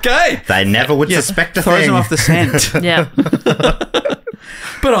 Okay. They never would suspect a Throws thing. him off the scent. Yeah.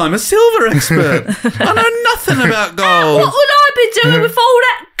 But I'm a silver expert. I know nothing about gold. What would I be doing with all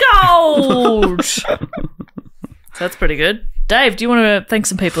that gold? So that's pretty good. Dave, do you want to thank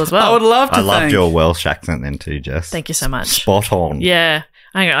some people as well? I would love to I loved thank. your Welsh accent then too, Jess. Thank you so much. Spot on. Yeah.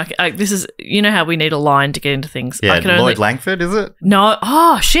 Hang on. This is, you know how we need a line to get into things. Yeah, I can Lloyd only, Langford, is it? no.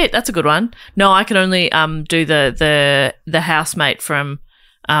 Oh shit, that's a good one. No, I can only do the housemate from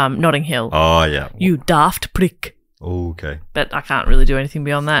Notting Hill. Oh, yeah. You daft prick. Oh, okay. But I can't really do anything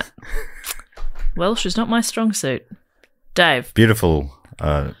beyond that. Welsh is not my strong suit. Dave. Beautiful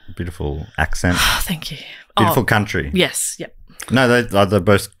accent. Oh, thank you. Beautiful country. Yes. Yep. No, the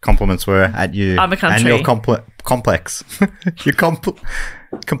both compliments were at you. I'm a country. And your complex. Your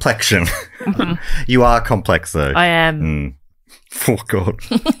complexion. You are complex, though. I am. Oh, God.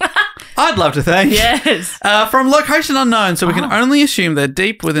 I'd love to thank. Yes. From location unknown, so we can only assume they're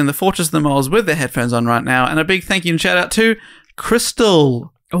deep within the Fortress of the Moles with their headphones on right now. And a big thank you and shout out to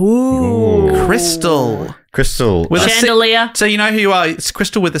Crystal. Ooh. Crystal. Crystal. With a C- Chandelier. So you know who you are. It's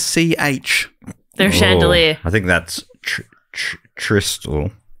Crystal with a CH. They're Oh, chandelier. I think that's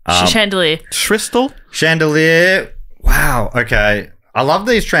Tristal. Chandelier. Tristal? Chandelier. Wow. Okay. I love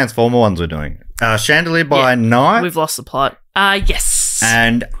these Transformer ones we're doing. Chandelier by night We've lost the plot. Yes.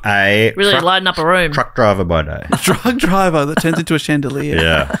 and a Really lighten up a room. truck driver by day. Drug driver that turns into a chandelier.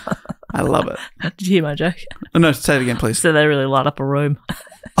 Yeah. I love it. Did you hear my joke? Oh, no, say it again, please. So they really light up a room.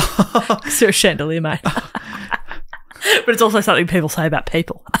 Because they're a chandelier, mate. But it's also something people say about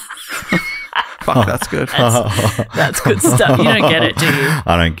people. Fuck, that's good. That's good stuff. You don't get it, do you?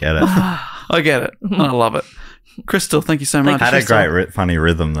 I don't get it. I get it. And I love it. Crystal, thank you so much. Had a great funny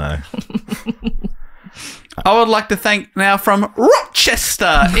rhythm though. I would like to thank now from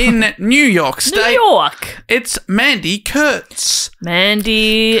Rochester in New York State. New York. It's Mandy Kurtz.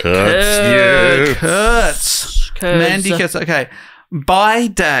 Mandy Kurtz, Kurtz. Mandy Kurtz. Okay. By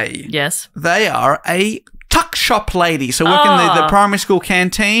day, Yes. they are a tuck shop lady. So work in the primary school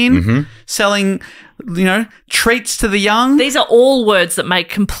canteen, selling, treats to the young. These are all words that make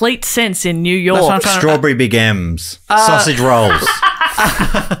complete sense in New That's what I'm York. trying to- Strawberry Big M's. Sausage rolls.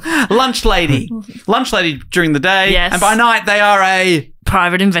 Lunch lady. Lunch lady during the day. Yes. And by night, they are a...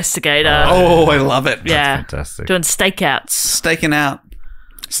 Private investigator. Oh, I love it. yeah. Fantastic. Doing stakeouts. Staking out.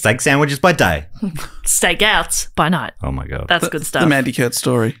 Steak sandwiches by day. Stakeouts by night. Oh my God. That's good stuff. The Mandy Kurtz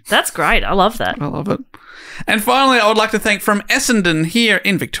story. That's great. I love that. I love it. And finally, I would like to thank from Essendon here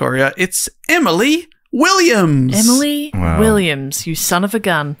in Victoria, it's Emily Williams. Emily Wow. Williams, you son of a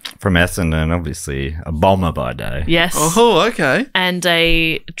gun. From Essendon, obviously a bomber by day. Yes. Oh, okay. And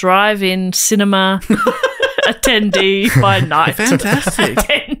a drive-in cinema attendee by night. Fantastic.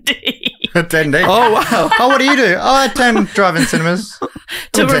 Attendee. Attendee. Oh, wow. Oh, what do you do? Oh, I attend drive-in cinemas.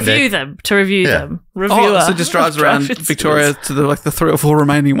 To Attendee. review them. To review Yeah. them. Reviewer. Oh, so just drives around Drive-in Victoria to the 3 or 4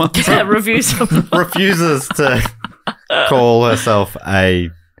 remaining ones. cinemas. Yeah, reviews them. Refuses to call herself a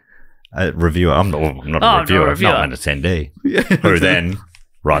reviewer. I'm not a reviewer. Not an attendee. Who then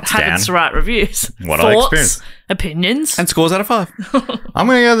writes down Happens to write reviews. what I Thoughts, experienced. opinions. And scores out of 5. I'm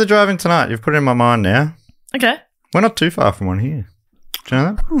going to go to the drive-in tonight. You've put it in my mind now. Okay. We're not too far from one here. Do you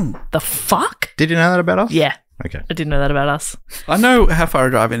know that? The fuck? Did you know that about us? Yeah. Okay. I didn't know that about us. I know how far a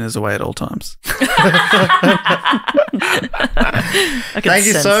drive-in is away at all times. I can Thank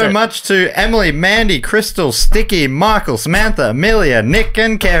you sense so it. much to Emily, Mandy, Crystal, Sticky, Michael, Samantha, Amelia, Nick,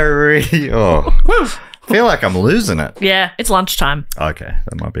 and Kerry. Oh, feel like I'm losing it. Yeah, it's lunchtime. Okay,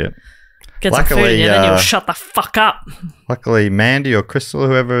 that might be it. Get some food in Luckily, you, then you'll shut the fuck up. Luckily, Mandy or Crystal,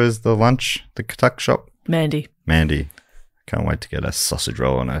 whoever is the tuck shop. Mandy. Mandy. Can't wait to get a sausage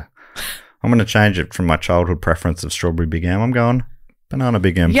roll on her. I'm going to change it from my childhood preference of strawberry Big M. I'm going banana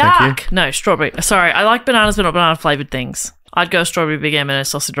Big M. Thank you. Yuck! No, strawberry. Sorry, I like bananas, but not banana-flavoured things. I'd go strawberry Big M and a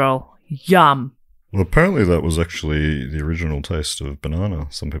sausage roll. Yum. Well, apparently that was actually the original taste of banana.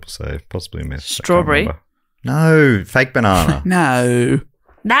 Some people say possibly a myth. I can't Strawberry? remember. No, fake banana. No.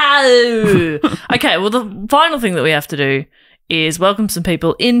 No! Okay, well, the final thing that we have to do is welcome some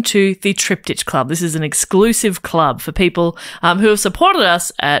people into the Triptych Club. This is an exclusive club for people who have supported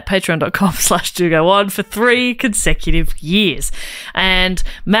us at patreon.com/dogoon for 3 consecutive years. And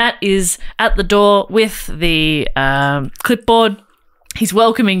Matt is at the door with the clipboard. He's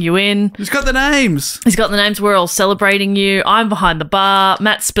welcoming you in. He's got the names. He's got the names. We're all celebrating you. I'm behind the bar.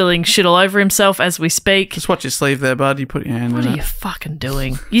 Matt's spilling shit all over himself as we speak. Just watch your sleeve there, bud. You put your hand What in are you it. fucking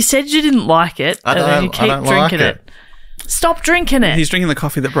doing? You said you didn't like it, and then you keep don't drinking like it. Stop drinking it. He's drinking the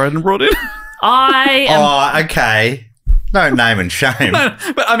coffee that Broden brought in. I am. Oh, okay. No name and shame.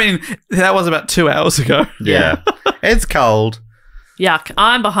 But I mean, that was about 2 hours ago. Yeah. It's cold. Yuck.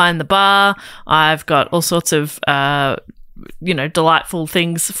 I'm behind the bar. I've got all sorts of, delightful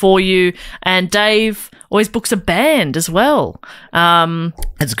things for you. And Dave always books a band as well.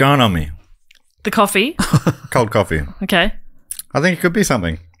 It's going on me. The coffee. Cold coffee. Okay. I think it could be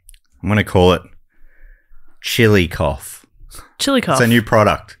something. I'm going to call it Chili Cough. Chili cough. It's a new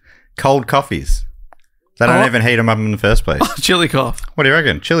product. Cold coffees. They don't Oh. even heat them up in the first place. Chili cough. What do you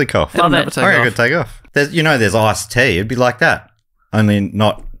reckon? Chili Cough. It'll Love never it. take I reckon it off. could take off. There's iced tea. It'd be like that. Only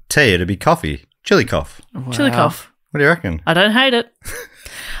not tea. It'd be coffee. Chili Cough. Chili Wow. cough. What do you reckon? I don't hate it.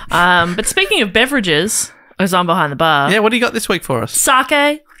 But speaking of beverages, as I'm behind the bar, Yeah, what do you got this week for us?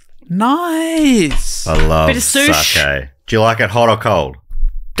 sake. Nice. I love Bit of sush. sake. Do you like it hot or cold?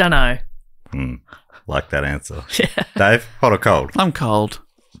 Dunno. Like that answer. Dave, hot or cold? I'm cold.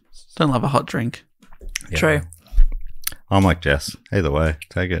 Don't love a hot drink. Yeah. True. I'm like Jess. Either way,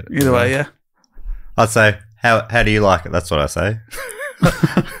 take it. Either way, yeah. I'd say, how do you like it? That's what I say.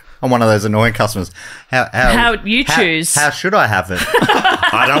 I'm one of those annoying customers. How you choose. How should I have it?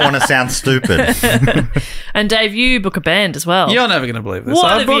 I don't want to sound stupid. And Dave, you book a band as well. You're never going to believe this. What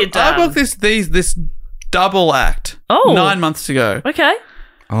I have you booked, I done? booked this double act. Oh. 9 months ago. Okay.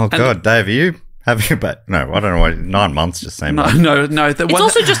 Oh, God, Dave, are you having but no, I don't know why 9 months just seemed like. No. It's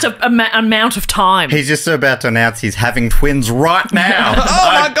also just a amount of time. He's just about to announce he's having twins right now. Oh,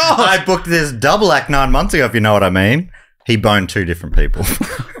 my God. I booked this double act 9 months ago, if you know what I mean. He boned 2 different people.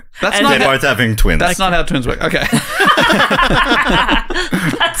 that's And not They're how, both having twins. that's not how twins work. Okay.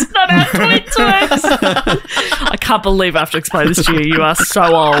 That's not how twins works. I can't believe I have to explain this to you. You are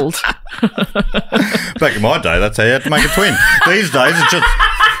so old. Back in my day, that's how you had to make a twin. These days, it's just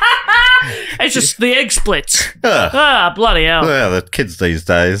It's just the egg splits. yeah, Bloody hell. the kids these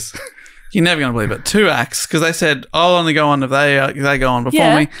days. You're never going to believe it. 2 acts, because they said, I'll only go on if they go on before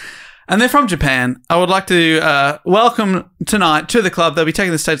Yeah. me. And they're from Japan. I would like to welcome tonight to the club. They'll be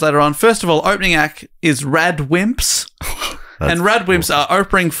taking the stage later on. First of all, opening act is Rad Wimps. And Rad Wimps are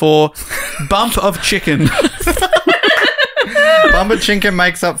opening for Bump of Chicken. Bumba Chinkin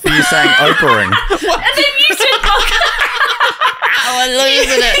makes up for you saying opering. And then you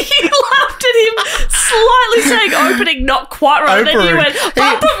said, you laughed at him slightly saying opening, not quite right. And then you Opering. went,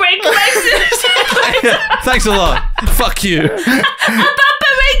 Bumper Ring makes it. Thanks a lot. Fuck you. Bumper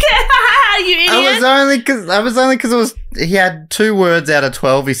Ring. You I idiot. was only because he had 2 words out of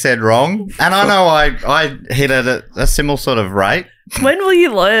 12 he said wrong, and I know I hit it at a similar sort of rate. When will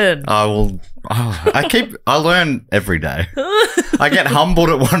you learn? I will. I learn every day. I get humbled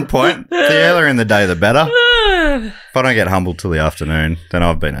at one point. The earlier in the day, the better. If I don't get humbled till the afternoon, then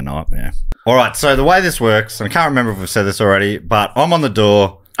I've been a nightmare. All right, so the way this works, and I can't remember if we've said this already, but I'm on the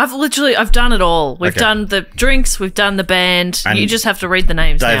door. I've done it all. We've Okay. done the drinks, we've done the band. And you just have to read the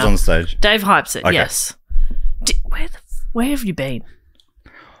names Dave's now. on stage. Dave hypes it, Okay. yes. Where have you been?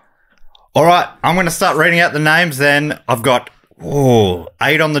 All right, I'm going to start reading out the names then. I've got 8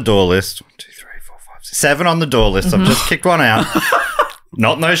 on the door list. 1, 2, 3, 4, 5, 6, 7 on the door list. I've just kicked one out.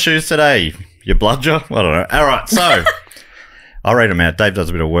 Not in those shoes today, you bludger. I don't know. All right, so I'll read them out. Dave does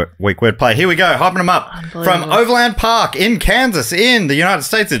a bit of weak wordplay. Here we go, hyping them up. From Overland Park in Kansas in the United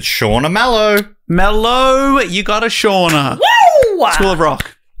States, it's Shauna Mallow. Mellow, you got a Shauna. Woo! School of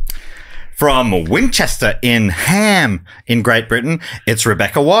Rock. From Winchester in Ham in Great Britain, it's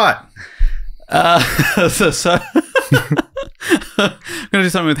Rebecca White. So I'm gonna do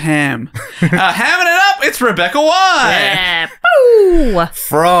something with ham. Hamming it up. It's Rebecca White. Yeah. Boo!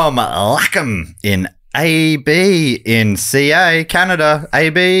 From Lackham in AB in CA, Canada.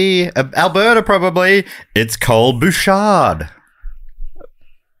 AB, Alberta probably. It's Cole Bouchard.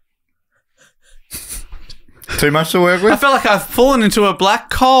 Too much to work I with? feel like I've fallen into a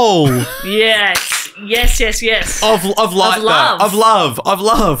black hole Yes. of light, Of love. though. Of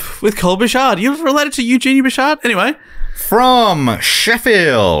love with Cole Bouchard. You're related to Eugenie Bouchard? Anyway. From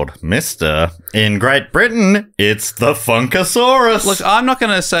Sheffield, Mr. In Great Britain, it's the Funkasaurus. Look, I'm not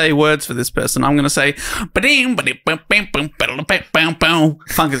going to say words for this person. I'm going to say funky.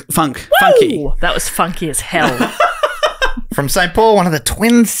 Ooh, that was funky as hell. From St. Paul, one of the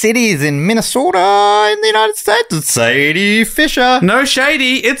twin cities in Minnesota in the United States, it's Sadie Fisher. No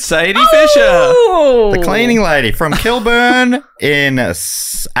shady, it's Sadie Fisher. Ooh. The cleaning lady. From Kilburn in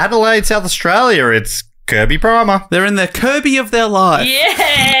Adelaide, South Australia, it's Kirby Primer. They're in the Kirby of their life.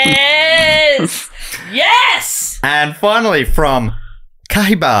 Yes. Yes. And finally, from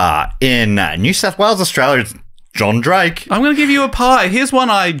Kahibar in New South Wales, Australia, it's John Drake. I'm going to give you a pie. Here's one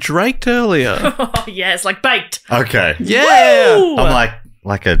I draked earlier. Oh, yes, like baked. Okay. Yeah. Woo! I'm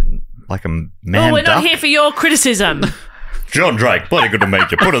like a man Oh, we're duck. not here for your criticism. John Drake, bloody good to meet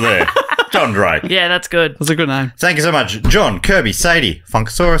you. Put her there. John Drake. Yeah, that's good. That's a good name. Thank you so much, John, Kirby, Sadie,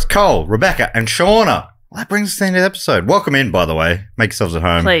 Funkasaurus, Cole, Rebecca, and Shauna. Well, that brings us to the end of the episode. Welcome in, by the way. Make yourselves at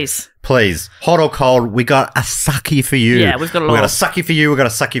home. Please. Hot or cold, we got a sucky for you. Yeah, we've got a lot. We got a sucky for you. We got a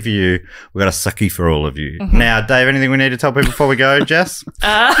sucky for you. We got a sucky for all of you. Now, Dave, anything we need to tell people before we go, Jess?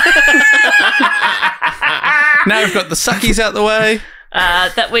 Now we've got the suckies out the way.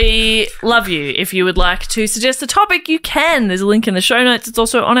 That we love you. If you would like to suggest a topic, you can. There's a link in the show notes. It's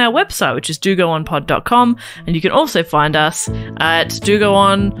also on our website, which is dogoonpod.com. And you can also find us at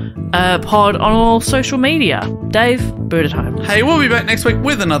dogoonpod on all social media. Dave, boot at home. Hey, we'll be back next week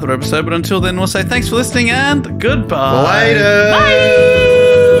with another episode, but until then, we'll say thanks for listening and goodbye.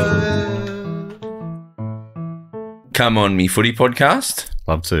 Later. Come on, me footy podcast.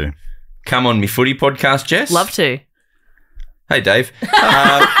 Love to. Come on, me footy podcast, Jess. Love to. Hey, Dave.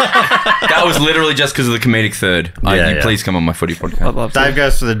 That was literally just because of the comedic third. Yeah. Please come on my footy I'd podcast. love Dave to.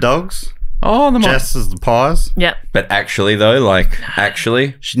 goes for the dogs. Oh, the Jess is the pies. Yep. But actually, though,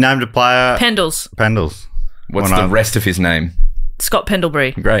 actually, She named a player Pendles. Pendles. what's Well, the no. rest of his name? Scott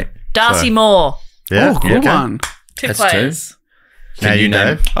Pendlebury. Great. Darcy So- Moore. Yeah. Oh, cool okay. one. Two That's players. Now Can you, you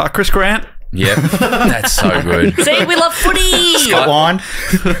name- Dave. Chris Grant, Yep. That's so good. See, we love footy. Scott Wine.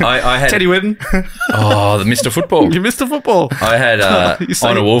 I had Teddy Whitten. the Mr. Football. You missed the football. I had You say-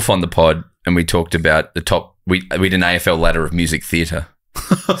 Honor Wolf on the pod, and we talked about the top. We did an AFL ladder of music theatre.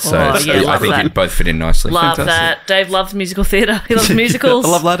 So Oh, yeah, I love think that. you'd both fit in nicely. Love Fantastic. that. Dave loves musical theatre. He loves musicals. I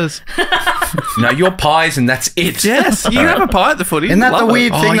love ladders. No, you're pies, and that's it. Yes, you have a pie at the footy. Isn't that Love the it.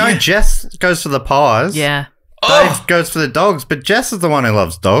 weird thing, though? yeah. Jess goes for the pies. Yeah. Dave goes for the dogs, but Jess is the one who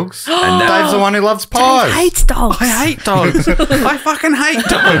loves dogs. And Dave's the one who loves pies. Hates dogs. I hate dogs. I fucking hate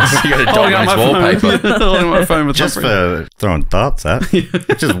dogs. You got a dog Holding on up his my wallpaper. phone. Holding my phone with Just something. for throwing darts at.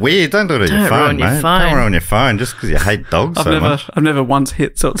 Which is weird. Don't do it on your Don't phone, ruin your mate. phone. Don't ruin your phone just because you hate dogs so much. I've never once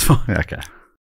hit, so it's fine. Okay.